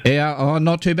is. Yeah,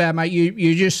 not too bad, mate.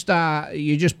 You just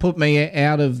put me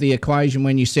out of the equation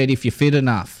when you said if you're fit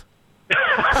enough.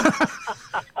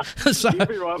 So, You'll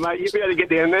be right, mate. You'll be able to get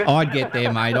down there. I'd get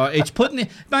there, mate.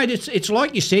 It's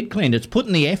like you said, Clint. It's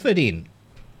putting the effort in.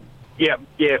 Yeah,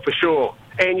 for sure.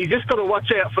 And you just got to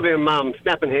watch out for them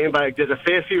snapping handbags. There's a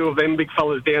fair few of them big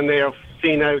fellas down there I've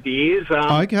seen over the years.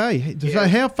 Okay. So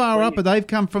how far up have they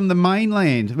come from the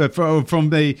mainland, from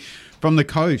the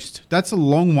coast? That's a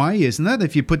long way, isn't it,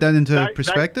 if you put that into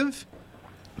perspective?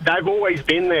 They've always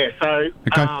been there. So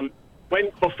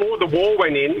before the wall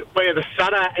went in, where the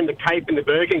Sutter and the Cape and the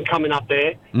Bergen coming up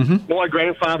there, my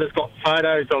grandfather's got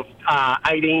photos of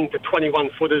 18 to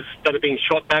 21 footers that have been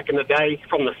shot back in the day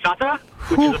from the Sutter,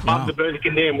 which is above the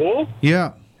Bergen Dam wall.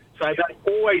 Yeah. So they've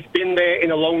always been there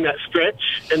and along that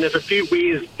stretch, and there's a few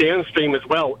weirs downstream as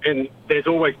well, and there's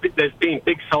been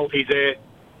big salties there,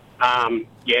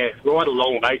 right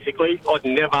along basically.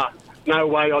 No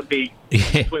way I'd be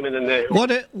swimming in there.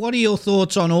 What are your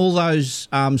thoughts on all those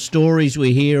stories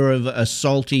we hear of a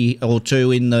salty or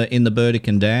two in the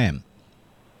Burdekin Dam?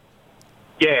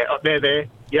 Yeah, they're there.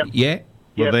 Yep. Yeah.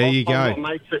 Well, there you go. I've got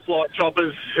mates that flight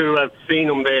choppers who have seen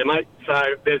them there, mate.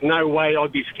 So there's no way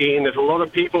I'd be skiing. There's a lot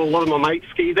of my mates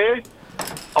ski there.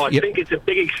 I think it's a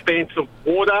big expanse of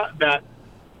water that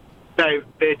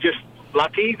they're just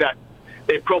lucky that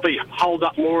they probably hold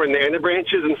up more in the outer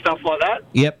branches and stuff like that.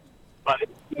 Yep. But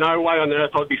no way on earth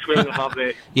I'd be swimming above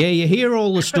there. Yeah, you hear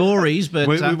all the stories, but...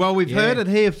 we've heard it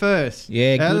here first.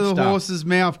 Yeah, Out good of the stuff. horse's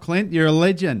mouth, Clint. You're a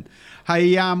legend.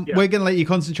 Hey, we're going to let you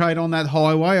concentrate on that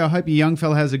highway. I hope your young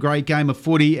fella has a great game of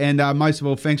footy, and most of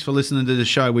all, thanks for listening to the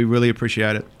show. We really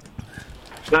appreciate it.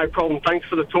 No problem. Thanks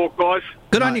for the talk, guys.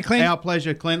 Good on you, Clint. Our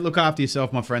pleasure, Clint. Look after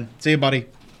yourself, my friend. See you, buddy.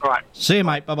 All right. See you,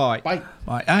 mate. Bye-bye. Bye.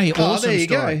 Bye. Hey, awesome there you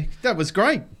story. go. That was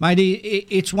great. Mate,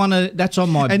 it's one of... That's on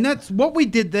my... And that's what we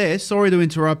did there. Sorry to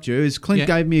interrupt you. Is Clint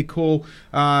gave me a call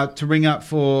to ring up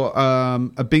for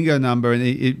a bingo number,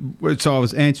 and so I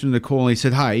was answering the call, and he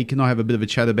said, "Hey, can I have a bit of a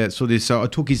chat about sort of this?" So I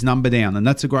took his number down, and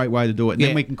that's a great way to do it. And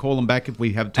then we can call him back if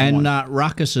we have time. And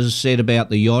Ruckus has said about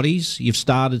the yachties. You've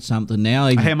started something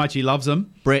now. How much he loves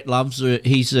them. Brett loves.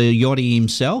 He's a yachty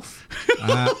himself,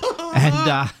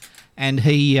 and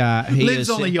he lives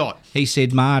on a yacht. He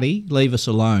said, "Marty, leave us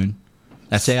alone.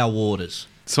 That's our waters."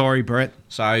 Sorry, Brett.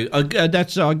 So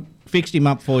I fixed him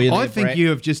up for you. I think Brett. you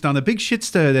have just done a big shit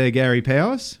stir there, Gary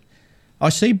Powers. I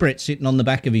see Brett sitting on the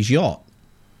back of his yacht.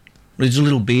 There's a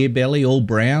little beer belly, all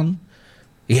brown.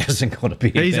 He hasn't got a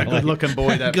beer belly. He's a good-looking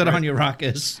boy, that Good Brett. on you,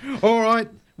 Ruckus. All right.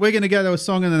 We're going to go to a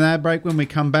song and an ad break. When we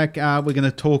come back, we're going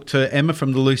to talk to Emma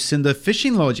from the Lucinda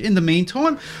Fishing Lodge. In the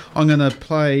meantime, I'm going to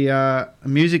play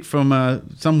music from a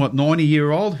somewhat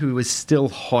 90-year-old who is still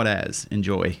hot as.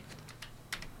 Enjoy.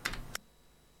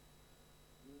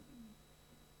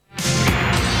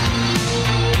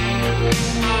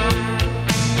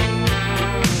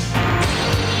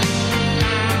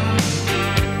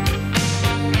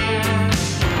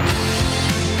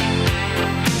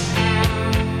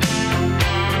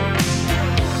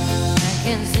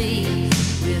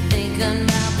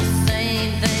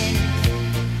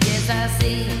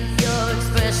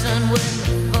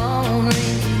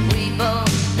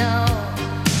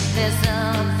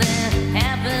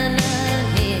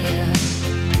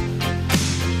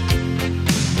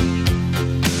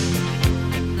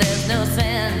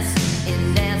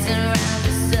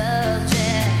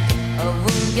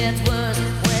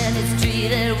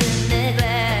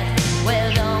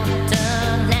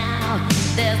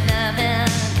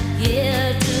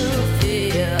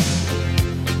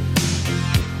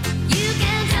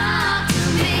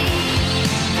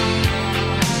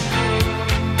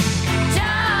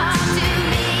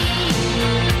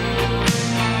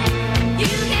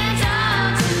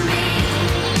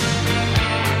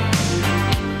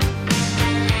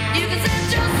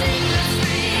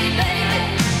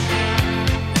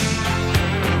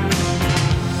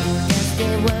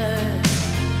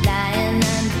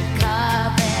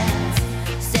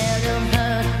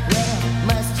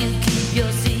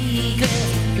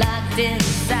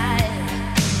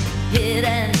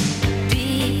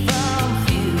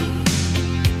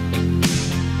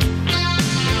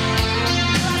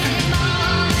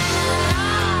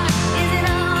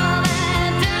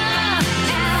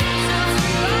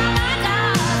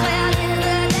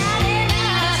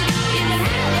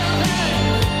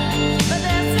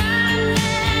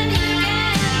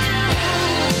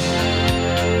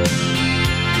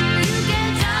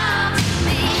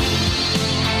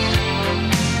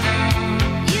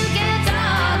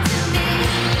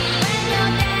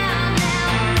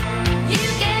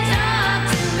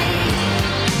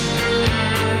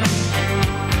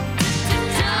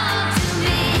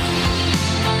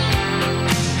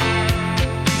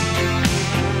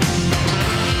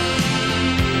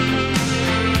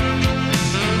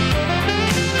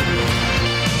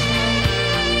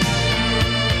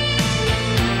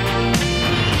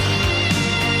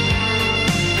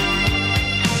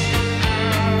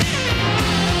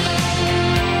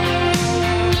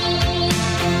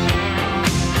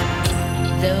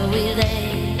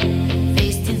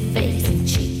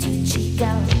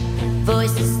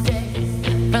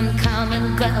 from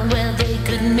common ground where they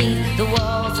could meet. The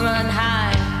walls run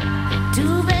high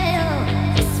to veil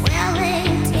the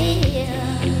swelling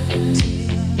tears.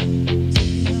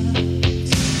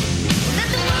 Let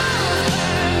the walls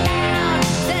burn down,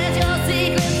 set your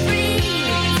secrets free.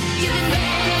 You can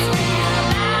dance with your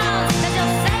vows that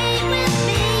you're safe with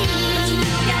me. You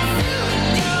can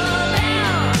soon your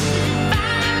bound,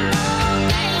 find no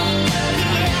danger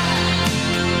here.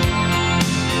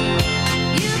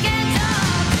 You can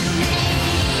talk to me.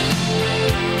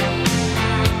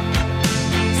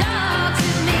 Talk to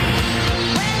me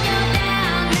when you're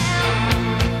down now.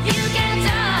 You can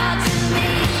talk to me.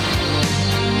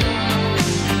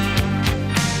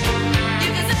 You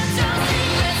can set your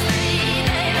secrets free,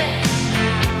 baby.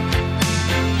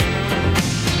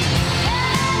 I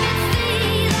can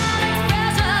see that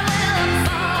expression when I'm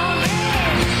falling.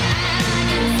 I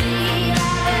can see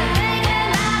that we're thinking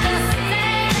about the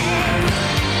same.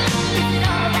 Is it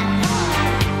all that hard?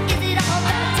 Is it all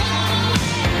that tough?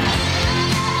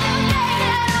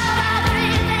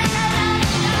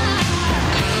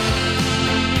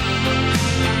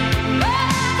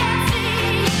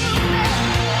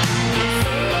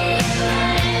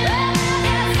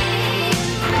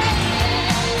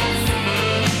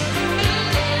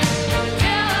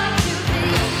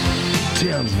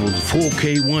 Townsville's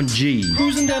 4K1G.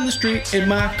 Cruising down the street in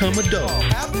my Commodore.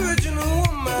 Aboriginal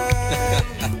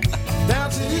woman,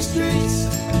 down city streets,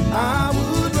 I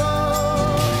would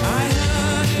roll. I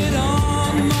heard it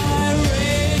on my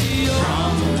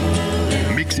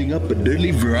radio. Mixing up a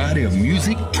deadly variety of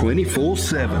music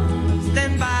 24/7.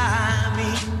 Stand by me.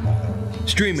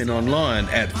 Streaming online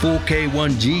at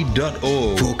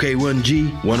 4k1g.org.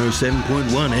 4K1G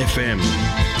 107.1 FM.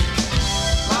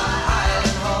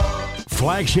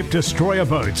 Flagship destroyer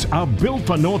boats are built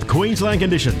for North Queensland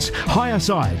conditions. Higher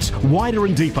sides, wider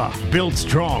and deeper. Built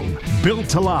strong, built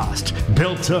to last,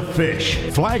 built to fish.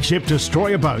 Flagship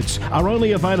destroyer boats are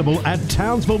only available at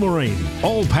Townsville Marine.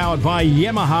 All powered by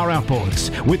Yamaha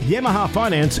outboards with Yamaha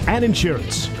finance and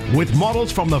insurance. With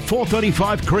models from the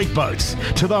 435 Creek boats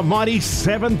to the mighty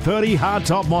 730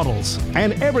 hardtop models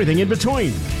and everything in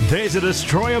between. There's a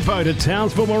destroyer boat at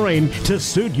Townsville Marine to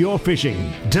suit your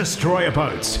fishing. Destroyer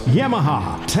boats,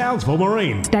 Yamaha, Townsville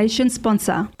Marine. Station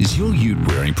sponsor. Is your ute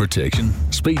wearing protection?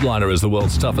 Speedliner is the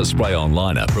world's toughest spray-on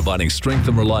liner, providing strength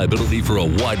and reliability for a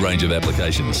wide range of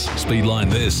applications. Speedline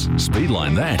this,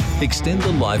 Speedline that. Extend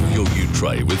the life of your ute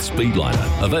tray with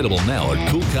Speedliner. Available now at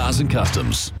Cool Cars and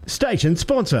Customs. Station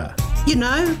sponsor. You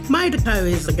know, Motorco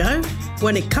is the go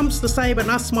when it comes to saving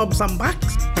us mob some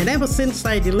bucks. And ever since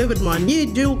they delivered my new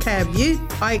dual cab ute,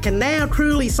 I can now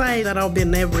truly say that I've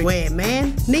been everywhere,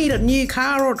 man. Need a new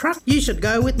car or truck? You should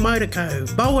go with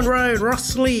Motorco. Bowen Road,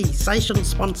 Rossley, station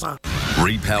sponsor.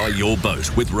 Repower your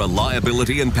boat with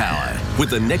reliability and power with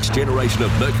the next generation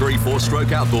of Mercury 4-stroke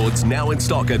outboards now in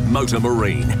stock at Motor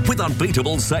Marine with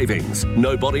unbeatable savings.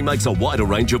 Nobody makes a wider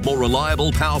range of more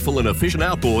reliable, powerful and efficient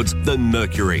outboards than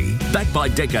Mercury. Backed by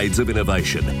decades of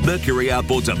innovation, Mercury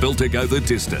outboards are built to go the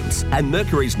distance, and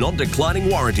Mercury's non-declining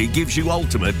warranty gives you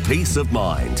ultimate peace of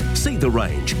mind. See the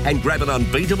range and grab an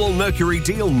unbeatable Mercury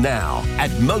deal now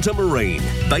at Motor Marine,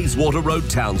 Bayswater Road,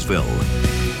 Townsville.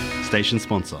 Station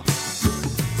sponsor.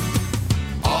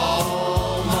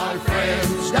 All my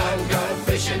friends don't go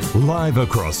fishing. Live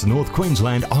across North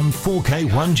Queensland on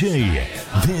 4K1G.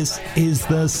 This is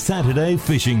the Saturday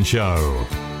Fishing Show.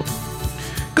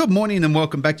 Good morning and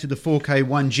welcome back to the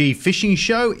 4K1G Fishing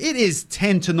Show. It is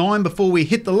 10 to 9 before we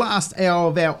hit the last hour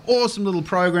of our awesome little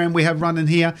program we have running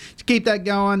here. To keep that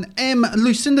going,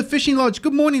 Lucinda Fishing Lodge.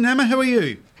 Good morning, Emma. How are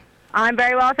you? I'm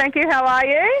very well, thank you. How are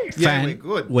you? Yeah, we're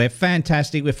good. We're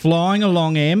fantastic. We're flying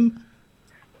along, Em.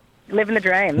 Living the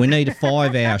dream. We need a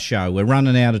 5-hour show. We're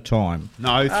running out of time.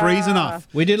 No, three's enough.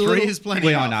 We did a Three little, is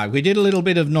plenty. I know. We did a little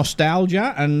bit of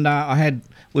nostalgia, and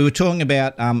we were talking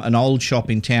about an old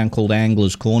shop in town called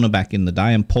Angler's Corner back in the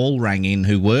day, and Paul rang in,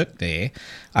 who worked there,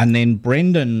 and then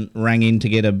Brendan rang in to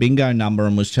get a bingo number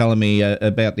and was telling me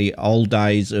about the old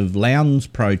days of Lowndes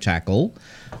Pro Tackle.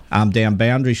 Down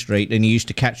Boundary Street, and he used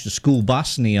to catch the school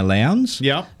bus near Lowndes.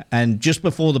 Yep. And just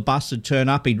before the bus would turn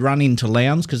up, he'd run into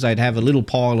Lowndes because they'd have a little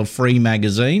pile of free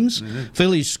magazines,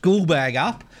 fill his school bag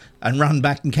up, and run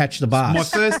back and catch the bus. My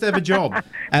first ever job.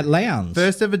 At Lowndes.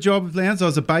 First ever job at Lowndes. I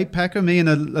was a bait packer. Me and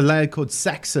a lad called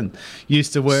Saxon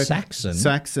used to work. Saxon?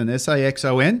 Saxon,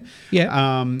 S-A-X-O-N.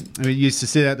 Yeah. We used to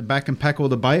sit out the back and pack all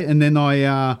the bait, and then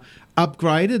I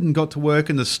upgraded and got to work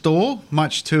in the store,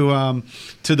 much to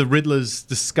the Riddler's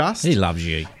disgust. He loves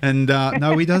you. And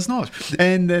no, he does not.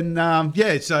 And then,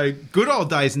 so good old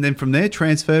days. And then from there,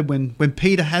 transferred when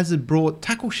Peter Hazard brought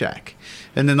Tackle Shack.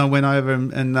 And then I went over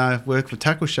and worked for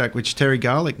Tackle Shack, which Terry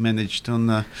Garlick managed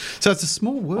on. So it's a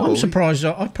small world. I'm surprised.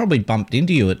 I probably bumped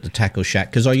into you at the Tackle Shack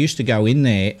because I used to go in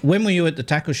there. When were you at the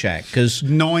Tackle Shack? Because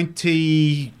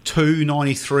 92,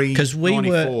 93, because we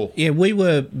 94. we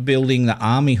were building the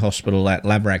Army Hospital at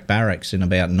Laverack Barracks in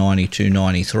about 92,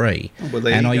 93. Oh, well,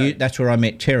 there and you go. that's where I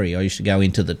met Terry. I used to go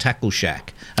into the Tackle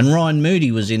Shack. And Ryan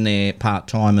Moody was in there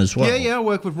part-time as well. Yeah, I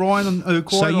worked with Ryan quite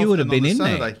So you would have often been on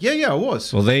in a there? Saturday. Yeah, I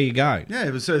was. Well, there you go. Yeah,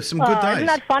 it was some good days. Isn't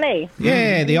that funny?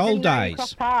 Yeah, the You old didn't know you days.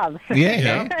 crossed paths.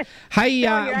 Yeah. Hey,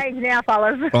 Showing your age now,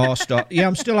 fellas. oh, stop. Yeah,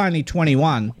 I'm still only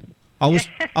 21. I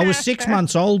was 6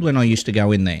 months old when I used to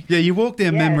go in there. Yeah, you walk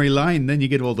down memory lane, then you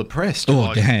get all depressed. Oh,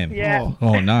 like, damn. Yeah.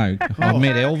 Oh, no. I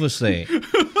met Elvis there.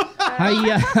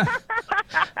 Hey,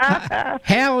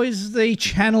 how is the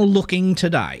channel looking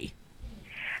today?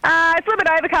 It's a little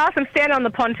bit overcast. I'm standing on the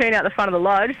pontoon out the front of the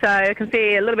lodge, so I can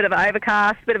see a little bit of an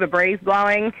overcast, a bit of a breeze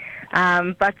blowing.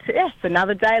 But yeah, it's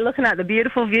another day looking at the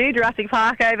beautiful view, Jurassic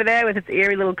Park over there with its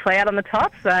eerie little cloud on the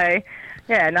top. So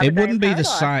yeah, another It day wouldn't in be the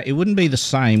paradise. same. It wouldn't be the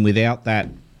same without that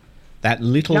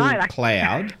little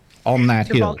cloud on that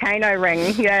The hill. volcano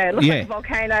ring. Yeah, it looks Yeah. like a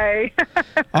volcano.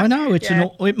 I know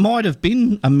it might have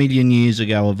been a million years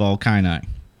ago a volcano.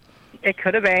 It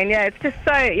could have been, yeah. It's just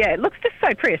so, it looks just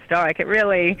so prehistoric. It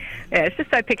really, it's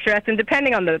just so picturesque. And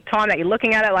depending on the time that you're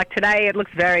looking at it, like today, it looks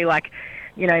very, like,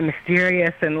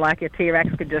 mysterious and like a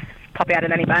T-Rex could just pop out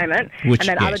at any moment. Which, and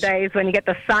then other days, when you get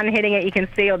the sun hitting it, you can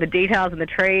see all the details in the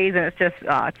trees, and it's just,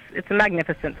 it's a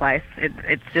magnificent place.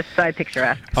 It's just so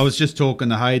picturesque. I was just talking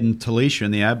to Hayden, Talisha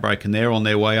and the Outbreak, and they're on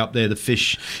their way up there to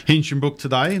fish Hinchinbrook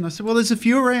today. And I said, well, there's a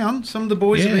few around. Some of the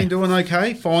boys have been doing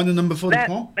okay, finding them before they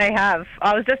come. They have.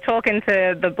 I was just talking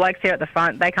to the blokes here at the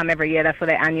front. They come every year for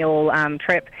their annual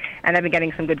trip, and they've been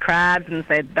getting some good crabs, and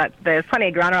said that there's plenty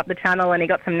of grunter up the channel, and he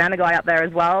got some nanagai up there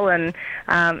as well. And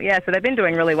so they've been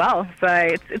doing really well. So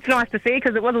it's nice to see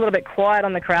because it was a little bit quiet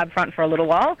on the crab front for a little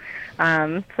while.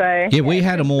 We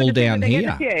had them all down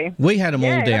here. We had them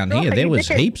all down here. There was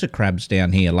heaps. heaps of crabs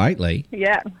down here lately.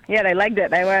 Yeah, they legged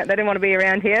it. They didn't want to be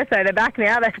around here, so they're back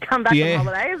now. They've come back on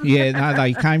holidays. Yeah, no,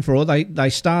 they came for all. They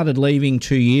started leaving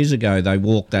 2 years ago. They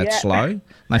walked that slow.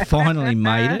 They finally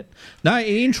made it. No,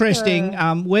 interesting.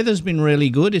 Weather's been really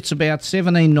good. It's about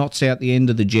 17 knots out the end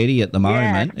of the jetty at the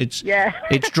moment.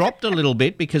 It's dropped a little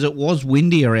bit because it was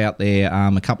windier out there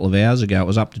a couple of hours ago. It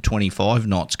was up to 25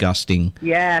 knots gusting.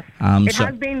 Yes. It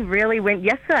has been really windy.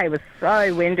 Yesterday was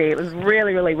so windy. It was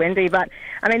really, really windy. But,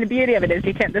 I mean, the beauty of it is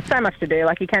there's so much to do.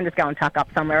 Like, you can just go and tuck up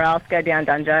somewhere else, go down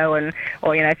Dunjo,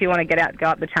 or if you want to get out, go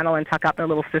up the channel and tuck up in a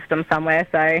little system somewhere.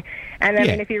 So, and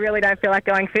then if you really don't feel like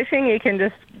going fishing, you can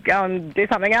just go and do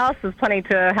something else. There's plenty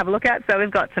to have a look at. So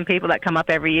we've got some people that come up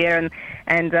every year,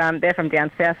 and they're from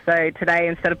down south. So today,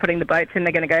 instead of putting the boats in,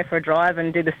 they're going to go for a drive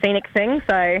and do the scenic thing.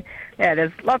 So yeah,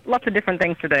 there's lots of different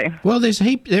things to do. Well,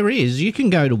 there is. You can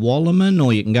go to Wallerman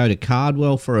or you can go to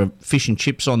Cardwell for a fish and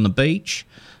chips on the beach.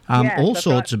 All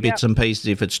sorts of bits and pieces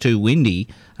if it's too windy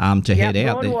to head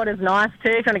out there. Broadwater's nice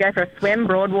too. If you want to go for a swim,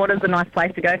 Broadwater's a nice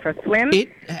place to go for a swim.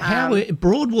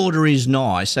 Broadwater is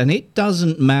nice, and it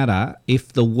doesn't matter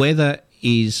if the weather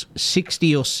is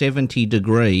 60 or 70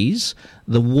 degrees,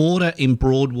 the water in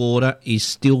Broadwater is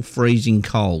still freezing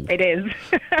cold. It is.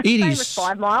 It Same is. with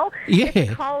 5 Mile. Yeah.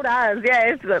 It's cold as.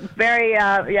 Yeah, it's very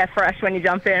fresh when you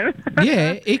jump in.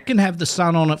 Yeah, it can have the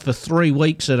sun on it for 3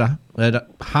 weeks at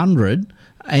 100,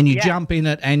 and you jump in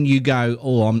it and you go,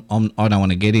 I don't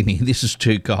want to get in here. This is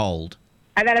too cold.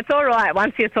 And then it's all right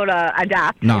once you sort of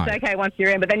adapt. No. It's okay once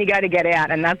you're in, but then you go to get out,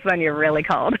 and that's when you're really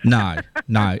cold. No,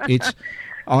 it's.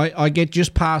 I get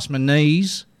just past my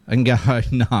knees and go,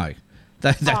 no.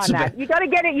 That's no. You got to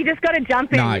get it. You just got to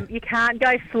jump in. No. You can't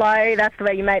go slow. That's the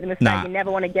way you make the mistake. No. You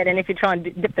never want to get in. If you try and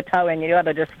dip the toe in, you got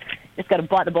to just got to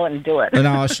bite the bullet and do it. And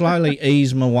I slowly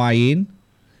ease my way in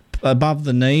above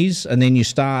the knees, and then you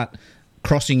start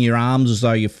crossing your arms as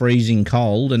though you're freezing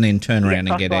cold, and then turn around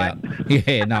and get out.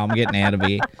 Yeah, no, I'm getting out of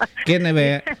here. Getting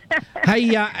out.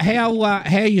 Hey,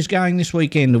 how you going this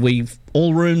weekend? Are we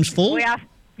all rooms full? We are.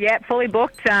 Yeah, fully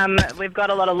booked. We've got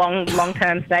a lot of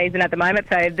long-term stays in at the moment,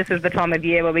 so this is the time of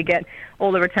year where we get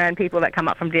all the return people that come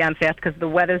up from down south because the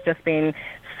weather's just been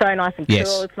so nice and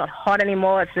cool. It's not hot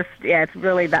anymore. It's just, it's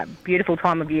really that beautiful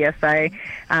time of year. So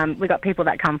we've got people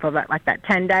that come for that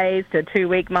 10 days to 2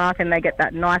 week mark, and they get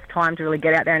that nice time to really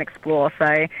get out there and explore.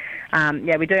 So,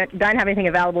 we don't have anything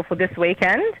available for this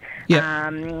weekend. Yep.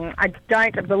 I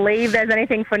don't believe there's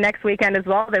anything for next weekend as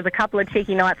well. There's a couple of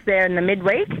cheeky nights there in the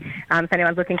midweek, if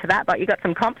anyone's looking for that. But you've got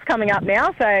some comps coming up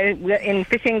now, so we're in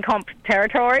fishing comp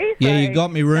territory. So Yeah, you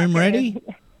got me room ready?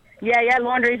 Yeah,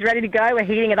 laundry's ready to go. We're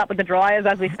heating it up with the dryers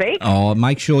as we speak. Oh,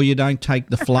 make sure you don't take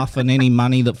the fluff and any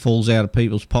money that falls out of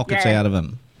people's pockets out of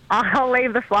them. I'll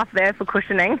leave the fluff there for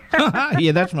cushioning.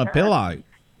 Yeah, that's my pillow.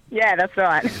 Yeah, that's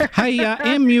right. Hey,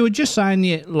 Em, you were just saying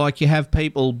you have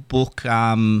people book.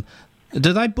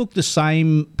 Do they book the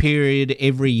same period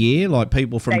every year? Like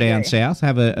people from down south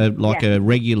have a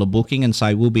regular booking and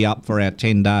say we'll be up for our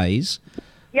 10 days.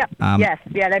 Yep. Yes.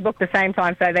 Yeah, they book the same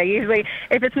time. So they usually,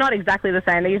 if it's not exactly the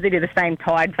same, they usually do the same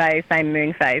tide phase, same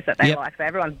moon phase that they like. So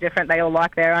everyone's different. They all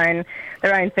like their own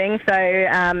thing. So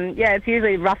it's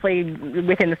usually roughly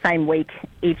within the same week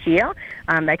each year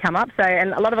they come up. So,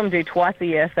 and a lot of them do twice a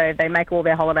year. So they make all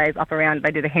their holidays up around.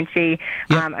 They do the Hinchy,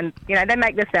 and they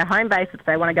make this their home base if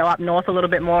they want to go up north a little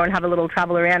bit more and have a little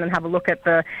travel around and have a look at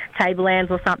the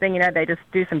tablelands or something. They just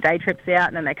do some day trips out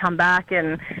and then they come back,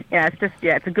 and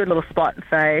it's a good little spot.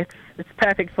 So it's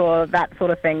perfect for that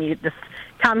sort of thing. You just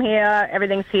come here,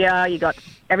 everything's here, you got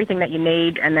everything that you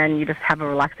need, and then you just have a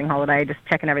relaxing holiday, just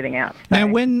checking everything out. Now,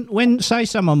 when say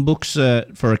someone books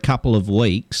for a couple of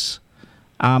weeks,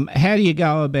 how do you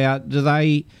go about? Do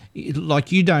they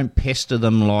you don't pester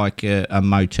them like a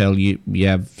motel? You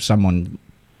have someone,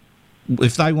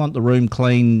 if they want the room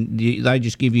clean, they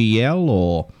just give you a yell,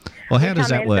 or how does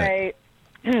that work?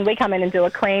 We come in and do a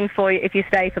clean for you. If you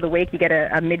stay for the week, you get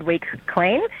a midweek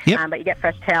clean, but you get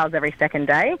fresh towels every second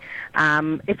day.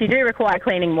 If you do require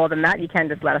cleaning more than that, you can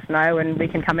just let us know and we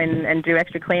can come in and do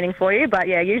extra cleaning for you. But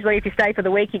yeah, usually if you stay for the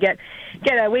week, you get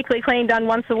a weekly clean done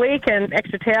once a week and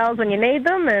extra towels when you need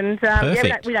them. And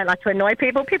we don't like to annoy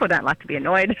people. People don't like to be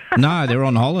annoyed. No, they're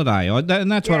on holiday.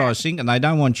 And that's what I was thinking. They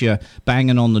don't want you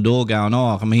banging on the door going,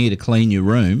 oh, I'm here to clean your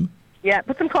room. Yeah,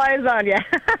 put some clothes on, yeah.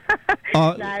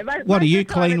 What, are you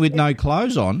clean with no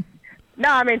clothes on? No,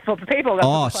 I mean for people.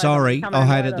 Oh, sorry. I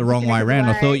had it the wrong way around.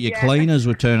 I thought your cleaners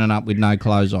were turning up with no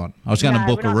clothes on. I was going to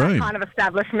book a room. We're not that kind of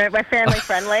establishment. We're family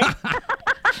friendly.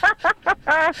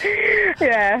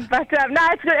 Yeah, but no,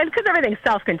 it's good. It's because everything's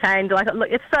self-contained. Look,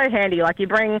 it's so handy. You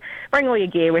bring all your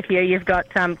gear with you. You've got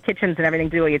kitchens and everything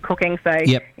to do all your cooking. So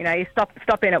you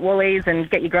stop in at Woolies and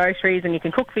get your groceries, and you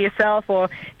can cook for yourself. Or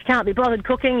if you can't be bothered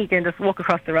cooking, you can just walk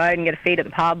across the road and get a feed at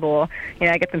the pub, or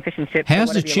get some fish and chips.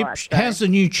 How's the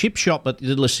new chip shop at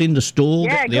the Lucinda store?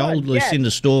 The old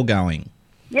Lucinda store going?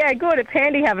 Yeah, good. It's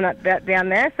handy having it down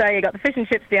there. So you got the fish and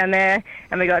chips down there,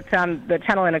 and we got the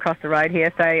Channel Inn across the road here.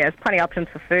 So there's plenty of options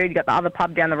for food. You got the other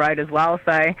pub down the road as well.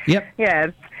 So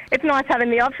it's nice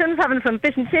having the options, having some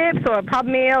fish and chips or a pub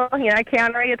meal.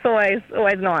 Countery. It's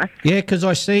always nice. Yeah, because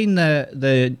I seen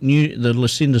the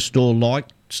Lucinda store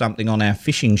liked something on our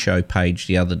fishing show page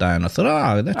the other day, and I thought,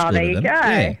 oh, that's good. Oh, there you of go.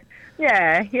 them.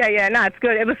 Yeah. No, it's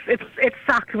good. It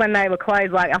sucked when they were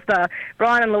closed. After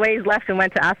Brian and Louise left and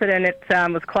went to Atherton, it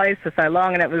was closed for so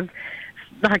long, and it was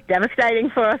devastating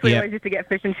for us. We always used to get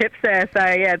fish and chips there. So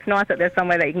it's nice that there's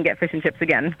somewhere that you can get fish and chips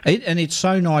again. And it's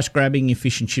so nice grabbing your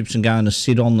fish and chips and going to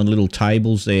sit on the little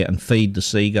tables there and feed the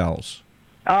seagulls.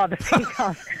 Oh, the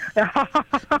seagulls.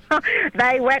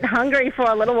 They went hungry for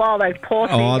a little while, those poor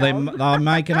seagulls. Oh, they're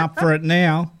making up for it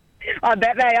now. I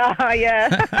bet they are, yeah.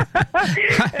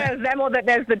 There's them, or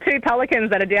there's the two pelicans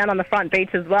that are down on the front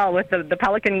beach as well with the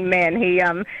pelican man. He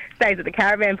stays at the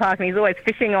caravan park and he's always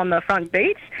fishing on the front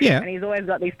beach. Yeah. And he's always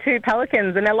got these two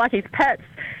pelicans and they're like his pets.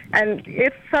 And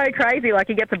it's so crazy.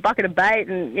 He gets a bucket of bait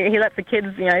and he lets the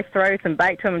kids, throw some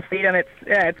bait to him and feed him. It's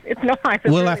nice. It's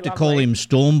we'll really have to lovely. call him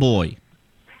Storm Boy.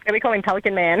 Yeah, we call him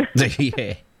Pelican Man.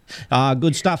 Yeah.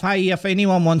 Good stuff. Hey, if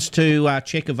anyone wants to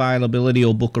check availability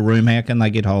or book a room, how can they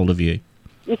get hold of you?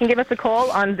 You can give us a call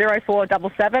on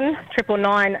 0477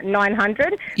 999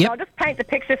 900. Yep. I'll just paint the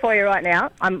picture for you right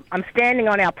now. I'm standing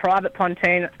on our private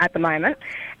pontoon at the moment,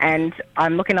 and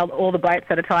I'm looking at all the boats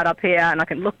that are tied up here, and I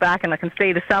can look back and I can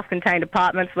see the self-contained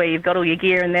apartments where you've got all your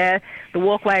gear in there, the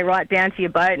walkway right down to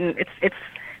your boat, and it's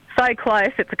so close.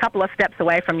 It's a couple of steps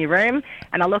away from your room,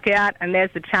 and I look out and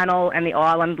there's the channel and the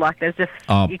island. There's just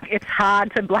it's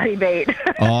hard to bloody beat.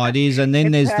 Oh, it is. And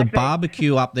then there's perfect. The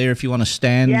barbecue up there if you want to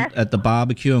stand at the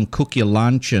barbecue and cook your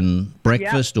lunch and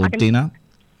breakfast or dinner.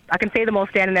 I can see them all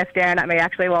standing there staring at me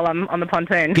actually while I'm on the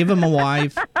pontoon. Give them a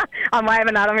wave. I'm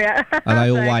waving at them, yeah. Are they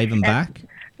all waving back?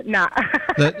 No.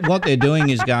 What they're doing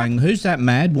is going, who's that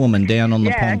mad woman down on the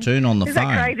pontoon on the who's phone?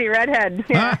 That crazy redhead?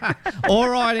 Yeah. All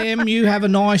right, Em, you have a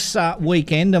nice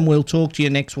weekend and we'll talk to you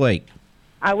next week.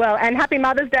 I will. And happy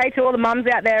Mother's Day to all the mums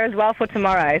out there as well for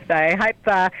tomorrow. So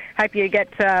hope you get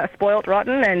spoilt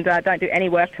rotten and don't do any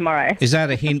work tomorrow. Is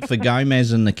that a hint for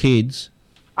Gomez and the kids?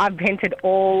 I've hinted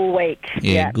all week.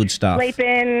 Yeah, good stuff. Sleep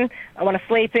in. I want to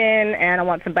sleep in, and I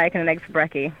want some bacon and eggs for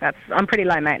brekkie. I'm pretty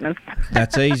low maintenance.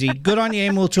 That's easy. Good on you,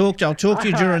 Em. I'll talk to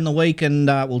you during the week, and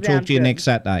we'll talk to you next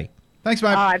Saturday. Thanks, mate.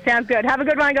 All right, sounds good. Have a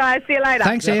good one, guys. See you later.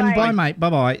 Thanks, Em. Bye, mate.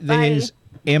 Bye-bye. There's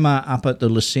Emma up at the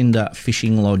Lucinda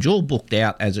Fishing Lodge, all booked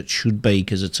out as it should be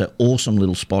because it's an awesome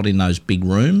little spot in those big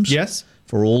rooms. Yes.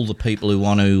 For all the people who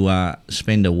want to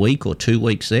spend a week or 2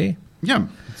 weeks there. Yeah,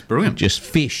 it's brilliant. Just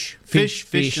fish,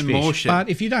 and more shit. But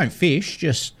if you don't fish,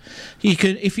 you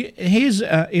can.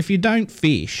 If you don't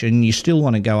fish and you still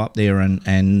want to go up there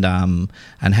and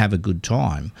have a good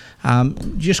time,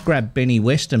 just grab Benny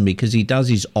Weston because he does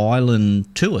his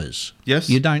island tours. Yes,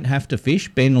 you don't have to fish.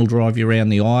 Ben will drive you around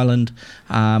the island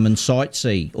and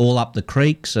sightsee all up the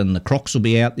creeks, and the crocs will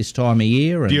be out this time of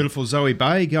year. And beautiful Zoe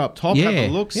Bay. Go up top, have a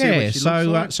look. See what she looks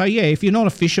like. So if you're not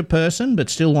a fisher person but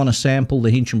still want to sample the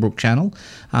Hinchinbrook Channel,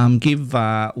 give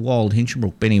Wild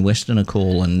Hinchinbrook Benny Weston a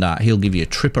call, and he'll give you a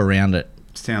trip around it.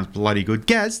 Sounds bloody good.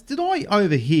 Gaz, did I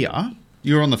overhear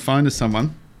you were on the phone to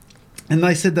someone and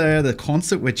they said they had a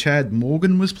concert where Chad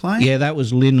Morgan was playing? Yeah, that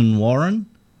was Lynn and Warren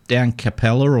down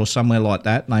Capella or somewhere like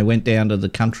that, and they went down to the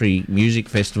Country Music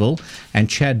Festival, and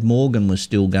Chad Morgan was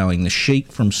still going, the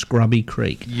Sheik from Scrubby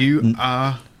Creek. You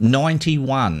are...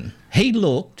 91. He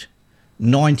looked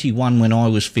 91 when I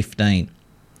was 15.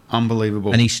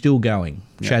 Unbelievable. And he's still going,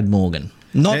 Chad Morgan.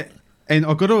 And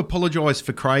I've got to apologise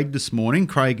for Craig this morning,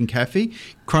 Craig and Kathy.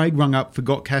 Craig rung up,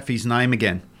 forgot Kathy's name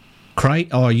again. Craig?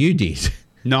 Oh, you did?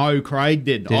 No, Craig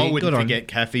did. I wouldn't forget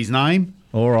Kathy's name.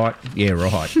 All right. Yeah,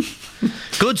 right.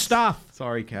 Good stuff.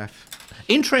 Sorry, Kath.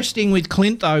 Interesting with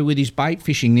Clint, though, with his bait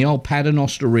fishing, the old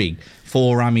paternoster rig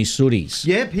for his sooties.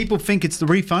 Yeah, people think it's the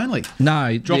reef only.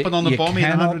 No. Drop it on the bommy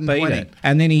at 120. Beat it.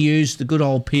 And then he used the good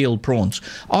old peeled prawns.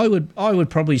 I would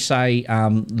probably say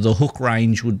the hook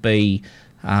range would be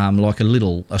like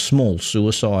a small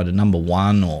suicide, a number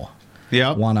 1 or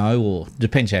 1.0, or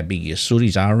depends how big your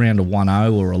sooties are, around a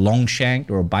 1.0 or a long shanked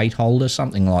or a bait holder,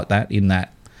 something like that in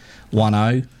that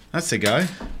 1.0. That's a go.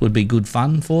 Would be good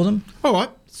fun for them. All right,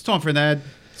 it's time for an ad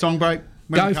song break.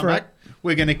 When we come back,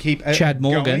 we're going to keep Chad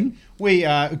Morgan. Going. We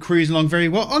are cruising along very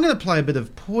well. I'm going to play a bit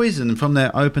of Poison from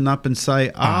their Open Up and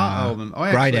Say album.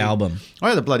 Great album. I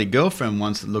had a bloody girlfriend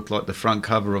once that looked like the front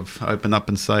cover of Open Up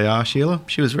and Say Sheila.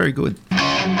 She was very good.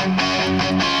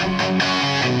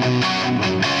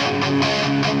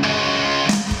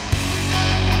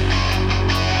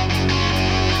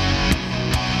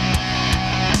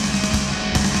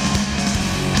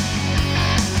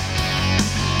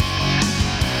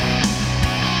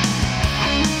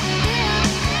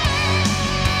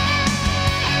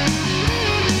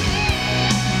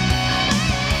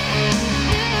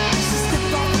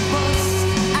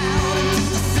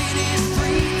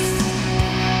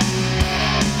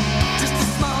 Just a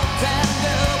small town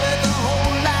girl with a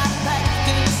whole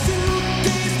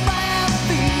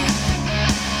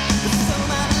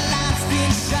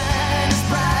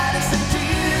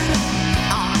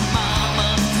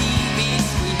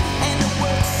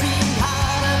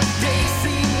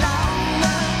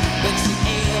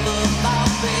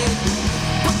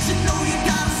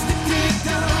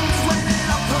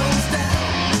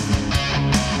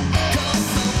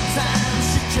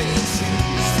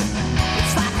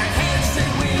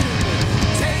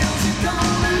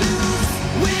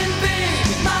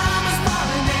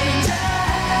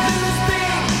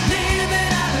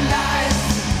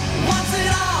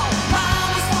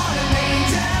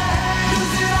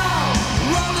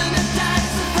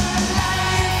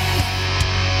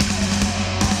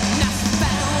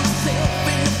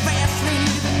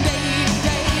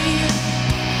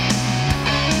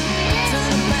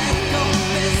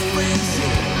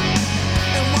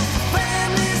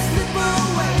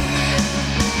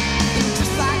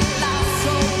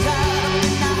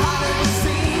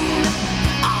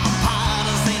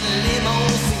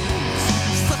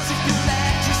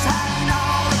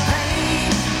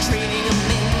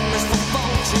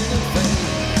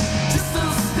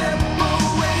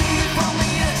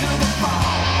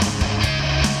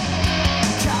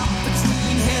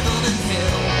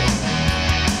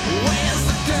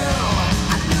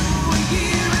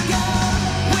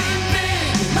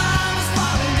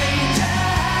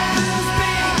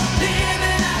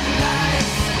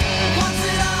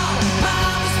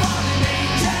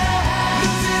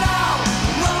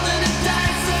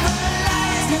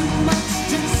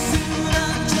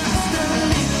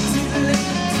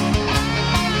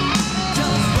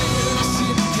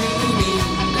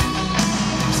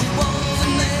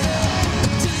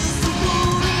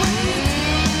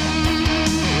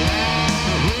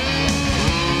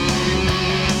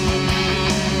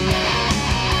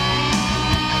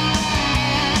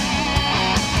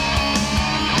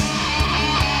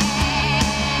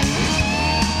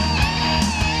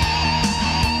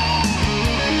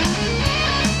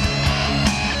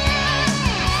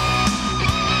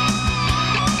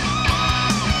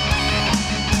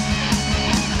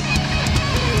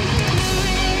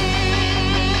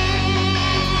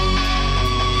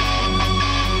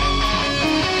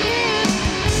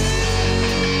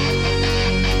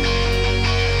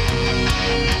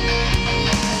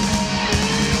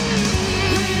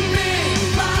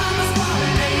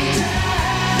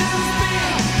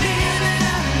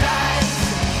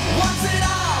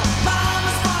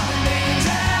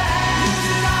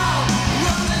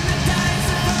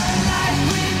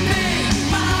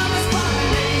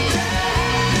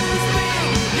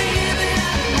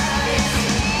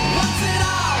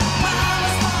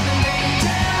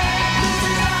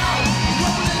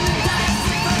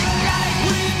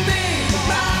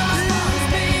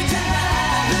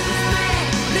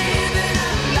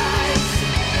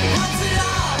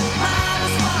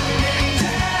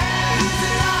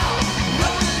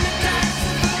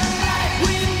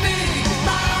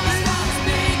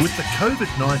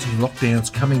COVID-19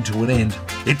 lockdowns coming to an end,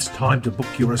 it's time to book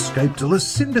your escape to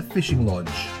Lucinda Fishing Lodge.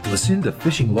 Lucinda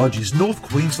Fishing Lodge is North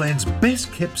Queensland's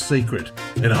best kept secret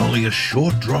and only a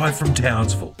short drive from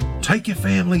Townsville. Take your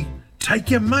family, take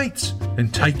your mates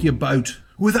and take your boat.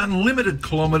 With unlimited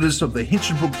kilometres of the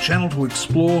Hinchinbrook Channel to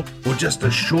explore or just a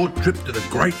short trip to the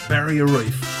Great Barrier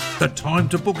Reef. The time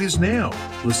to book is now.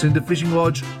 Lucinda Fishing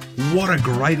Lodge, what a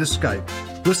great escape.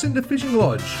 Lucinda Fishing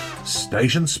Lodge,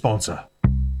 station sponsor.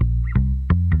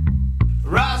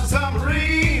 Rising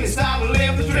submarine, it's time to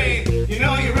live the dream. You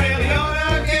know you really ought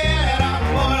to get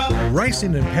on one. Race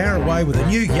in and power away with a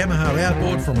new Yamaha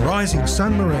outboard from Rising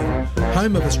Sun Marine,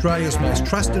 home of Australia's most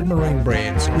trusted marine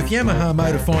brands. With Yamaha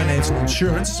Motor Finance and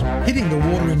Insurance, hitting the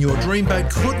water in your dream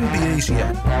boat couldn't be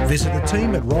easier. Visit the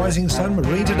team at Rising Sun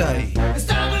Marine today. It's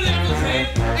time to live the dream.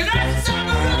 And that's the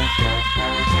submarine.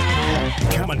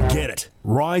 Come and get it.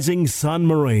 Rising Sun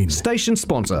Marine. Station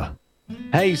sponsor.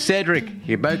 Hey Cedric,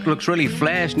 your boat looks really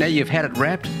flash now you've had it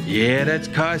wrapped. Yeah, that's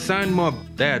Kai Sign Mob.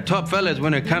 They are top fellas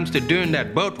when it comes to doing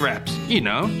that boat wraps. You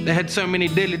know, they had so many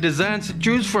daily designs to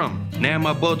choose from. Now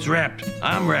my boat's wrapped.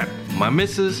 I'm wrapped. My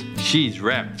missus, she's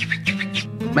wrapped.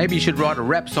 Maybe you should write a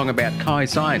rap song about Kai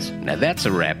Signs. Now that's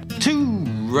a rap. Too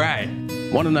right.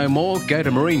 Want to know more? Go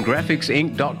to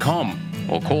marinegraphicsinc.com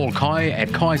or call Kai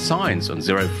at Kai Signs on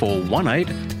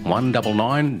 0418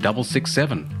 199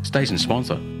 667. Station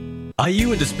sponsor. Are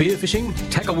you into spearfishing?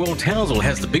 Tackle World Townsville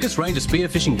has the biggest range of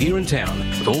spearfishing gear in town,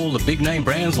 with all the big name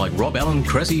brands like Rob Allen,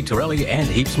 Cressy, Torelli and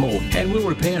heaps more. And we'll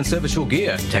repair and service your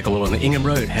gear. Tackle World on the Ingham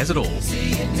Road has it all.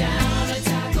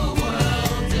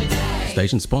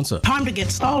 Station sponsor. Time to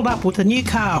get styled up with a new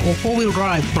car or four-wheel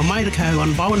drive from Motorco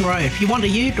on Bowen Road. If you want a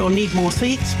ute or need more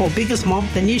seats for biggest mob,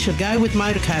 then you should go with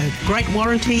Motorco. Great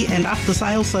warranty and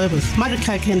after-sales service.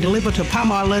 Motorco can deliver to Palm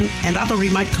Island and other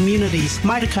remote communities.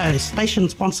 Motorco, station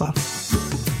sponsor.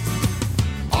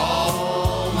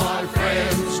 All my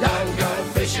friends don't go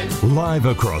fishing. Live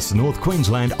across North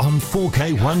Queensland on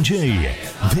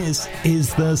 4K1G. This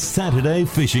is the Saturday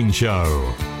Fishing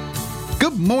Show.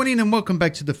 Good morning and welcome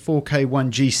back to the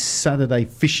 4K1G Saturday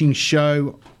Fishing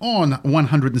Show on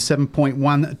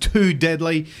 107.1 Too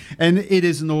Deadly, and it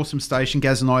is an awesome station.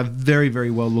 Gaz and I are very, very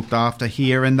well looked after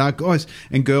here, and guys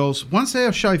and girls, once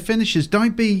our show finishes,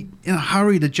 don't be in a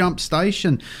hurry to jump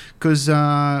station, because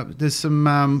there's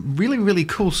some really, really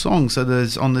cool songs that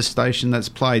is on this station that's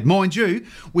played. Mind you,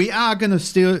 we are going to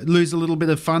still lose a little bit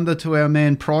of thunder to our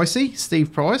man Pricey,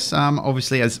 Steve Price,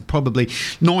 obviously, as probably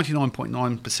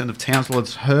 99.9% of Townsville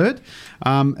has heard.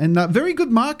 And a very good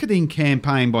marketing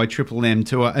campaign by Triple M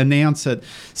to announce it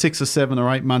 6 or 7 or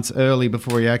 8 months early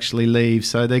before he actually leaves.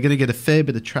 So they're going to get a fair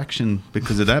bit of traction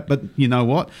because of that. But you know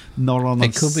what? Not on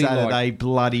a Saturday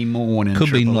bloody morning.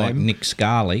 Could be like Nick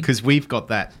Scarley. Because we've got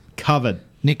that covered.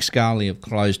 Nick Scarley have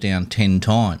closed down 10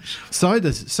 times. So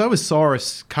is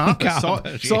Cyrus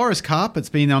Carpet. Cyrus Carpet's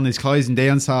been on his closing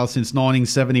down sale since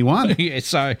 1971. Yeah,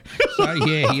 so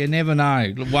yeah, you never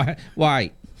know.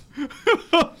 Wait.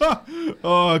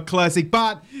 Oh, classic.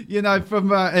 But, you know, from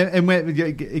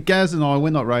Gaz and I, we're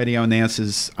not radio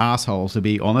announcers assholes, to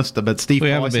be honest. But Steve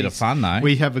Price have a bit of fun, though.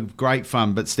 We have a great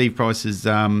fun. But Steve Price is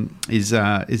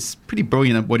pretty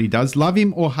brilliant at what he does. Love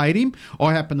him or hate him,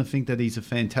 I happen to think that he's a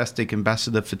fantastic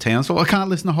ambassador for Townsville. I can't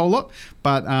listen a whole lot,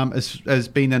 but as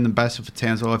being an ambassador for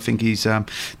Townsville, I think he's done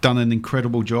an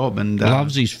incredible job. And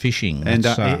loves his fishing. And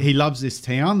he loves this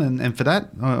town, and for that,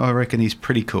 I reckon he's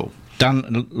pretty cool. Done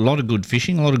a lot of good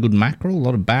fishing, a lot of good mackerel, a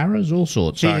lot of barras, all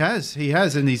sorts. He has,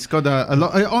 and he's got a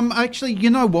lot. I'm actually,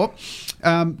 you know what?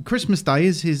 Christmas Day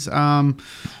is his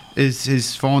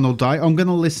final day. I'm going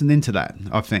to listen into that.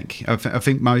 I think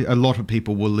a lot of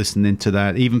people will listen into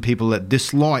that. Even people that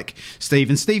dislike Steve,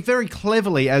 and Steve very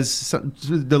cleverly, as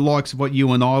the likes of what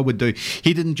you and I would do.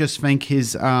 He didn't just thank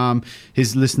his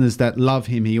listeners that love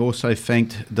him. He also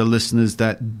thanked the listeners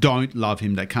that don't love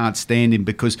him, that can't stand him,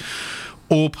 because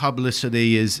all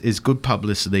publicity is good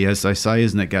publicity, as they say,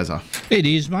 isn't it, Gazza? It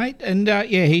is, mate. And,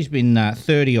 he's been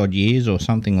 30-odd years or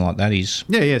something like that.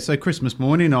 Yeah, so Christmas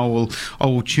morning I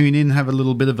will tune in, have a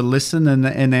little bit of a listen,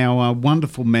 and our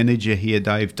wonderful manager here,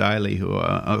 Dave Daly, who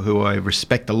I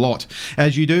respect a lot.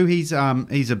 As you do, he's a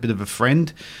bit of a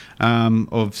friend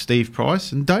of Steve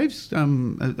Price, and Dave's a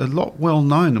lot well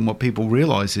known than what people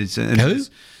realise. Who?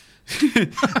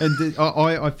 And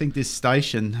I think this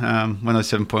station,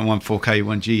 107.1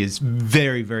 4K1G, is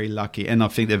very, very lucky, and I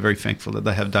think they're very thankful that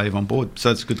they have Dave on board.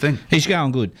 So it's a good thing. He's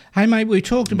going good. Hey, mate, we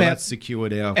talked about... That's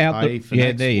secured our pay for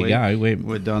next there you week. go.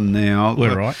 We're done now.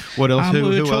 We're right. What else?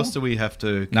 Who else do we have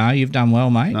to... No, you've done well,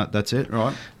 mate. No, that's it,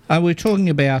 right. We're talking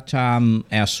about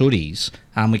our sooties.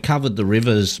 We covered the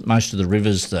rivers, most of the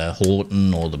rivers, the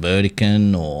Horton or the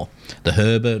Burdekin or the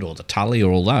Herbert or the Tully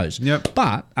or all those. Yep.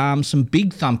 But some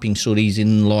big thumping sooties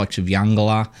in the likes of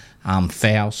Youngala,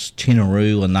 Faust,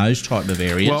 Tinaroo and those type of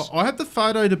areas. Well, I have the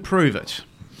photo to prove it.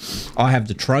 I have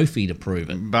the trophy to prove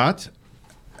it. But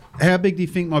how big do you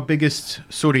think my biggest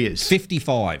sooty is?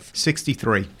 55.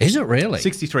 63. Is it really?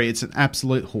 63. It's an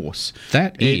absolute horse.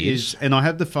 That It is. And I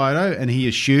have the photo, and he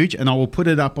is huge, and I will put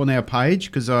it up on our page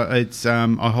because I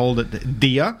hold it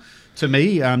dear to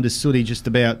me. The sooty just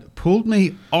about pulled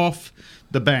me off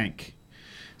the bank.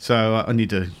 So I need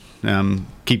to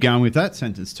keep going with that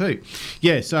sentence too.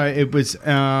 Yeah, so it was.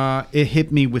 It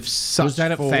hit me with such Was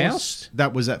that at force. Faust?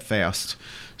 That was at Faust.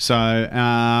 So,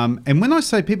 and when I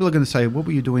say, people are going to say, what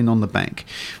were you doing on the bank?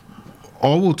 I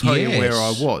will tell you where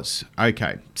I was.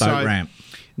 Okay. Boat ramp.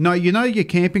 No, you know your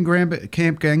camping ground,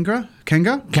 Camp Kanga?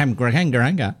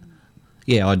 Kangaranga.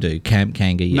 Yeah, I do. Camp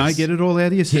Kanga, yes. No, get it all out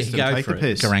of your system. Yeah, go Take for a it.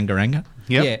 piss. Garanga.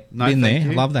 Yep. Yeah, No, been thank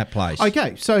there. you. Love that place.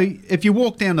 Okay, so if you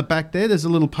walk down the back there's a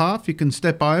little path. You can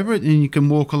step over it and you can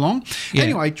walk along. Yeah.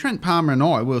 Anyway, Trent Palmer and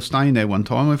I were staying there one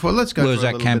time. We thought, let's go Where for was a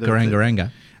that little Camp bit of a- Garanga?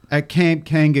 At Camp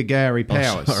Kangagari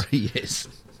Powers. Oh, sorry, yes.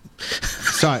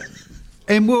 So,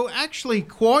 and we're actually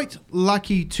quite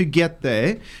lucky to get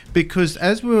there because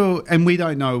as we were, and we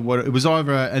don't know what it was,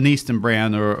 either an Eastern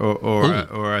Brown or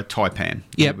a Taipan.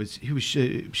 Yep. He was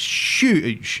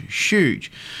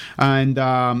huge,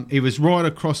 and he was right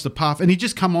across the path, and he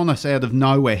just come on us out of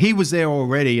nowhere. He was there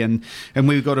already, and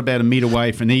we got about a metre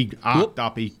away from, and he arced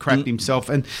up, he crapped himself,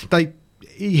 and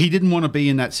he didn't want to be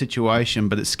in that situation,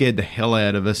 but it scared the hell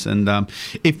out of us. And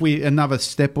if we another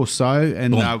step or so,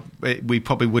 and we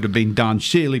probably would have been done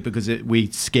sheerly because we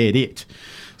scared it.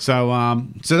 So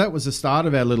so that was the start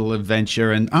of our little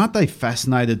adventure. And aren't they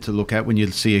fascinated to look at when you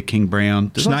see a king brown?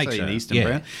 Did I Snakes say an are, eastern yeah,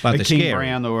 brown? but A they're king scary.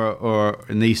 brown or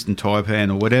an eastern taipan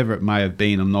or whatever it may have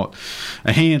been. I'm not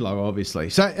a handler, obviously.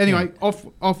 So anyway,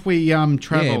 off we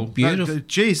travel. Yeah, beautiful.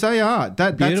 Geez, they are.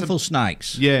 Beautiful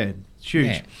snakes. Yeah, huge.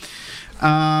 Yeah.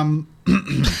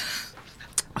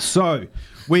 So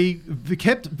we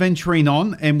kept venturing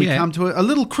on, and we Yeah. come to a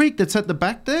little creek that's at the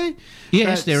back there.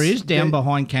 Yes, there is. Down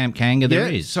behind Camp Kanga, there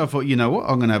is. So I thought, you know what,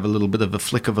 I'm going to have a little bit of a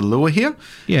flick of a lure here.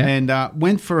 Yeah. And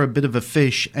went for a bit of a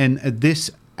fish, and this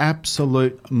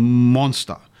absolute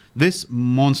monster. This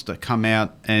monster come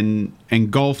out and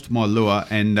engulfed my lure,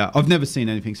 and I've never seen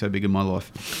anything so big in my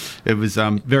life. It was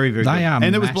very, very They good. are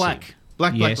And it was massive.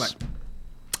 black, Yes.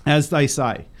 as they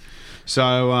say.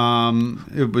 So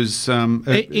it was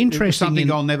interesting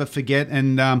something I'll never forget.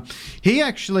 And he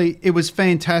actually, it was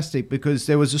fantastic because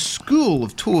there was a school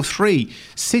of 2 or 3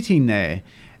 sitting there,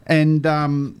 and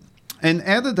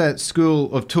out of that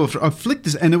school of 2 or 3, I flicked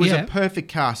this, and it was Yeah. a perfect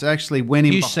cast. It actually went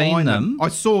in You behind seen them? I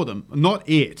saw them,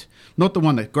 not the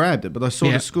one that grabbed it, but I saw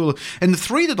Yeah. the school. And the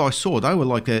 3 that I saw, they were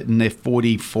like in their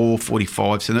 44,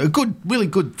 45, so a good, really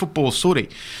good football sooty.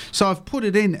 So I've put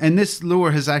it in, and this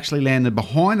lure has actually landed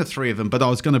behind the 3 of them, but I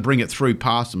was going to bring it through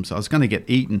past them, so I was going to get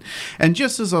eaten. And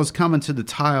just as I was coming to the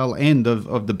tail end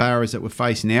of the barrows that were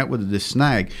facing outward of this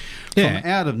snag, from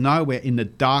out of nowhere in the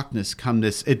darkness come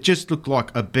this, it just looked like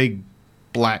a big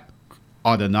black,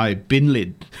 I don't know, bin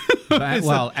lid.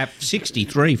 Well, at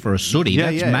 63 for a sooty,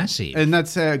 that's massive. And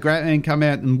that's great, and come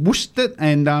out and whooshed it,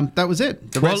 and that was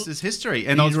it. The rest is history.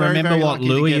 And do I you was very, remember very what lucky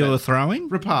to lure get you it. were throwing?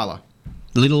 Rapala.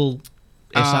 Little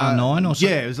SR9 or something?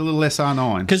 Yeah, it was a little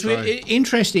SR9. Because we're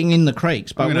interesting in the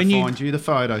creeks, but I'm when going to you find you the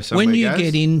photo somewhere, when you Gaz.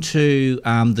 get into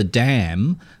the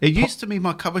dam, It used to be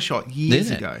my cover shot years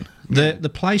Did it? ago. The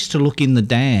place to look in the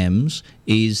dams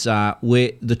is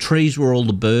where the trees where all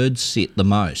the birds sit the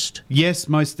most. Yes,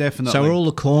 most definitely. So where all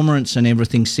the cormorants and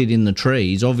everything sit in the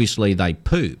trees, obviously they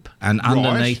poop. And Right.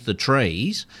 underneath the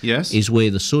trees Yes. is where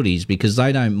the sooties, because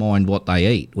they don't mind what they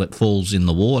eat, what falls in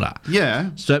the water.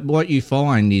 Yeah. So what you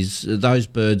find is those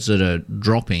birds that are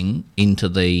dropping into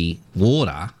the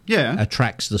water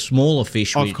attracts the smaller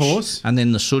fish, Of course. and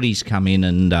then the sooties come in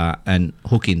and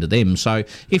hook into them. So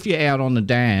if you're out on the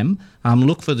dam,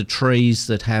 look for the trees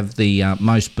that have the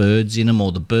most birds in them,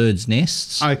 or the birds'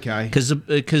 nests. Okay.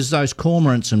 Because those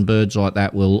cormorants and birds like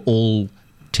that will all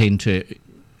tend to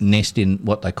nest in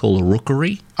what they call a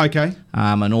rookery. Okay.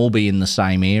 And all be in the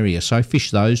same area. So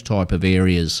fish those type of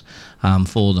areas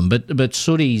for them. But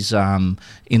sooties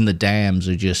in the dams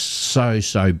are just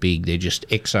so big. They're just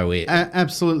exo.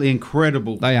 Absolutely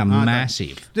incredible. They are aren't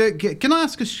massive. Can I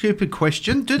ask a stupid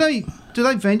question? Do they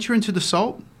venture into the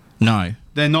salt? No.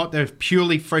 They're not. They're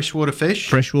purely freshwater fish.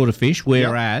 Freshwater fish,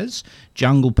 whereas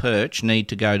jungle perch need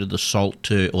to go to the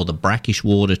salt or the brackish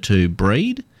water to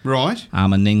breed. Right.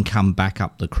 And then come back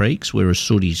up the creeks, whereas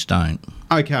sooties don't.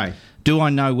 Okay. Do I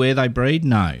know where they breed?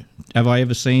 No. Have I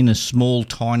ever seen a small,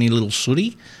 tiny little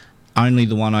sooty? Only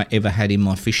the one I ever had in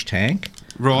my fish tank.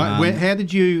 Right. How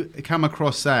did you come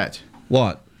across that?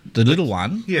 What? The little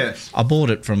one? Yes. I bought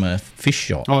it from a fish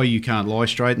shop. Oh, you can't lie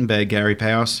straight and bag Gary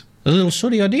Powers. The little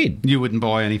sooty I did. You wouldn't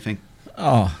buy anything.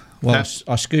 Oh, well,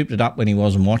 I scooped it up when he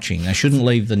wasn't watching. They shouldn't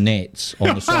leave the nets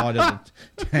on the side of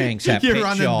the tanks at You're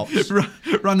pet shops.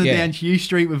 Running down Hugh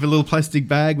Street with a little plastic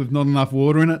bag with not enough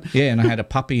water in it. Yeah, and I had a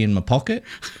puppy in my pocket,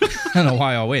 and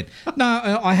away I went.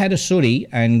 No, I had a sooty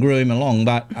and grew him along,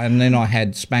 and then I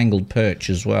had spangled perch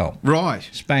as well. Right.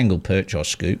 Spangled perch I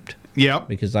scooped. Yep.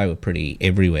 Because they were pretty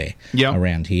everywhere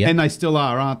around here. And they still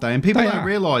are, aren't they? And people don't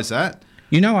realise that.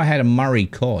 You know, I had a Murray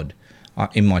cod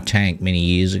in my tank many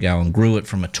years ago and grew it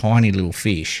from a tiny little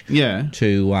fish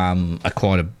to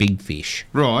quite a big fish.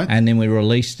 Right. And then we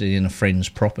released it in a friend's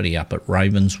property up at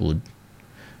Ravenswood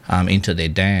into their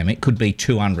dam. It could be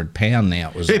 200 pound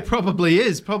now. It probably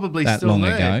is. Probably that still long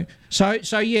there. ago.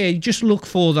 So yeah, just look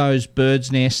for those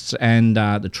birds' nests and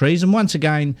the trees. And once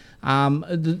again,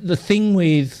 the thing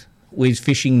with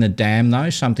fishing the dam, though,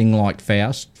 something like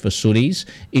Faust for sooties,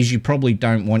 is you probably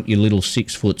don't want your little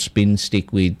 6-foot spin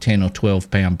stick with 10 or 12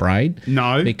 pound braid.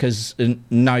 No. Because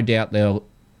no doubt there'll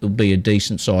be a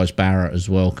decent sized barra as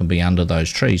well, can be under those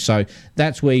trees. So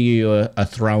that's where you are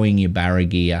throwing your barra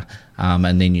gear,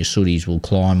 and then your sooties will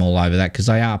climb all over that because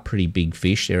they are pretty big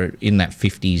fish. They're in that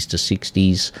 50s to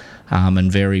 60s and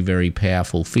very, very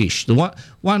powerful fish. The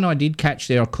one I did catch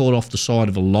there, I caught off the side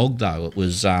of a log, though.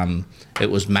 It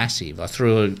was massive. I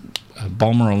threw a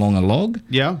bomber along a log.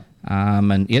 Yeah.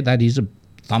 And that is a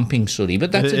thumping sooty,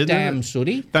 but that's a damn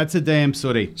sooty. That's a damn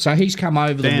sooty. So he's come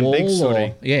over the wall. Big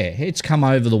sooty. It's come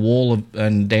over the wall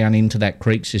and down into that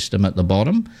creek system at the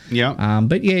bottom. Yeah.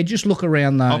 But yeah, just look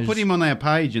around those. I'll put him on our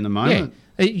page in a moment. Yeah.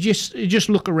 Just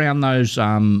look around those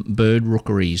bird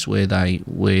rookeries where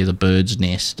the birds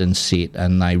nest and sit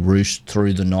and they roost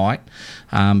through the night,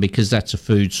 because that's a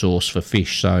food source for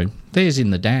fish. So there's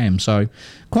in the dam. So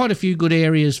quite a few good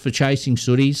areas for chasing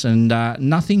sooties, and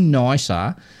nothing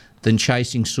nicer than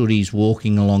chasing sooties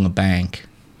walking along a bank.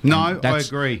 No, I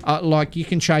agree. Like you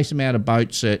can chase them out of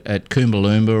boats at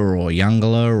Coombalumba or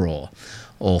Youngala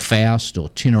or Faust or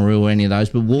Tinaroo or any of those,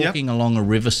 but walking along a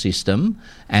river system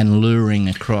and luring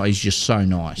across is just so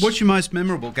nice. What's your most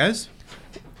memorable, Gaz?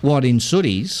 What, in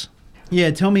sooties?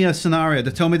 Yeah, tell me a scenario.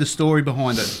 Tell me the story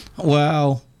behind it.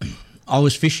 Well, I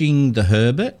was fishing the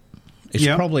Herbert. It's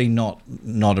probably not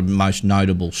a most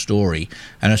notable story.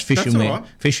 And I was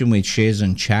fishing with Shez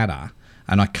and Chatter,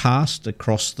 and I cast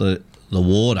across the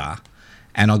water,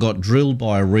 and I got drilled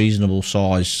by a reasonable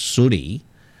sized sooty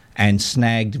and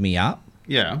snagged me up.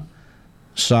 Yeah.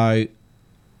 So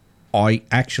I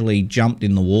actually jumped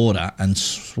in the water and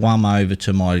swum over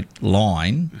to my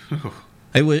line.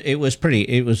 It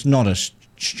was not a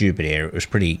stupid area. It was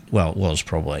pretty, well, it was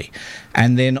probably.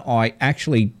 And then I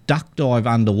actually duck dive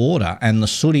underwater, and the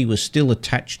sooty was still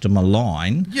attached to my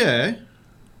line. Yeah.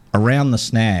 Around the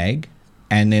snag,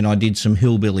 and then I did some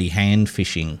hillbilly hand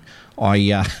fishing.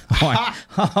 I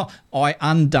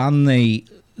undone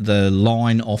the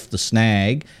line off the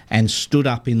snag and stood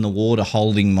up in the water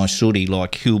holding my sooty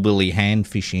like hillbilly hand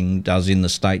fishing does in the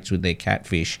States with their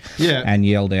catfish. Yeah. And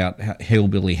yelled out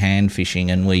hillbilly hand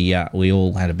fishing, and we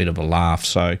all had a bit of a laugh.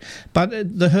 So, but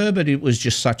the Herbert, it was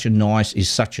just such a nice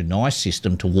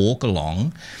system to walk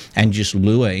along and just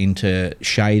lure into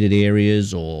shaded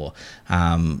areas or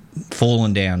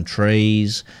fallen down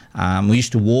trees. We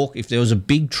used to walk, if there was a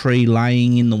big tree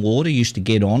laying in the water, used to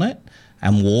get on it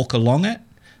and walk along it.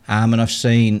 And I've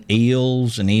seen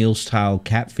eels and eel's-tailed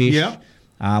catfish. Yeah.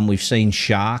 We've seen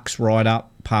sharks right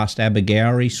up past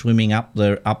Abergowrie swimming up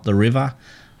the river.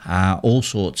 All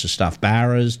sorts of stuff.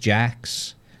 Barras,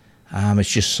 jacks. It's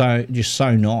just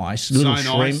so nice. Little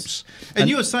shrimps. And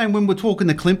you were saying when we're talking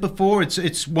the Clint before,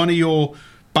 it's one of your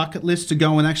bucket list to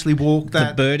go and actually walk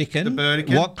that. The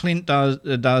Burdekin. What Clint does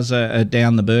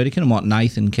down the Burdekin, and what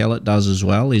Nathan Kellett does as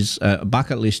well, is a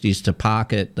bucket list is to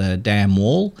park at the dam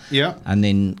wall. Yeah. And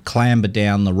then clamber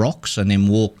down the rocks and then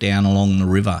walk down along the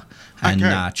river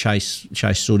and chase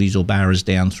sooties or barras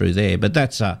down through there. But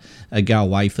that's a go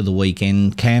away for the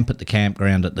weekend, camp at the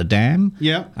campground at the dam.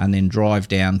 Yeah. And then drive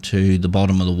down to the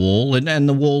bottom of the wall. And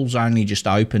the wall's only just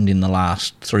opened in the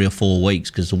last 3 or 4 weeks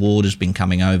because the water's been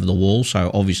coming over the wall, so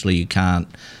obviously you can't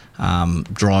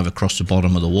drive across the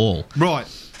bottom of the wall. Right.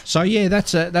 So yeah,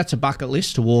 that's a bucket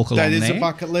list to walk along That is there. a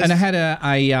bucket list. And I had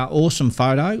a awesome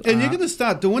photo. And you're going to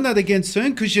start doing that again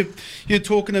soon because you're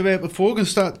talking about before. Going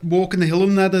to start walking the hill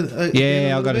and that.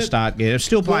 Yeah, I've got to start. Yeah,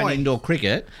 still playing indoor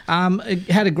cricket.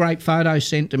 Had a great photo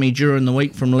sent to me during the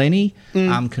week from Lenny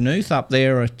Knuth up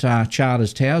there at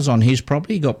Charters Towers on his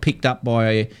property. Got picked up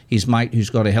by his mate who's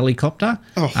got a helicopter.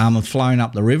 And flown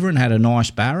up the river and had a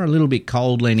nice barra. A little bit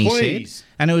cold, Lenny said.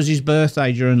 And it was his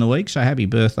birthday during the week, so happy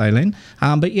birthday, Len.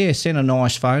 But yeah, sent a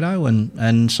nice photo,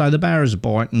 and so the barras are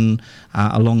biting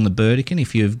along the Burdekin.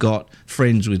 If you've got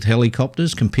friends with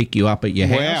helicopters, can pick you up at your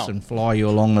house and fly you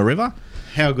along the river.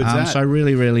 How good's that? So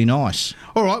really, really nice.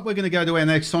 All right, we're going to go to our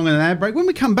next song and an ad break. When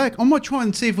we come back, I might try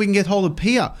and see if we can get hold of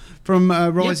Pia from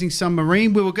Rising Sun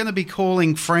Marine. We were going to be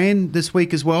calling Fran this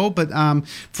week as well, but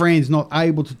Fran's not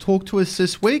able to talk to us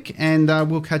this week, and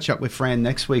we'll catch up with Fran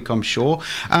next week, I'm sure.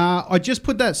 I just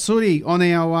put that Sooty on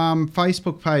our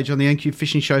Facebook page, on the NQ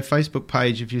Fishing Show Facebook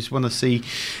page, if you just want to see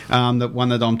that one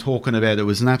that I'm talking about. It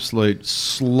was an absolute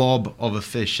slob of a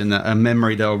fish and a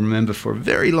memory that I'll remember for a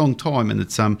very long time, and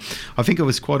it's I think it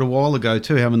was quite a while ago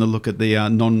too, having a look at the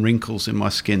non-wrinkles in my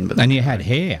skin. But and you had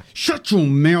hair. Shut your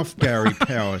mouth, Gary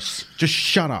Powers. Just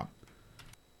shut up.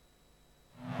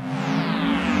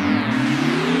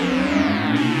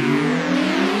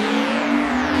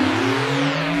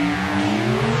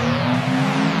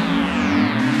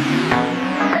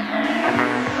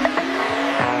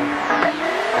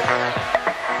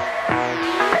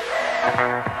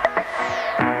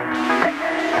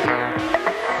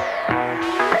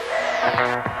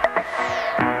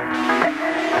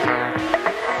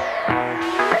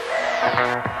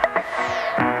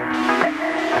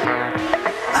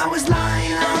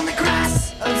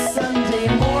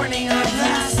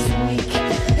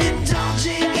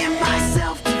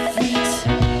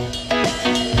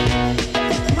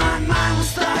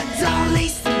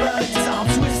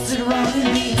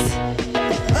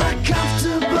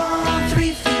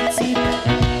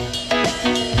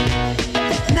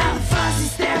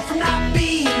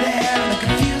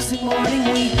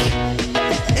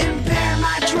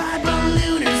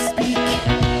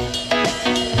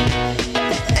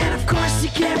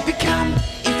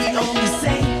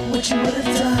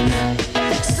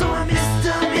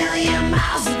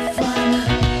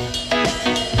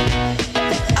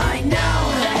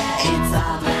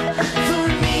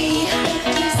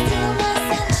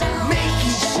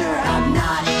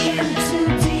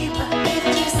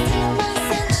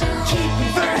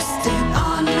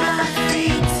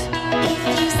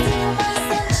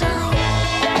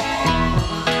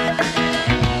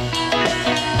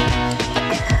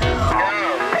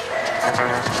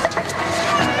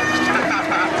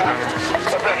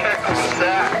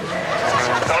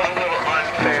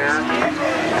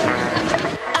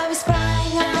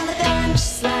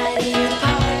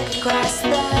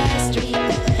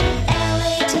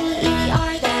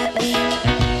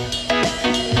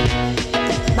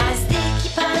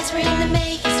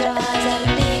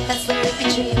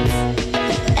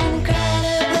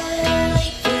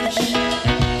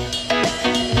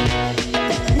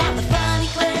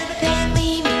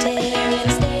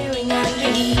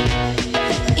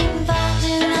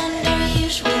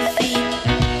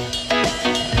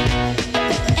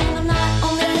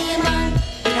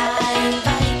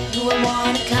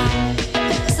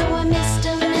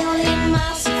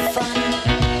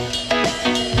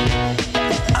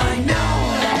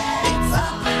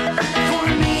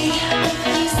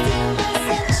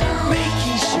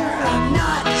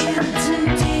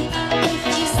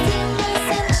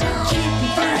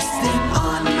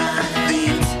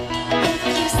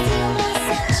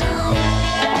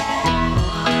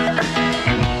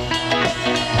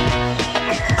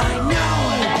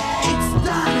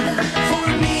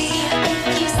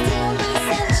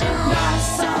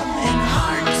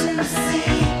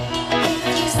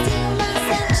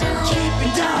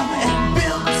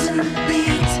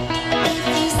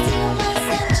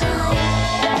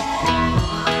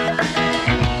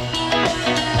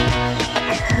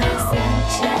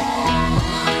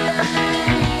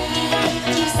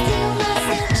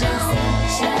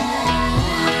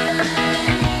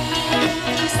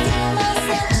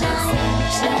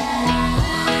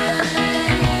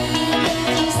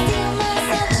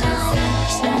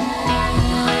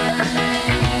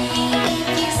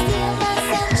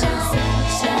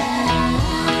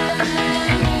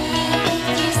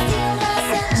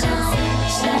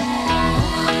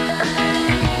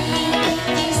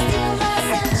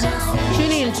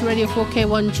 Radio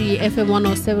 4K1G FM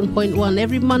 107.1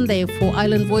 every Monday for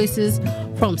Island Voices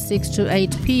from 6 to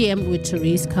 8 p.m. with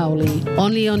Therese Cowley.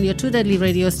 Only on your 2 Deadly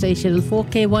radio station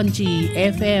 4K1G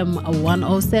FM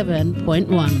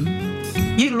 107.1.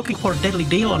 You looking for a deadly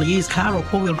deal on a used car or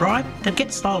four-wheel drive? Then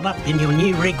get styled up in your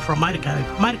new rig from Motorco.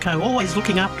 Motorco always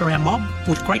looking after our mob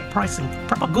with great pricing,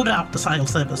 proper good after-sale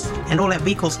service, and all our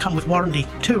vehicles come with warranty.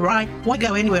 Too right? Why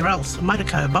go anywhere else?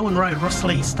 Motorco, Bowen Road,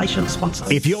 Rossley, station sponsor.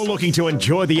 If you're looking to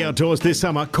enjoy the outdoors this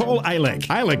summer, call ALEC.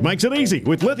 ALEC makes it easy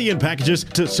with lithium packages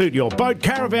to suit your boat,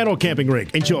 caravan or camping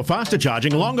rig. Ensure faster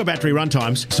charging, longer battery run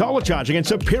times, solar charging and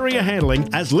superior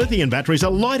handling as lithium batteries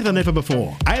are lighter than ever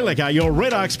before. ALEC are your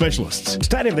red arc specialists.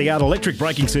 State-of-the-art electric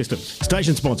braking system.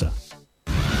 Station sponsor.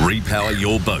 Repower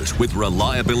your boat with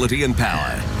reliability and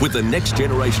power with the next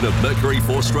generation of Mercury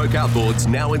 4-stroke outboards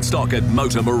now in stock at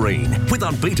Motor Marine with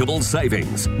unbeatable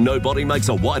savings. Nobody makes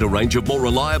a wider range of more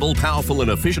reliable, powerful and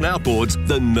efficient outboards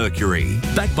than Mercury.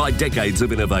 Backed by decades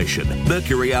of innovation,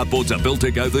 Mercury outboards are built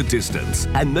to go the distance,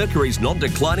 and Mercury's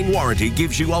non-declining warranty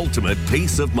gives you ultimate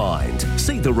peace of mind.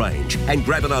 See the range and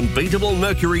grab an unbeatable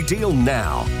Mercury deal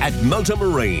now at Motor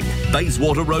Marine,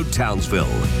 Bayswater Road, Townsville.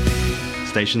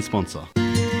 Station sponsor.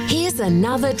 Here's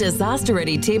another disaster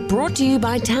ready tip brought to you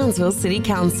by Townsville City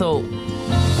Council.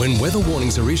 When weather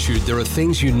warnings are issued, there are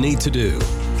things you need to do.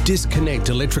 Disconnect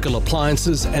electrical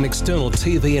appliances and external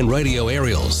TV and radio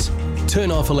aerials.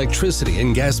 Turn off electricity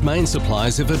and gas main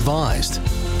supplies if advised.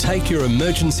 Take your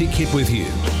emergency kit with you.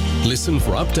 Listen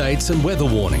for updates and weather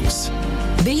warnings.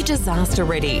 Be disaster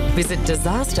ready. Visit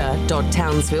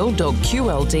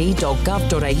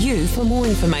disaster.townsville.qld.gov.au for more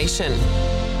information.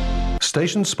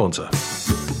 Station sponsor.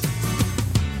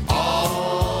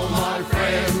 All my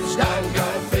friends don't go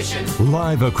fishing.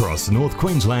 Live across North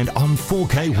Queensland on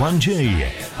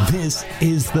 4K1G. This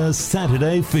is the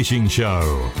Saturday Fishing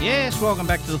Show. Yes, welcome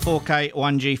back to the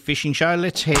 4K1G Fishing Show.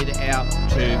 Let's head out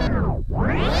to...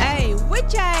 Hey,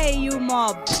 which A, you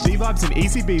mob? D-Vibes and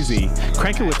Easy Beasy.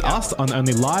 Crank it with us on the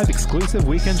only live exclusive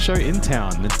weekend show in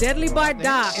town. Deadly by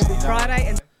Dark every Friday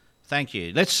and... Thank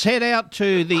you. Let's head out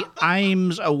to the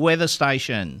Ames weather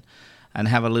station and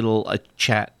have a little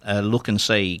chat, look and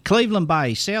see. Cleveland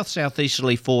Bay,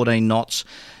 south-southeasterly 14 knots.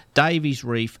 Davies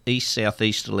Reef,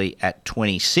 east-southeasterly at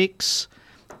 26.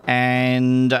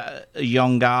 And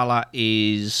Yongala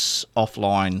is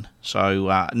offline,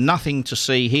 so nothing to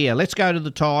see here. Let's go to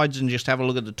the tides and just have a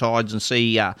look at the tides and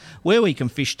see where we can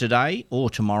fish today or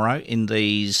tomorrow in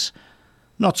these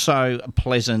not so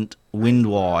pleasant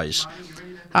wind-wise.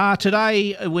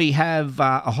 Today we have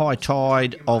a high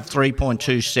tide of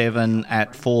 3.27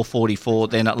 at 4:44.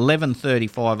 Then at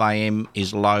 11:35am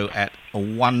is low at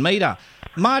 1 metre.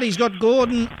 Marty's got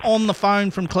Gordon on the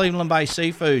phone from Cleveland Bay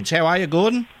Seafoods. How are you,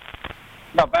 Gordon?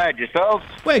 Not bad, yourselves?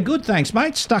 We're good, thanks,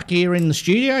 mate. Stuck here in the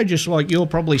studio, just like you're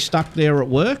probably stuck there at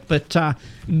work, but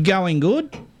going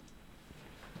good.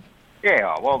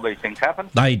 Yeah, well, these things happen.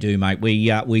 They do, mate.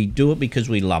 We do it because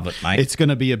we love it, mate. It's going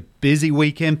to be a busy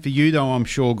weekend for you, though, I'm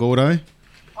sure, Gordo.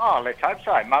 Oh, let's hope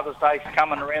so. Mother's Day's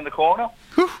coming around the corner.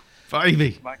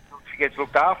 Baby. Make sure she gets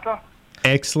looked after.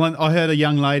 Excellent. I heard a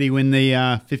young lady win the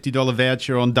 $50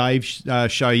 voucher on Dave's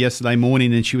show yesterday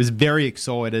morning, and she was very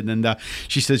excited. And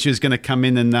she said she was going to come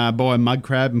in and buy a mud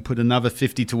crab and put another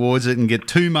 50 towards it and get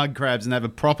 2 mud crabs and have a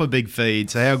proper big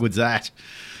feed. So how good's that?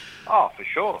 Oh, for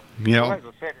sure. Yeah. Well, as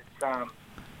I said,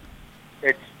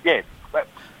 it's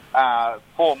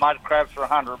 4 mud crabs for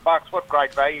 $100. What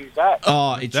great value is that?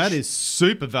 Oh, that is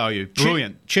super value.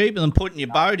 Brilliant. Cheaper than putting your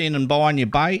boat in and buying your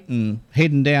bait and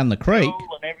heading down the creek.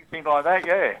 And everything like that,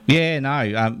 yeah. Yeah,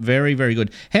 no, very, very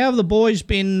good. How have the boys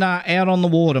been out on the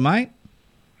water, mate?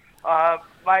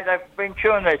 Mate, they've been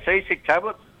chewing their seasick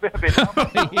tablets. Been a bit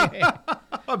Yeah,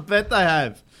 I bet they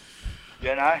have.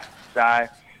 You know, so...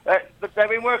 but they've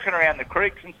been working around the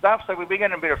creeks and stuff, so we've been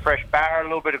getting a bit of fresh barra, a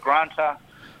little bit of grunter.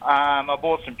 I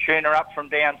bought some tuna up from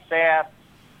down south.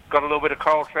 Got a little bit of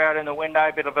coral trout in the window,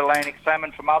 a bit of Atlantic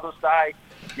salmon for Mother's Day,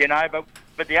 you know.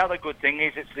 But the other good thing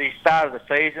is it's the start of the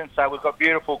season, so we've got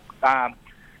beautiful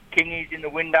kingies in the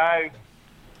window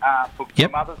for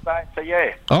Mother's Day. So,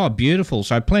 yeah. Oh, beautiful.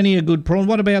 So plenty of good prawn.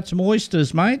 What about some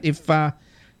oysters, mate, if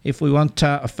we want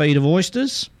a feed of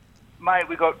oysters? Mate,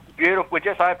 we've got beautiful... We're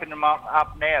just opening them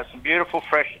up now. Some beautiful,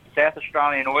 fresh South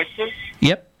Australian oysters.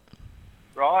 Yep.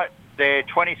 Right. They're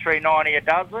 $23.90 a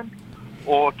dozen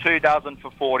or 2 dozen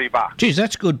for $40. Geez,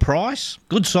 that's good price.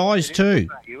 Good size too. Good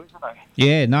value, isn't it?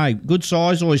 Yeah, no, good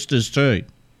size oysters too.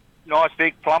 Nice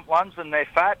big plump ones, and they're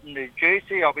fat and they're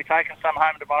juicy. I'll be taking some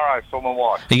home tomorrow for my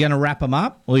wife. Are you going to wrap them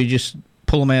up or you just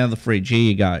pull them out of the fridge? Here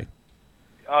you go.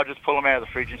 I'll just pull them out of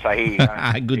the fridge and say, here you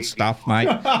go. Good stuff, mate.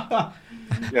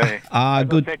 Yeah.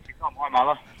 Good. I said, she's not my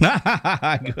mother.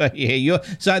 Yeah,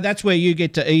 so that's where you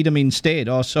get to eat them instead.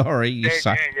 Oh, sorry. Yeah.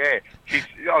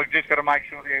 I've just got to make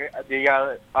sure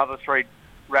the other 3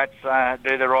 rats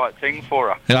do the right thing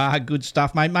for her. Good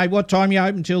stuff, mate. Mate, what time you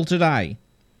open till today?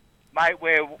 Mate,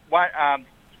 we're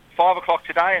 5 o'clock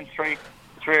today and 3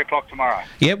 o'clock tomorrow.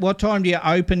 Yeah, what time do you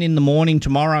open in the morning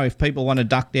tomorrow if people want to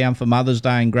duck down for Mother's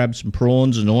Day and grab some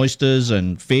prawns and oysters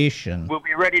and fish? And We'll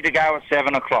be ready to go at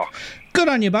 7 o'clock. Good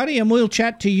on you, buddy, and we'll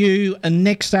chat to you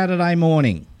next Saturday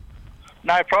morning.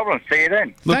 No problem. See you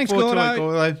then. Thanks,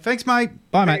 Gordo. Thanks, mate.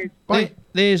 Bye, mate. Bye.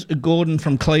 There's Gordon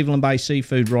from Cleveland Bay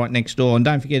Seafood right next door. And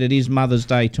don't forget, it is Mother's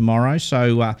Day tomorrow.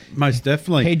 So most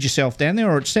definitely head yourself down there.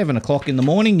 Or at 7 o'clock in the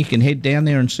morning, you can head down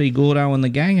there and see Gordo and the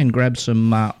gang and grab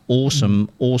some awesome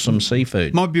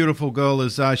seafood. My beautiful girl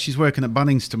is she's working at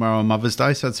Bunnings tomorrow on Mother's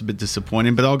Day, so that's a bit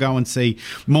disappointing. But I'll go and see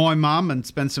my mum and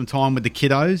spend some time with the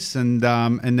kiddos. And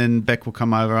then Beck will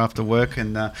come over after work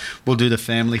and we'll do the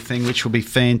family thing, which will be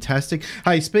fantastic.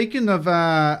 Hey, speaking of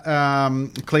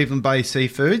Cleveland Bay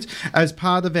Seafoods, as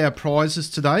part of our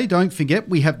prizes today, don't forget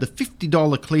we have the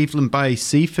 $50 Cleveland Bay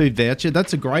seafood voucher.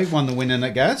 That's a great one to win, isn't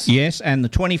it, Gaz? Yes, and the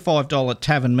 $25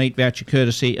 Tavern Meat voucher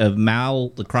courtesy of Mal,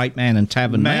 the Crepe Man, and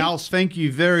Tavern Meat. Mal, thank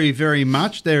you very, very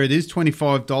much. There it is,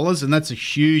 $25, and that's a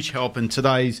huge help in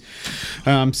today's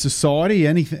society.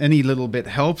 Any little bit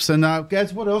helps. And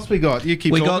Gaz, what else we got? You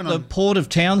keep we talking. got the Port of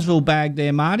Townsville bag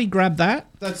there, Marty. Grab that.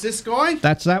 That's this guy?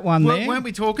 That's that one there. Weren't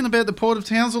we talking about the Port of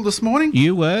Townsville this morning?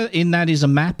 You were. In that is a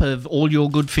map of all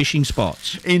your good fishing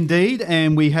spots. Indeed,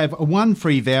 and we have one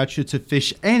free voucher to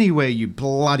fish anywhere you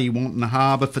bloody want in the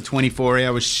harbour for 24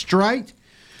 hours straight.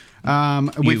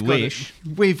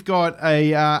 We've got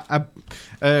a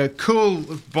cool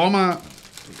bomber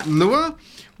lure.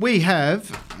 We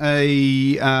have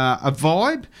a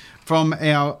vibe from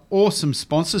our awesome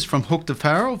sponsors from Hooked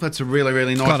Apparel. That's a really,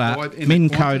 really nice vibe. Minn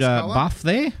Kota buff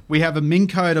there. We have a Minn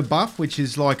Kota buff, which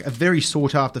is like a very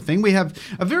sought-after thing. We have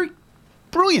a very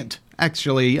brilliant,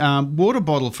 actually, water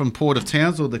bottle from Port of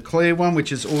Townsville, the clear one,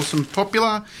 which is awesome,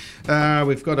 popular.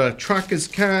 We've got a trucker's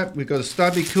cap. We've got a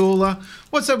stubby cooler.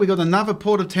 What's that? We've got another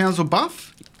Port of Townsville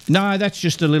buff. No, that's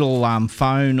just a little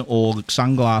phone or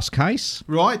sunglass case.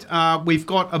 Right. We've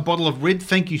got a bottle of Rid.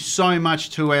 Thank you so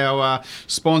much to our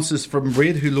sponsors from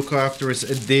Rid who look after us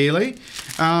dearly.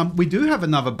 We do have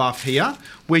another buff here,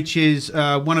 which is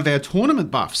one of our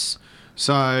tournament buffs.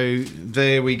 So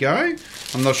there we go.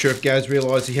 I'm not sure if Gaz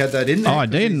realised he had that in there. Oh, I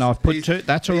didn't. I've put two.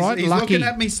 That's all right. He's Lucky. Looking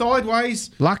at me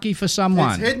sideways. Lucky for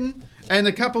someone. It's hidden. And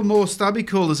a couple more stubby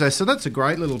coolers there, so that's a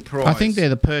great little prize. I think they're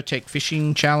the Pertec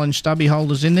Fishing Challenge stubby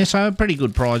holders in there, so a pretty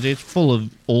good prize. It's full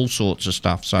of all sorts of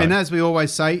stuff. So, and as we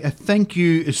always say, thank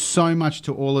you so much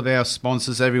to all of our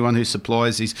sponsors, everyone who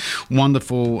supplies these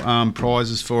wonderful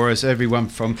prizes for us, everyone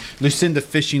from Lucinda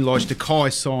Fishing Lodge to Kai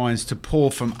Signs to Paul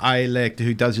from ALEC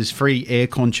who does his free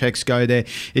aircon checks. Go there.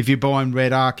 If you're buying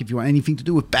Red Arc, if you want anything to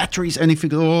do with batteries,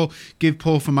 anything at all, give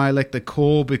Paul from ALEC the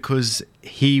call because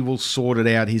he will sort it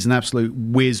out. He's an absolute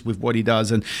whiz with what he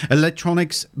does. And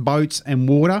electronics, boats and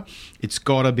water, it's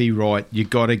got to be right. You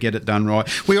got to get it done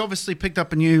right. We obviously picked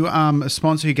up a new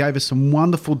sponsor who gave us some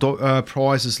wonderful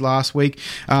prizes last week.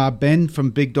 Ben from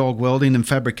Big Dog Welding and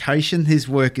Fabrication. His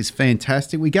work is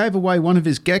fantastic. We gave away one of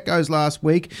his geckos last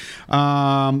week,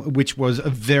 which was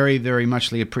very, very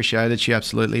muchly appreciated. She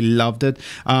absolutely loved it.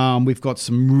 We've got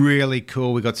some really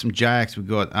cool, we've got some jacks, we've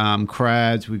got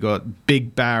crabs, we've got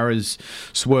big barras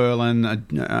swirling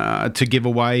to give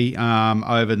away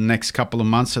over the next couple of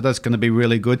months, so that's going to be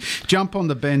really good. Jump on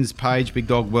the Ben's page, Big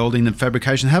Dog Welding and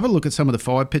Fabrication. Have a look at some of the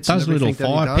fire pits. Those little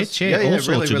fire pits, all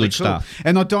sorts of good stuff.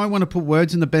 And I don't want to put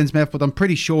words in the Ben's mouth, but I'm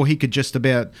pretty sure he could just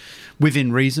about,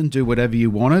 within reason, do whatever you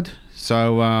wanted.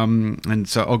 So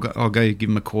I'll go give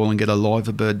him a call and get a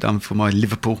liver bird done for my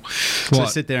Liverpool. So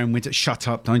sit there and winter. Shut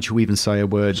up! Don't you even say a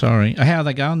word. Sorry. How are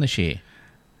they going this year?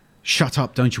 Shut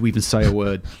up! Don't you even say a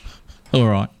word. All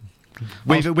right.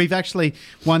 We've actually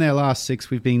won our last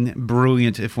 6. We've been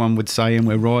brilliant, if one would say, and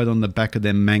we're right on the back of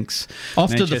them Manx.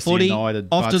 Off to the footy. I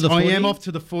am off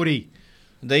to the footy.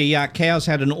 The Cows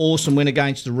had an awesome win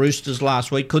against the Roosters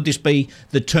last week. Could this be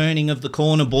the turning of the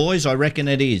corner, boys? I reckon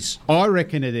it is. I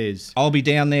reckon it is. I'll be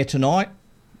down there tonight.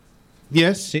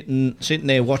 Yes. Sitting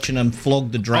there watching them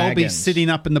flog the Dragons. I'll be sitting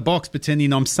up in the box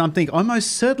pretending I'm something. I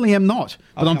most certainly am not,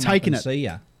 but I'm taking it. See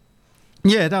ya.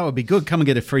 Yeah, that would be good. Come and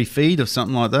get a free feed or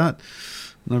something like that.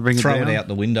 Throw it out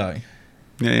the window.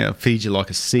 Yeah, feed you like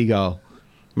a seagull.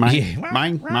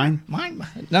 Mine.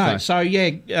 No, so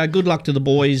good luck to the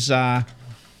boys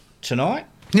tonight.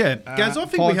 Yeah, Gaz, I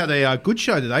think we had a good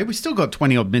show today. We've still got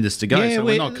 20-odd minutes to go, so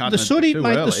we're not cutting it too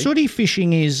early. The Sooty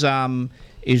fishing is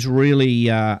is really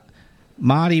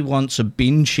Marty wants a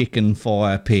bin chicken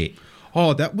fire pit.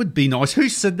 Oh, that would be nice. Who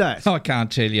said that? I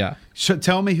can't tell you.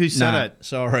 Tell me who said it.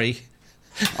 Sorry.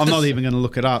 I'm not even going to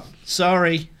look it up.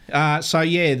 Sorry.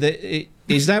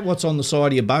 Is that what's on the side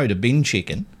of your boat, a bin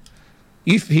chicken?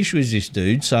 You fish with this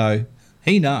dude, so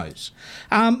he knows.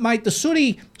 Mate, the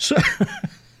sooty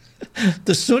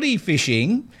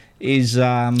fishing is...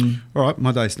 All right,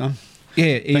 my day's done.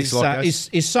 Yeah, Thanks a lot, guys.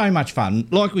 is so much fun.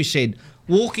 Like we said,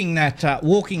 walking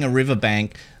a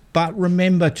riverbank, but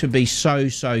remember to be so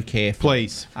careful.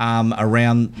 Please.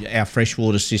 Around our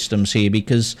freshwater systems here,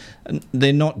 because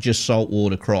they're not just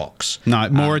saltwater crocs. No,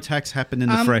 more attacks happen in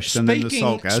the fresh than in the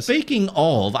salt, guys. Speaking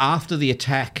of, after the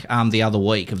attack the other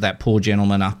week of that poor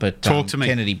gentleman up at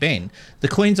Kennedy Bend, the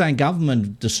Queensland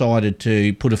government decided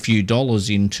to put a few dollars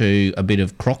into a bit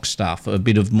of croc stuff, a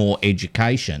bit of more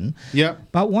education. Yeah.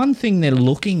 But one thing they're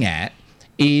looking at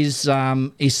is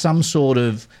some sort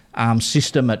of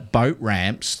system at boat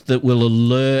ramps that will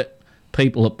alert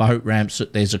people at boat ramps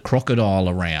that there's a crocodile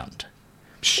around.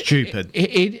 Stupid.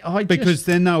 Because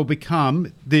then they'll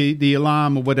become the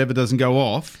alarm or whatever doesn't go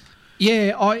off.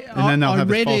 Yeah, I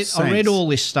read all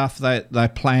this stuff that they're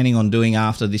planning on doing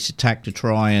after this attack to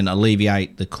try and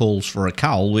alleviate the calls for a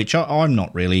cull, which I'm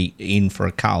not really in for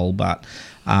a cull, but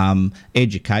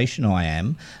education I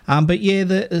am. But yeah,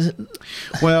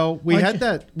 we had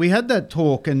that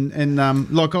talk,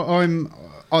 and like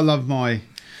I love my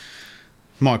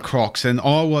crocs, and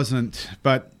I wasn't,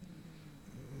 but.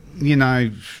 You know,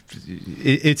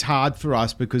 it's hard for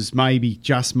us because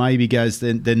just maybe, guys,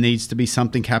 there needs to be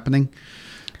something happening.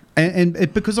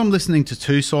 And because I'm listening to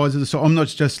two sides of the story, I'm not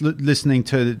just listening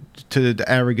to the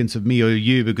arrogance of me or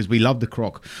you because we love the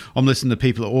croc. I'm listening to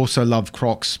people that also love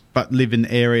crocs but live in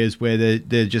areas where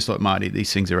they're just like, Marty,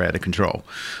 these things are out of control,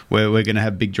 where we're going to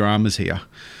have big dramas here.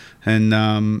 And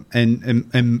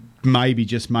maybe,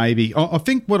 just maybe, I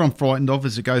think what I'm frightened of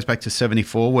is it goes back to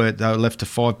 74 where they were left to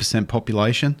 5%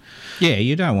 population. Yeah,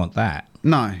 you don't want that.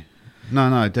 No,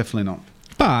 definitely not.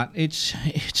 But it's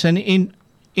an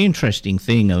interesting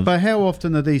thing. But how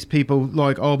often are these people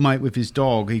like old mate with his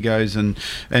dog? He goes and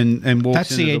walks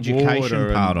That's into the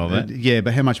education part of it. Yeah,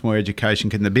 but how much more education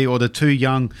can there be? Or the two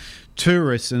young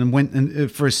tourists and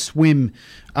went for a swim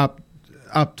up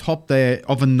top there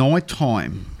of a night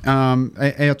time,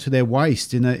 out to their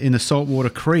waist in a saltwater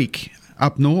creek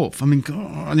up north. I mean,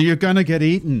 God, you're going to get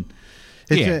eaten.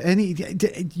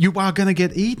 You are going to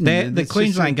get eaten. The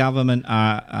Queensland government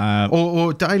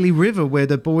or Daly River where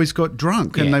the boys got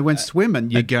drunk and they went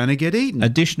swimming. You're going to get eaten.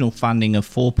 Additional funding of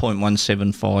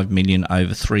 $4.175 million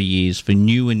over 3 years for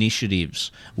new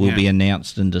initiatives will be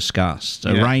announced and discussed.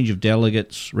 A range of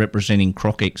delegates representing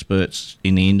croc experts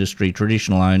in the industry,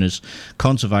 traditional owners,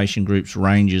 conservation groups,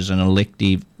 rangers and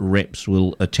elective reps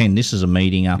will attend. This is a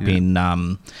meeting up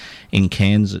in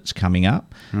Cairns that's coming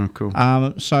up. Oh, cool.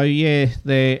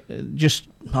 They're just,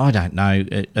 I don't know.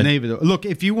 Neither. Look,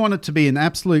 if you want it to be an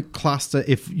absolute cluster,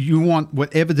 if you want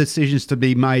whatever decisions to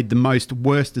be made, the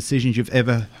worst decisions you've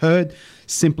ever heard,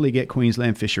 simply get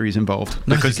Queensland Fisheries involved.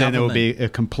 Because then there will be a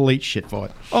complete shit fight.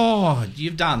 Oh,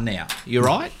 you've done now. You're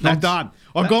right. I'm done.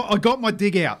 I got my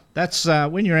dig out. That's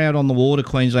when you're out on the water,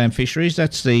 Queensland Fisheries.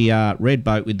 That's the red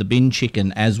boat with the bin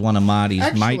chicken, as one of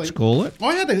Marty's mates call it.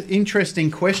 I had an interesting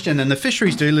question, and the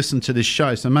fisheries do listen to this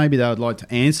show, so maybe they would like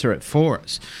to answer it for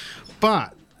us.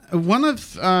 But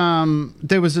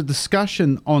there was a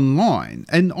discussion online,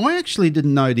 and I actually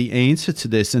didn't know the answer to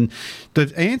this, and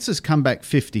the answers come back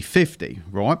 50-50,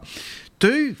 right?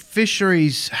 Do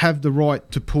fisheries have the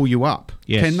right to pull you up?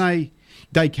 Yes. Can they?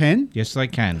 They can? Yes, they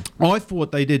can. I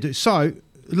thought they did. So,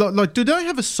 like, do they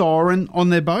have a siren on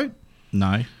their boat?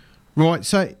 No. Right.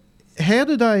 So, how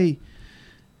do they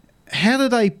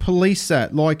police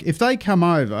that? Like, if they come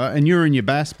over and you're in your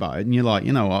bass boat and you're like,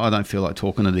 you know what, I don't feel like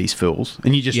talking to these fools,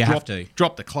 and you just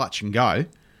drop the clutch and go.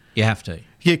 You have to.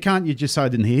 Yeah, can't you just say I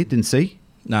didn't hear, didn't see?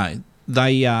 No.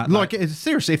 They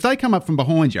seriously, if they come up from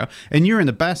behind you and you're in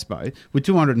a bass boat with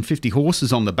 250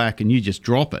 horses on the back and you just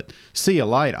drop it, see you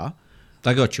later.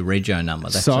 They got your rego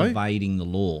number. That's evading the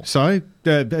law. So,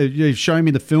 show me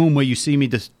the film where you see me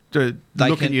just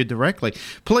look at you directly.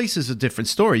 Police is a different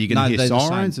story. You can hear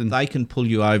sirens. And they can pull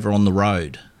you over on the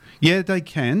road. Yeah, they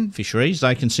can. Fisheries,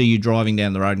 they can see you driving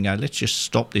down the road and go, let's just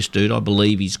stop this dude. I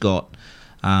believe he's got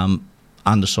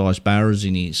undersized barras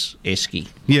in his esky.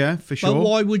 Yeah, for sure. But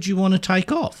why would you want to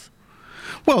take off?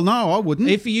 Well, no, I wouldn't.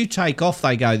 If you take off,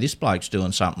 they go, this bloke's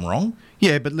doing something wrong.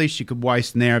 Yeah, but at least you could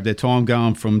waste an hour of their time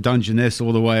going from Dungeness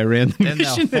all the way around the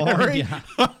missionary.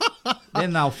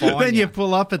 Then they'll find Then you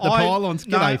pull up at the pylons.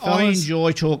 G'day, fellas. I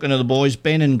enjoy talking to the boys.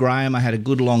 Ben and Graham, I had a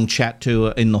good long chat to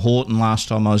in the Horton last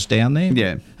time I was down there.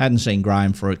 Yeah. Hadn't seen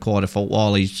Graham for quite a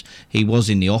while. He was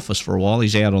in the office for a while.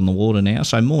 He's out on the water now.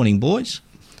 So morning, boys.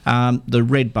 The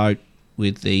red boat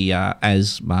with the,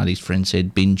 as Marty's friend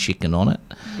said, bin chicken on it.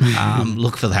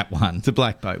 Look for that one. It's a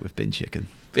black boat with bin chicken.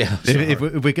 Yeah, if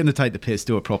we're going to take the piss,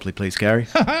 do it properly, please, Gary.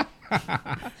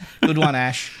 Good one,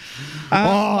 Ash.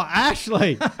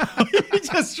 Ashley. You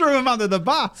just threw him under the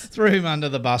bus. Threw him under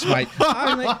the bus, mate.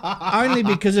 Only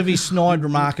because of his snide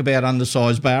remark about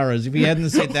undersized barras. If he hadn't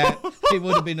said that, he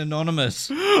would have been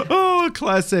anonymous. Oh,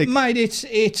 classic. Mate,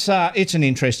 it's an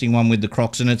interesting one with the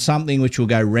crocs, and it's something which will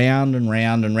go round and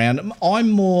round and round. I'm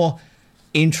more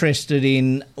interested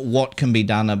in what can be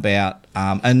done about,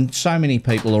 and so many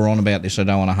people are on about this, I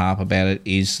don't want to harp about it,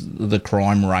 is the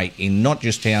crime rate in not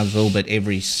just Townsville but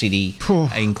every city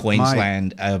in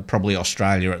Queensland, probably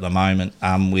Australia at the moment,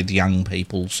 with young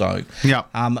people. So, yeah.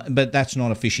 But that's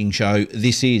not a fishing show.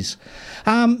 This is.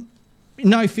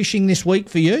 No fishing this week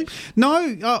for you?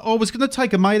 No, I was going to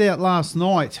take a mate out last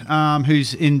night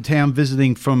who's in town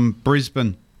visiting from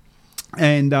Brisbane,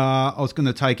 and I was going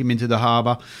to take him into the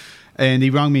harbour. And he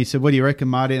rang me and said, "What do you reckon,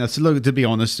 Marty?" And I said, "Look, to be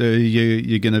honest,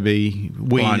 you're going to be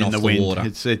weeing in the wind. Water.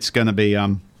 It's going to be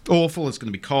awful. It's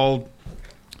going to be cold.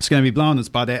 It's going to be blowing its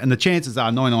butt out. And the chances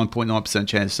are 99.9%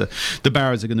 chance that the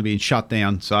barrows are going to be shut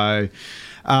down." So,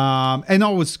 and I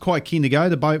was quite keen to go.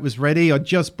 The boat was ready. I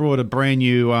just brought a brand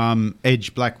new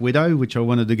Edge Black Widow, which I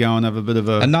wanted to go and have a bit of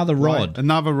another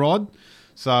rod.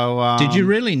 So, did you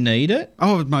really need it?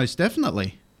 Oh, most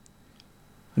definitely.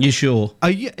 You sure?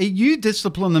 Are you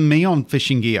disciplining me on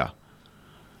fishing gear?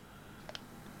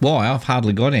 Why? I've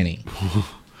hardly got any.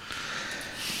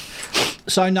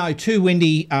 So, no, too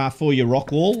windy for your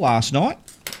rock wall last night.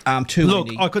 Look,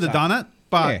 I could have done it,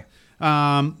 but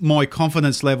my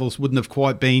confidence levels wouldn't have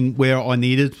quite been where I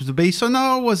needed to be. So, no,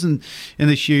 I wasn't in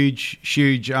a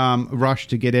huge rush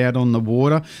to get out on the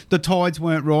water. The tides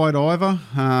weren't right either.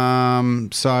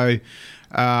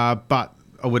 But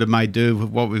I would have made do with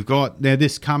what we've got. Now,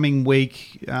 this coming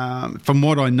week, from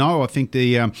what I know, I think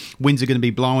the winds are going to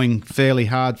be blowing fairly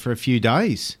hard for a few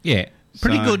days. Yeah,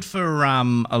 pretty good for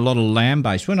a lot of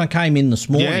land-based. When I came in this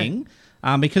morning,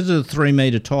 because of the 3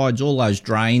 metre tides, all those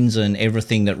drains and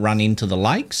everything that run into the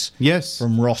lakes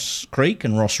from Ross Creek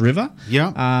and Ross River,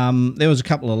 there was a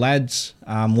couple of lads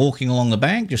walking along the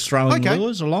bank, just throwing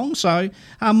lures along. So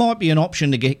might be an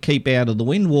option to keep out of the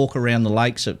wind, walk around the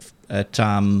lakes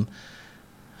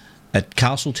at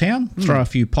Castletown, throw a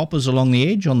few poppers along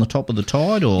the edge on the top of the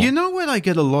tide. Or you know where they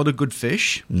get a lot of good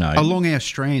fish? No. Along our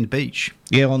Strand Beach.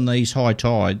 Yeah, on these high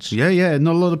tides. Yeah,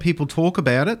 not a lot of people talk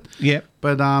about it. Yep.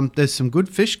 But there's some good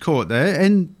fish caught there,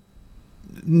 and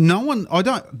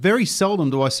very seldom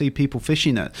do I see people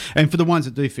fishing it. And for the ones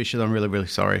that do fish it, I'm really, really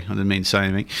sorry. I didn't mean to say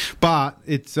anything. But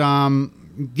it's...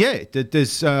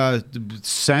 there's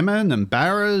salmon and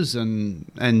barras and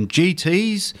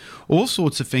GTs, all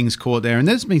sorts of things caught there. And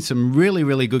there's been some really,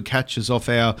 really good catches off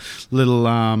our little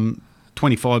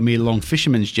 25-metre long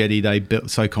fisherman's jetty they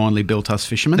so kindly built us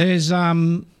fishermen. There's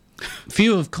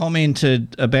few have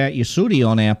commented about your Sooty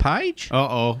on our page.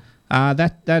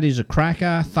 That is a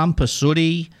cracker. Thumper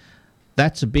Sooty,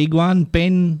 that's a big one.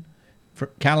 Ben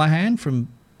Callahan from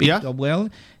Big Dog Well,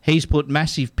 he's put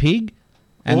massive pig.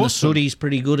 And the Sooty's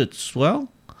pretty good as well.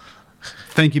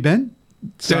 Thank you, Ben.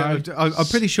 So I'm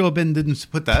pretty sure Ben didn't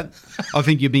put that. I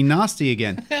think you're being nasty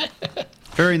again.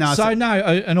 Very nasty. So, no,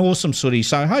 an awesome Sooty.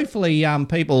 So, hopefully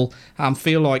people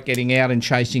feel like getting out and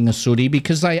chasing a Sooty,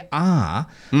 because they are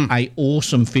a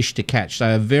awesome fish to catch.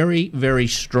 They are very, very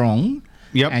strong.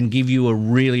 And give you a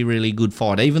really, really good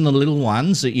fight. Even the little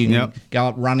ones that you can go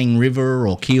up Running River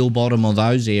or Keel Bottom or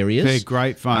those areas. They're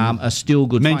great fun. Are still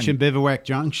good fun. Mention Bivouac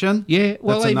Junction. Yeah,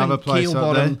 well, that's even another place Keel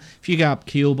Bottom. there. If you go up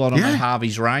Keel Bottom at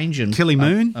Harvey's Range and Tilly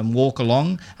Moon and walk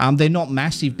along, they're not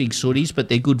massive big Sooties, but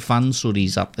they're good fun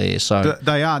Sooties up there. So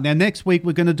they are. Now, next week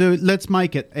we're going to do, let's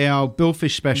make it our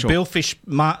Billfish special. Billfish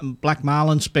Black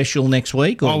Marlin special next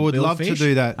week. I would love to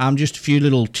do that. Just a few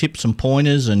little tips and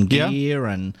pointers and gear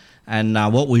and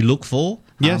what we look for.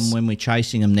 When we're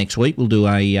chasing them next week, we'll do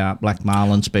a Black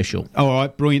Marlin special. All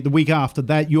right, brilliant. The week after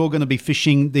that, you're going to be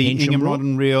fishing the Ingham Rod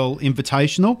and Reel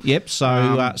Invitational. Yep,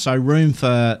 so room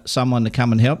for someone to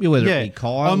come and help you, whether it be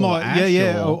Kyle or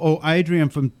Ash. Or Adrian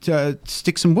from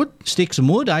Sticks and Wood. Sticks and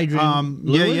Wood, Adrian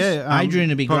Lewis. Adrian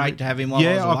would be great to have him while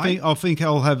I was away. I think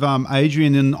I'll have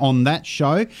Adrian in on that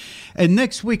show. And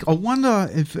next week, I wonder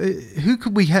if who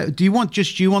could we have? Do you want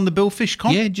just you on the Billfish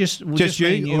comp? Yeah, just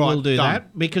you. All right. we'll do Done.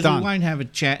 that because Done. we won't have a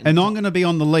chat. And I'm going to be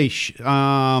on the leash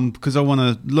because I want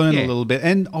to learn a little bit.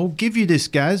 And I'll give you this,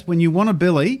 Gaz. When you want a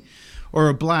billy or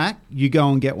a black, you go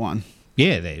and get one.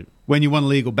 Yeah. When you want a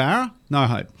legal barra, no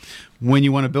hope. When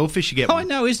you want a billfish, you get one. I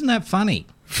know. Isn't that funny?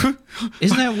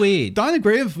 Isn't that weird? Don't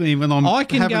agree with me when I'm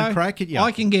having a crack at you.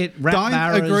 I can get rat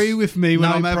barras, Don't agree with me when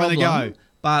no I'm having problem, a go.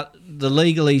 But the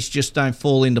legalies just don't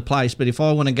fall into place. But if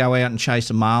I want to go out and chase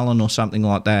a marlin or something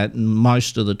like that,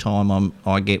 most of the time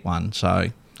I get one. So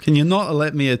can you not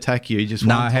let me attack you? Just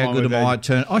no. one How time good am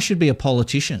I? I should be a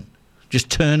politician. Just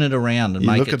turn it around and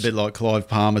you make look it. a bit like Clive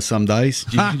Palmer some days.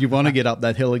 You want to get up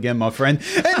that hill again, my friend.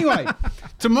 Anyway,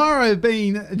 tomorrow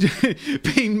being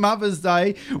Mother's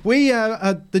Day,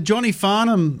 the Johnny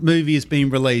Farnham movie has been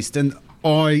released, and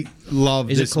I love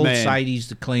this man. Is it called Sadie's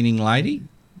the Cleaning Lady?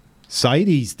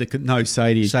 Sadie's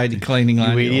Sadie Cleaning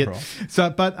Lady. You idiot. Right. So,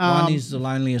 but One is The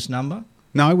Loneliest Number.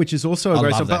 No, which is also a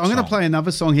great song. love But that I'm going to song. play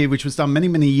another song here, which was done many,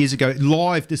 many years ago.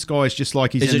 Live, this guy is just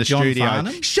like he's Is in it the John studio.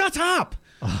 Farnham? Shut up!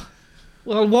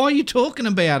 Well, why are you talking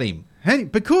about him? Hey,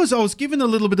 because I was given a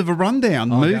little bit of a rundown.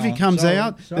 The movie comes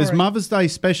out. There's Mother's Day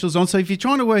specials on. So if you're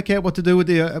trying to work out what to do with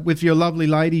your lovely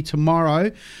lady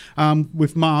tomorrow,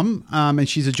 with Mum, and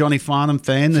she's a Johnny Farnham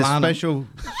fan, there's special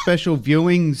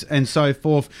viewings and so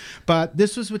forth. But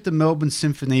this was with the Melbourne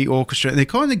Symphony Orchestra. They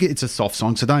kind of it's a soft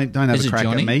song, so don't have Is a it crack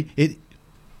Johnny? at me.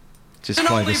 Just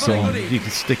play the song. You can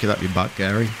stick it up your butt,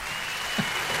 Gary.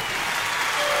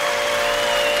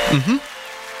 Mm-hmm.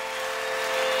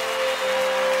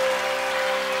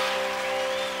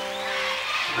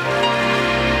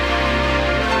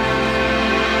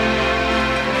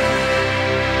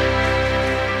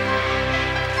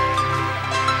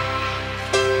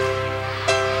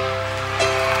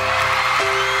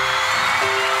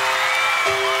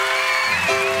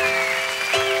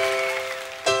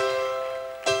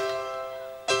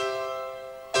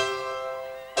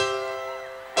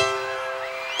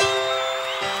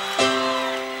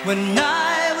 When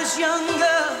I was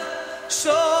younger,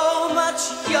 so much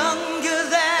younger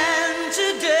than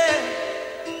today,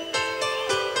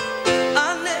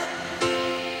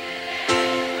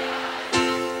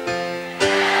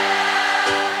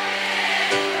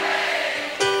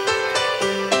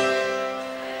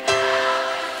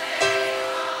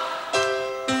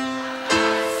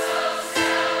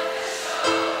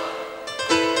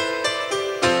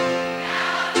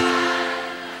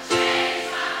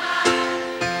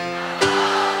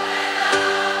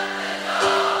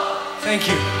 Thank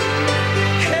you.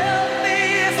 Help me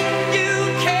if you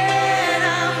can,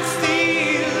 I'm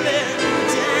feeling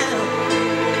down.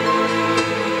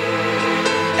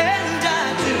 And I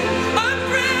do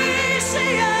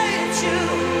appreciate you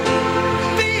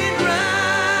being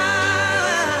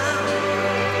round.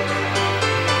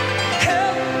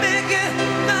 Help me get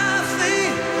my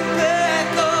feet back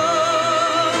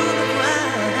on the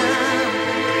ground.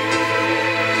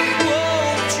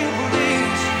 Won't you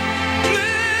please?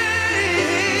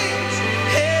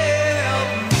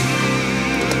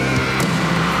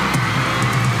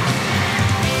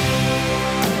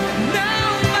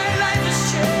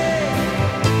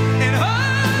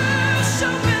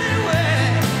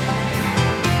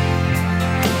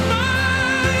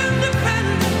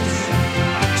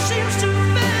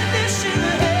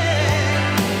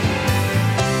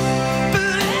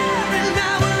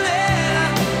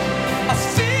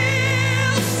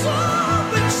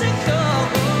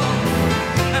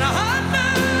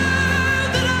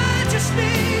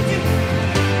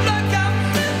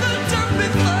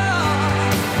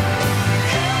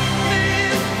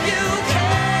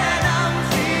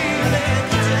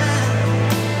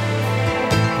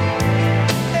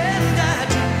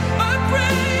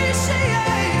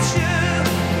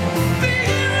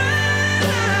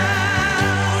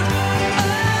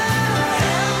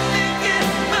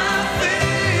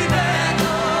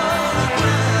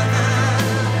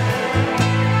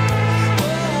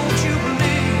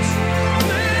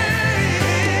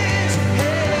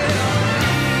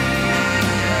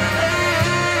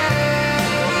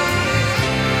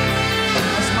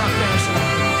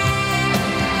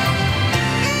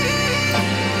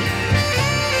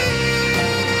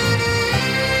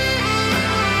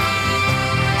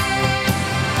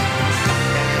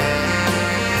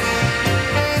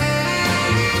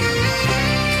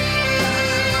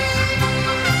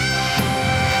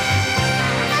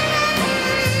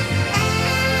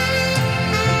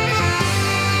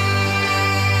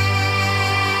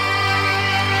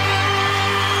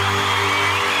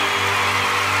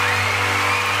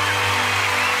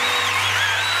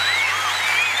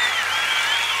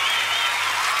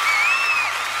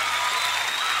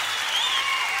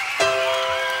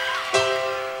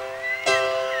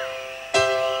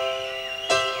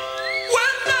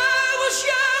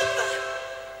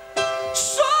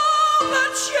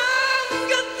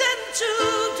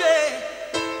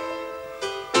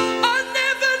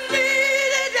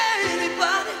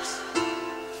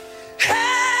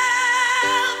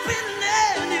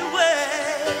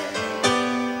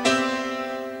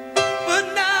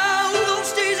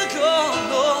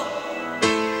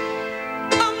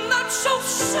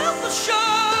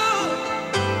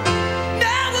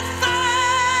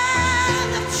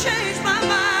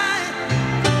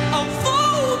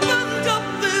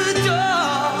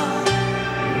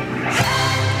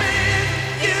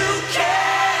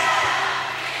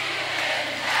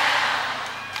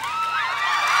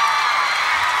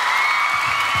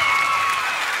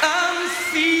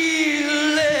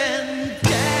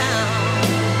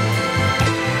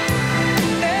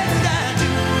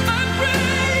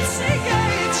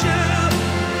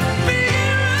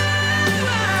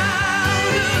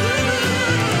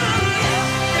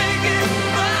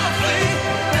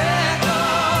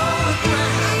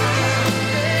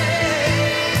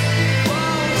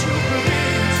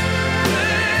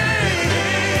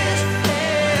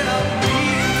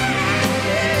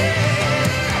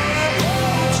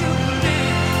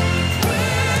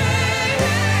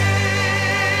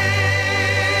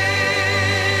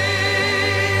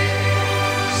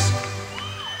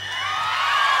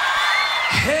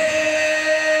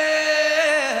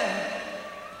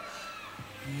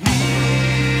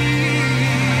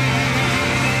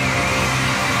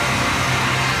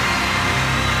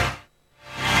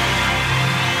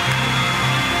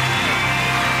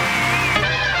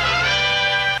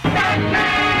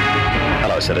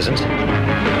 citizens.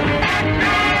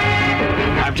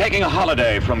 I'm taking a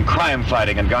holiday from crime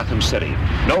fighting in Gotham City.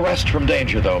 No rest from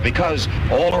danger, though, because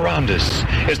all around us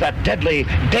is that deadly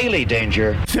daily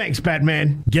danger. Thanks,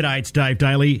 Batman. G'day, it's Dave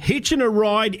Daly. Hitching a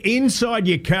ride inside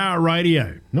your car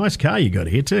radio. Nice car you got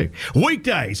here, too.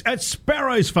 Weekdays at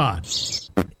Sparrow's Farm.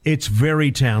 It's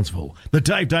very Townsville. The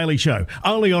Dave Daly Show,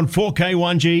 only on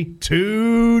 4K1G,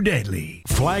 too deadly.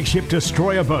 Flagship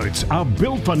destroyer boats are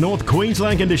built for North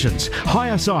Queensland conditions.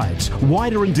 Higher sides,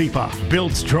 wider and deeper.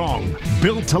 Built strong,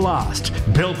 built to last,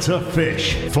 built to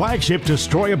fish. Flagship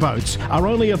destroyer boats are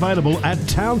only available at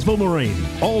Townsville Marine.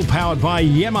 All powered by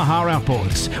Yamaha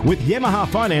outboards, with Yamaha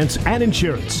finance and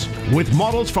insurance. With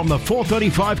models from the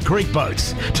 435 Creek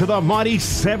boats to the mighty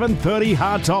 730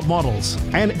 hardtop models,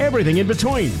 and everything in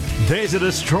between. There's a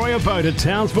destroyer boat at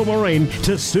Townsville Marine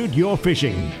to suit your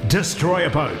fishing. Destroyer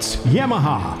boats,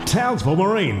 Yamaha, Townsville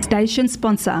Marine. Station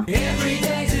sponsor. Every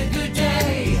day's a good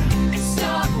day.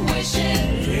 Stop wishing.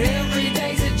 Every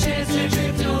day's a chance to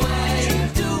drift away.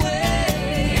 Drift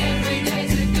away. Every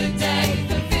day's a good day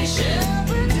for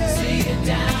fishing. See it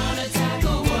down a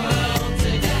tackle world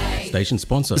today. Station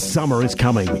sponsor. Summer is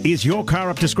coming. Is your car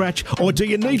up to scratch, or do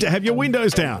you need to have your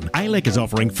windows down? ALEC is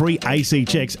offering free AC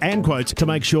checks and quotes to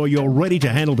make sure you're ready to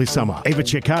handle this summer. If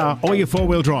it's your car or your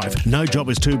four-wheel drive, no job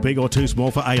is too big or too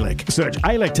small for ALEC. Search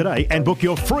ALEC today and book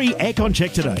your free aircon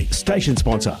check today. Station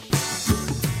sponsor.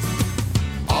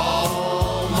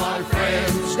 All my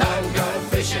friends don't go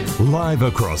fishing. Live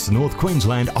across North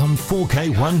Queensland on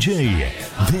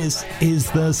 4K1G. This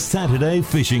is the Saturday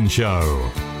Fishing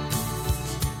Show.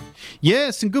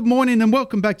 Yes, and good morning and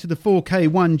welcome back to the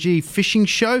 4K1G Fishing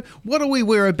Show. What are we?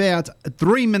 We're about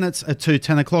 3 minutes to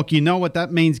 10 o'clock. You know what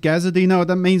that means, Gazza? Do you know what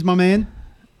that means, my man?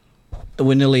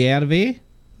 We're nearly out of here.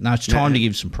 No, it's time to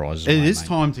give some prizes away, It is mate.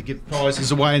 time to give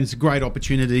prizes away, and it's a great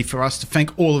opportunity for us to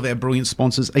thank all of our brilliant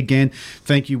sponsors. Again,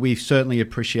 thank you. We certainly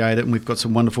appreciate it, and we've got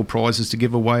some wonderful prizes to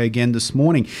give away again this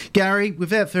morning. Gary,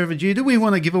 without further ado, do we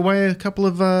want to give away a couple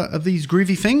of these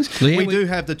groovy things? Yeah, we do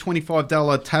have the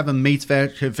 $25 Tavern Meats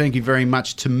voucher. Thank you very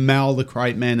much to Mal, the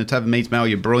crate man. The Tavern Meats, Mal,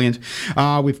 you're brilliant.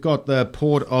 We've got the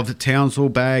Port of Townsville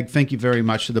bag. Thank you very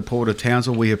much to the Port of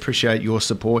Townsville. We appreciate your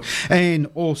support. And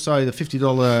also the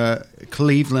 $50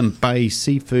 Cleveland Bay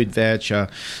seafood voucher.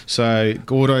 So,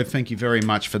 Gordo, thank you very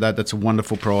much for that. That's a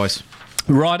wonderful prize.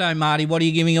 Righto, Marty, what are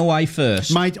you giving away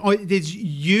first? Mate,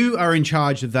 you are in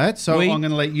charge of that, so I'm going to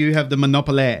let you have the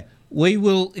monopoly. We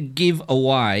will give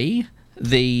away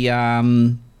the...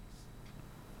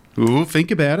 Ooh, think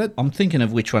about it. I'm thinking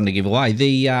of which one to give away.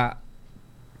 The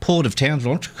Port of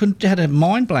Townsville. I couldn't had a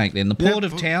mind blank then. The Port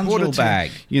of Townsville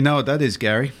bag. You know what that is,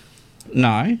 Gary?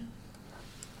 No.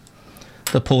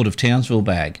 The Port of Townsville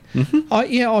bag. Mm-hmm. I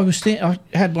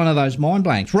had one of those mind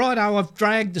blanks. Righto, I've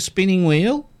dragged the spinning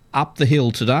wheel up the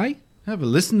hill today. Have a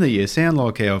listen to you. Sound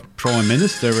like our Prime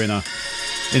Minister in a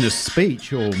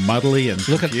speech, all muddly and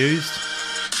confused.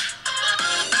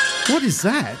 What is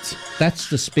that? That's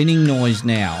the spinning noise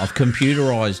now. I've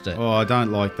computerised it. Oh, I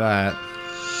don't like that.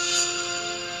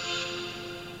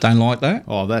 Don't like that?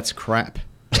 Oh, that's crap.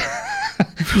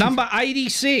 Number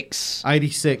 86.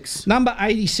 86. Number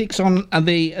 86 on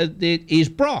is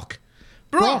Brock.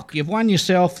 Brock, you've won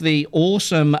yourself the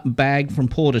awesome bag from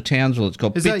Port of Townsville. It's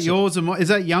got. Is that yours? Is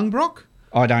that young Brock?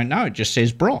 I don't know. It just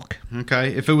says Brock.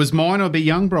 Okay. If it was mine, it'd be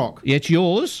young Brock. Yeah, it's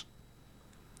yours.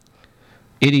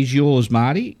 It is yours,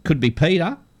 Marty. Could be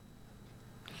Peter.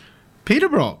 Peter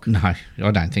Brock? No,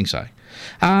 I don't think so.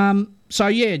 So,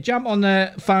 yeah, jump on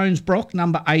the phones, Brock,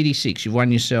 number 86. You've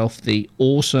won yourself the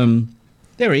awesome...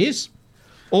 There he is.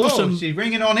 Awesome. Oh, she's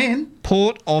ringing on in.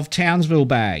 Port of Townsville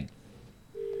bag.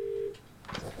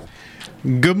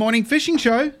 Good morning, fishing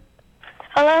show.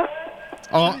 Hello?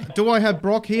 Oh, do I have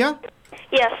Brock here?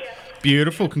 Yes.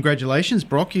 Beautiful. Congratulations,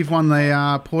 Brock. You've won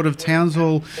the Port of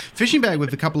Townsville fishing bag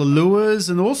with a couple of lures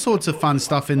and all sorts of fun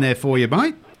stuff in there for you,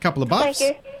 mate. A couple of bucks.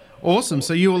 Thank you. Awesome.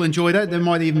 So you will enjoy that. There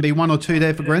might even be one or two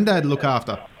there for Grandad to look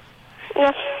after.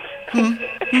 Yes.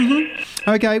 Mm-hmm.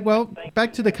 Okay, well,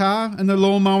 back to the car and the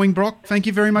lawn mowing, Brock. Thank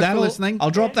you very much for listening. I'll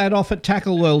drop that off at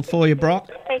Tackle World for you, Brock.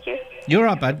 Thank you. You're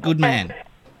up, bud. Good man.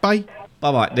 Bye.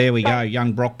 Bye-bye. There we go.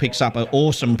 Young Brock picks up an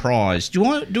awesome prize. Do you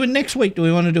want to do it next week? Do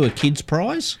we want to do a kids'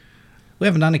 prize? We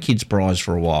haven't done a kids' prize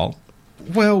for a while.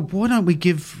 Well, why don't we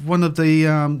give one of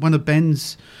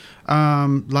Ben's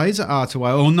laser arts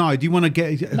away? Or no? Do you want to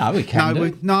get? No, we can.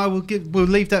 We'll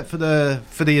leave that for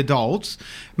the adults.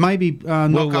 Maybe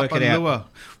knock up a lure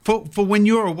for when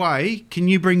you're away. Can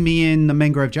you bring me in the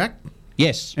mangrove jack?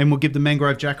 Yes, and we'll give the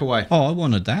mangrove jack away. Oh, I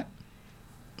wanted that.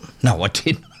 No, I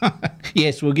didn't.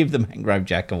 Yes, we'll give the mangrove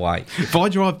jack away. If I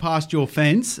drive past your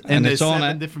fence and there's it's on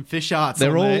 7 it, different fish arts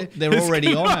they're on they're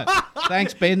already on it.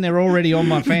 Thanks, Ben. They're already on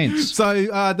my fence.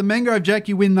 So the mangrove jack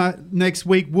you win next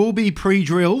week will be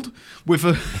pre-drilled with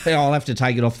a... I'll have to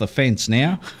take it off the fence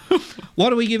now.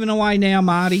 What are we giving away now,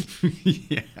 Marty?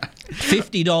 Yeah.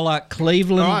 $50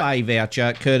 Cleveland Bay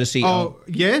voucher, courtesy of...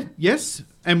 Yes.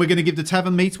 And we're going to give the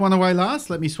Tavern Meats one away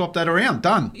last. Let me swap that around.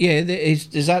 Done. Yeah,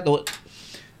 is that the...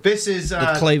 This is...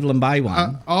 the Cleveland Bay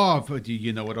one?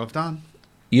 You know what I've done.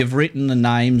 You've written the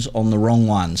names on the wrong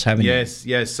ones, haven't you?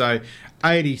 Yes. So,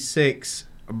 86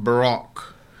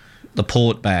 Brock. The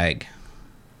port bag.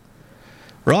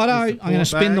 Righto, I'm going to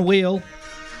spin the wheel.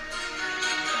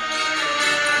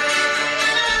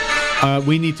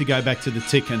 We need to go back to the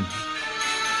ticking.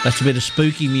 That's a bit of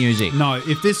spooky music. No,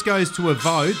 if this goes to a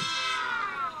vote...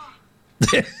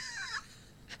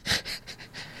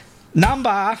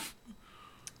 Number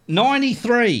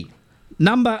 93.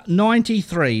 Number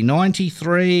 93.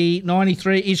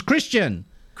 93 is Christian.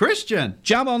 Christian.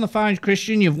 Jump on the phone,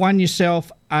 Christian. You've won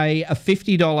yourself a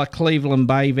 $50 Cleveland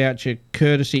Bay voucher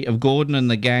courtesy of Gordon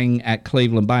and the gang at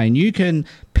Cleveland Bay. And you can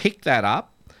pick that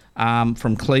up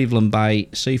from Cleveland Bay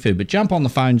Seafood. But jump on the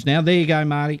phones now. There you go,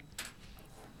 Marty.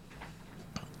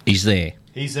 He's there.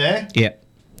 He's there? Yep.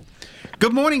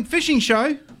 Good morning, fishing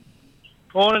show.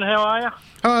 Morning, how are you?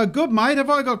 Good, mate. Have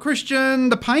I got Christian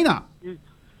the painter?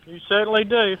 You certainly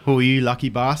do. Oh, you lucky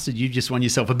bastard. You've just won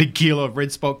yourself a big kilo of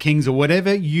Red Spot Kings or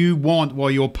whatever you want while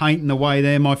you're painting away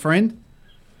there, my friend.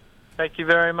 Thank you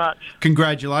very much.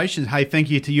 Congratulations. Hey,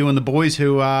 thank you to you and the boys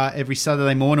who every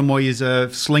Saturday morning while you're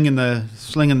slinging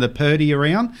the purdy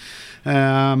around.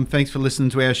 Thanks for listening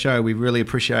to our show. We really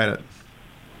appreciate it.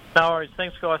 No worries.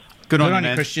 Thanks, guys. Good on you,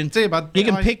 man. Christian. See you, bud. You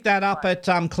can pick that up at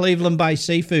Cleveland Bay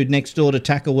Seafood next door to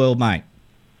Tackle World, mate.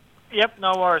 Yep,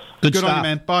 no worries. Good stuff. on you,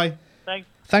 man. Bye.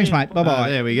 Thanks, mate. Bye-bye.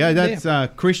 There we go.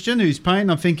 That's Christian who's painting.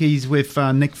 I think he's with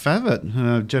Nick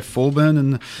Favett, Jeff Forburn,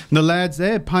 and the lads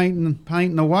there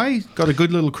painting away. Got a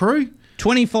good little crew.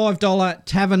 $25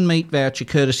 Tavern Meat voucher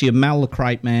courtesy of Mal the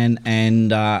Crate Man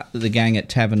and the gang at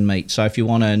Tavern Meat. So if you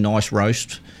want a nice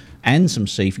roast and some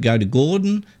seafood, go to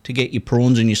Gordon to get your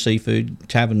prawns and your seafood,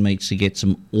 Tavern Meats to get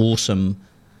some awesome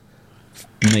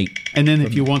meat. And then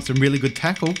if you want some really good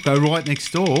tackle, go right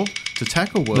next door to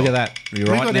Tackle World. Look at that. You're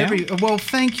right now. Well,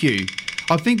 thank you.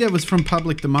 I think that was from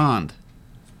public demand.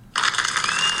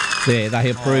 There, they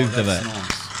approved of it.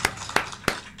 Nice.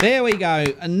 There we go.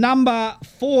 Number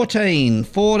 14.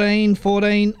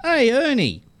 Hey,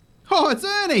 Ernie. Oh, it's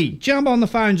Ernie. Jump on the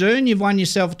phones, Ern. You've won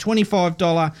yourself a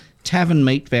 $25 Tavern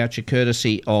Meat voucher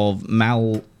courtesy of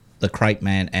Mal the Crate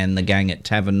Man and the gang at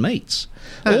Tavern Meats.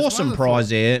 That's awesome wonderful. prize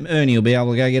there. Ernie will be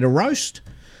able to go get a roast,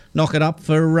 knock it up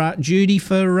for Judy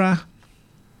for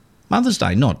Mother's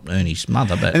Day. Not Ernie's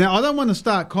mother, but... Now, I don't want to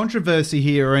start controversy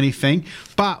here or anything,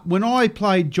 but when I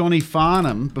played Johnny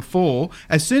Farnham before,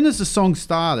 as soon as the song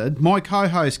started, my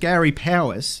co-host, Gary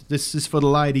Powers, this is for the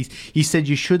ladies, he said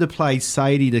you should have played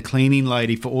Sadie, the cleaning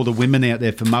lady, for all the women out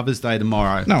there for Mother's Day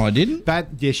tomorrow. No, I didn't. But,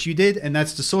 yes, you did, and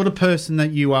that's the sort of person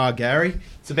that you are, Gary.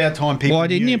 It's about time people Why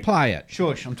didn't knew. you play it?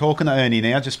 Shush, I'm talking to Ernie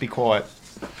now. Just be quiet.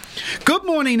 Good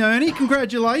morning, Ernie.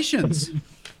 Congratulations.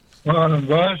 Morning,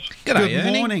 guys. G'day, Good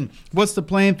Ernie. morning. What's the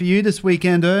plan for you this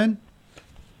weekend, Ern?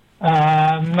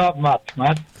 Not much,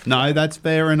 mate. No, that's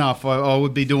fair enough. I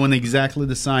would be doing exactly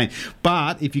the same.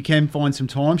 But if you can find some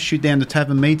time, shoot down to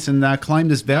Tavern Meats and claim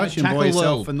this voucher and buy Tackle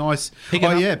yourself World. a nice...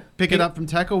 Pick it up from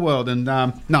Tackle World. And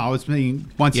no, I was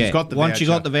meaning once you've got the voucher. Once you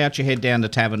got the voucher, head down to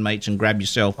Tavern Meats and grab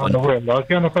yourself On the one. wheel. I was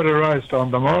going to put a roast on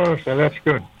tomorrow, so that's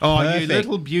good. Oh, Perfect. you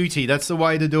little beauty. That's the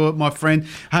way to do it, my friend.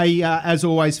 Hey, as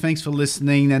always, thanks for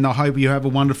listening, and I hope you have a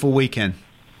wonderful weekend.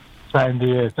 Same to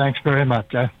you. Thanks very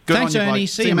much, eh? Good Thanks, on you, Ernie. bloke.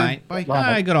 See you, man. mate.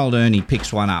 Bye. Hey, good old Ernie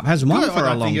picks one up. Hasn't won Good, for I a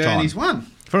don't long think time. Ernie's won.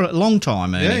 For a long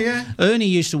time, Ernie. Yeah. Ernie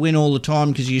used to win all the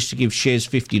time because he used to give Shez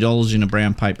 $50 in a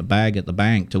brown paper bag at the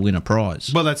bank to win a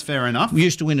prize. Well, that's fair enough. We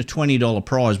used to win a $20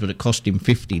 prize, but it cost him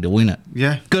 $50 to win it.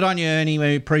 Yeah. Good on you, Ernie.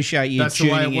 We appreciate you That's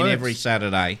the way tuning it in works. every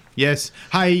Saturday. Yes.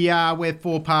 Hey, we're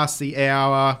 4 past the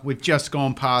hour. We've just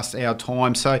gone past our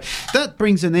time. So that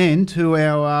brings an end to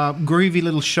our groovy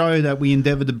little show that we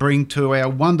endeavour to bring to our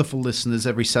wonderful listeners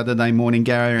every Saturday morning.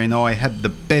 Gary and I had the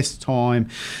best time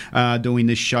doing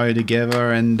this show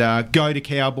together. And go to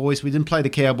Cowboys. We didn't play the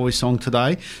Cowboys song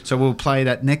today, so we'll play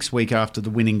that next week after the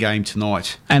winning game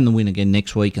tonight. And the win again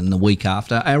next week and the week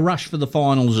after. Our rush for the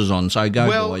finals is on, so go,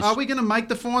 Well, boys. are we going to make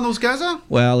the finals, Gaza?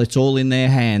 Well, it's all in their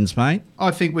hands, mate.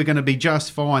 I think we're going to be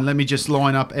just fine. Let me just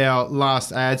line up our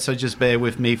last ad, so just bear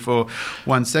with me for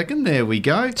 1 second. There we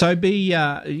go. So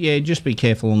just be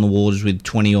careful on the waters with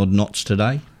 20-odd knots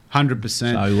today.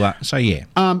 100%. So yeah.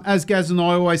 As Gaz and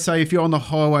I always say, if you're on the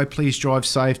highway, please drive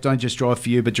safe. Don't just drive for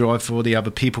you, but drive for the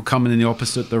other people coming in the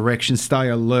opposite direction. Stay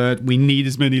alert. We need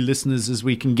as many listeners as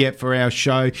we can get for our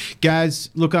show. Gaz,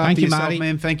 look after yourself, Marty.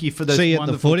 man. Thank you for those See you at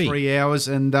the wonderful footy. 3 hours.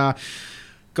 And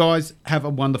guys, have a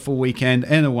wonderful weekend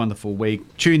and a wonderful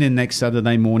week. Tune in next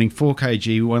Saturday morning,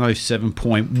 4KG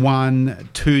 107.1,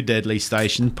 2 Deadly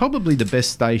Station. Probably the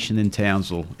best station in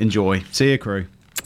Townsville. Enjoy. See you, crew.